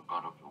application, of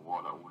God, of your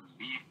word. I will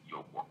live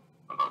your word.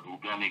 Lord,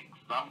 will be an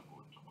example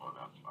to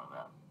others,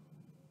 Father.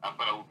 And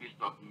Father, will be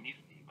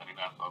submissive, and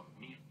in our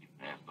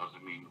submissiveness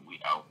doesn't mean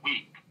we are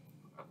weak,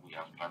 but we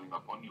are standing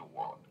upon your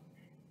word.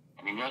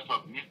 And in your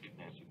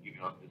submissiveness, you've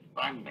given us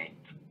discernment,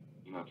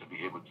 to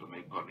be able to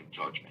make godly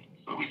judgment.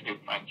 So we say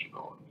thank you,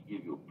 Lord. We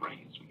give you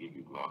praise. We give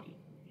you glory.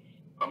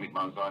 Commit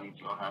Mount Zion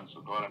into your hands,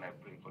 O God, and I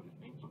pray for the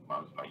things of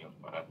Mount Zion,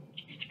 Father,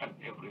 each and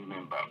every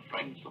member,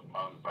 friends of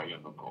Mount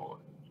Zion, O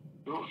God.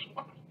 Those who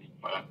want to speak,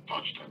 Father,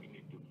 touch them in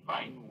a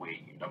divine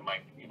way in the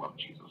mighty name of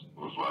Jesus.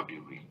 Those who are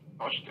bereaved,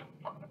 touch them,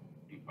 Father,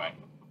 divine,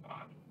 O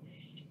God.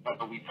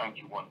 Father, we thank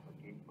you once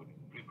again for the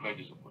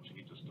privilege and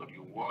opportunity to study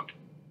your word.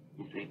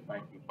 We say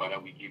thank you, Father.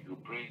 We give you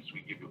praise.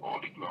 We give you all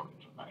the glory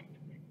tonight.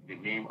 In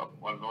the name of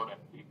our Lord and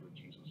Savior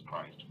Jesus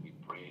Christ, we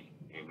pray.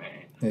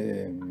 Amen.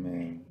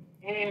 Amen.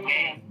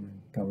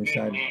 Amen. Can we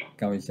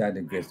share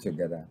the grace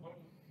together?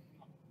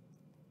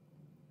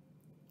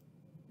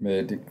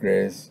 May the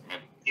grace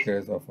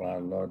of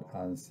our Lord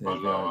and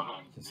Savior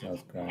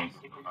Jesus Christ,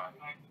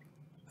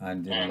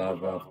 and the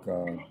love of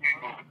God,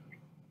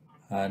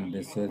 and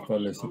the sweet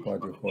fellowship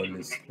of the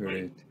Holy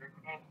Spirit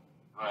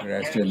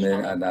rest,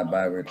 remain, and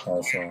abide with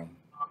us all,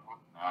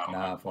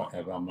 now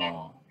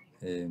forevermore.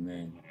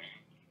 Amen.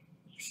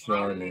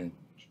 Surely,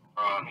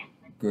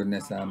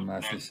 goodness and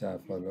mercy shall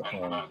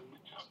follow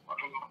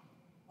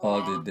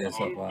all the days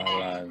of our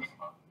lives,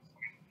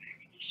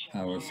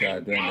 and we shall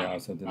dwell in the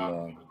house of the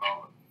Lord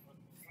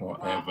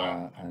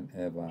forever and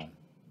ever.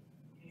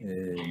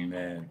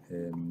 Amen.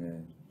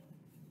 Amen.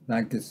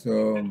 Thank you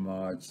so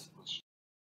much.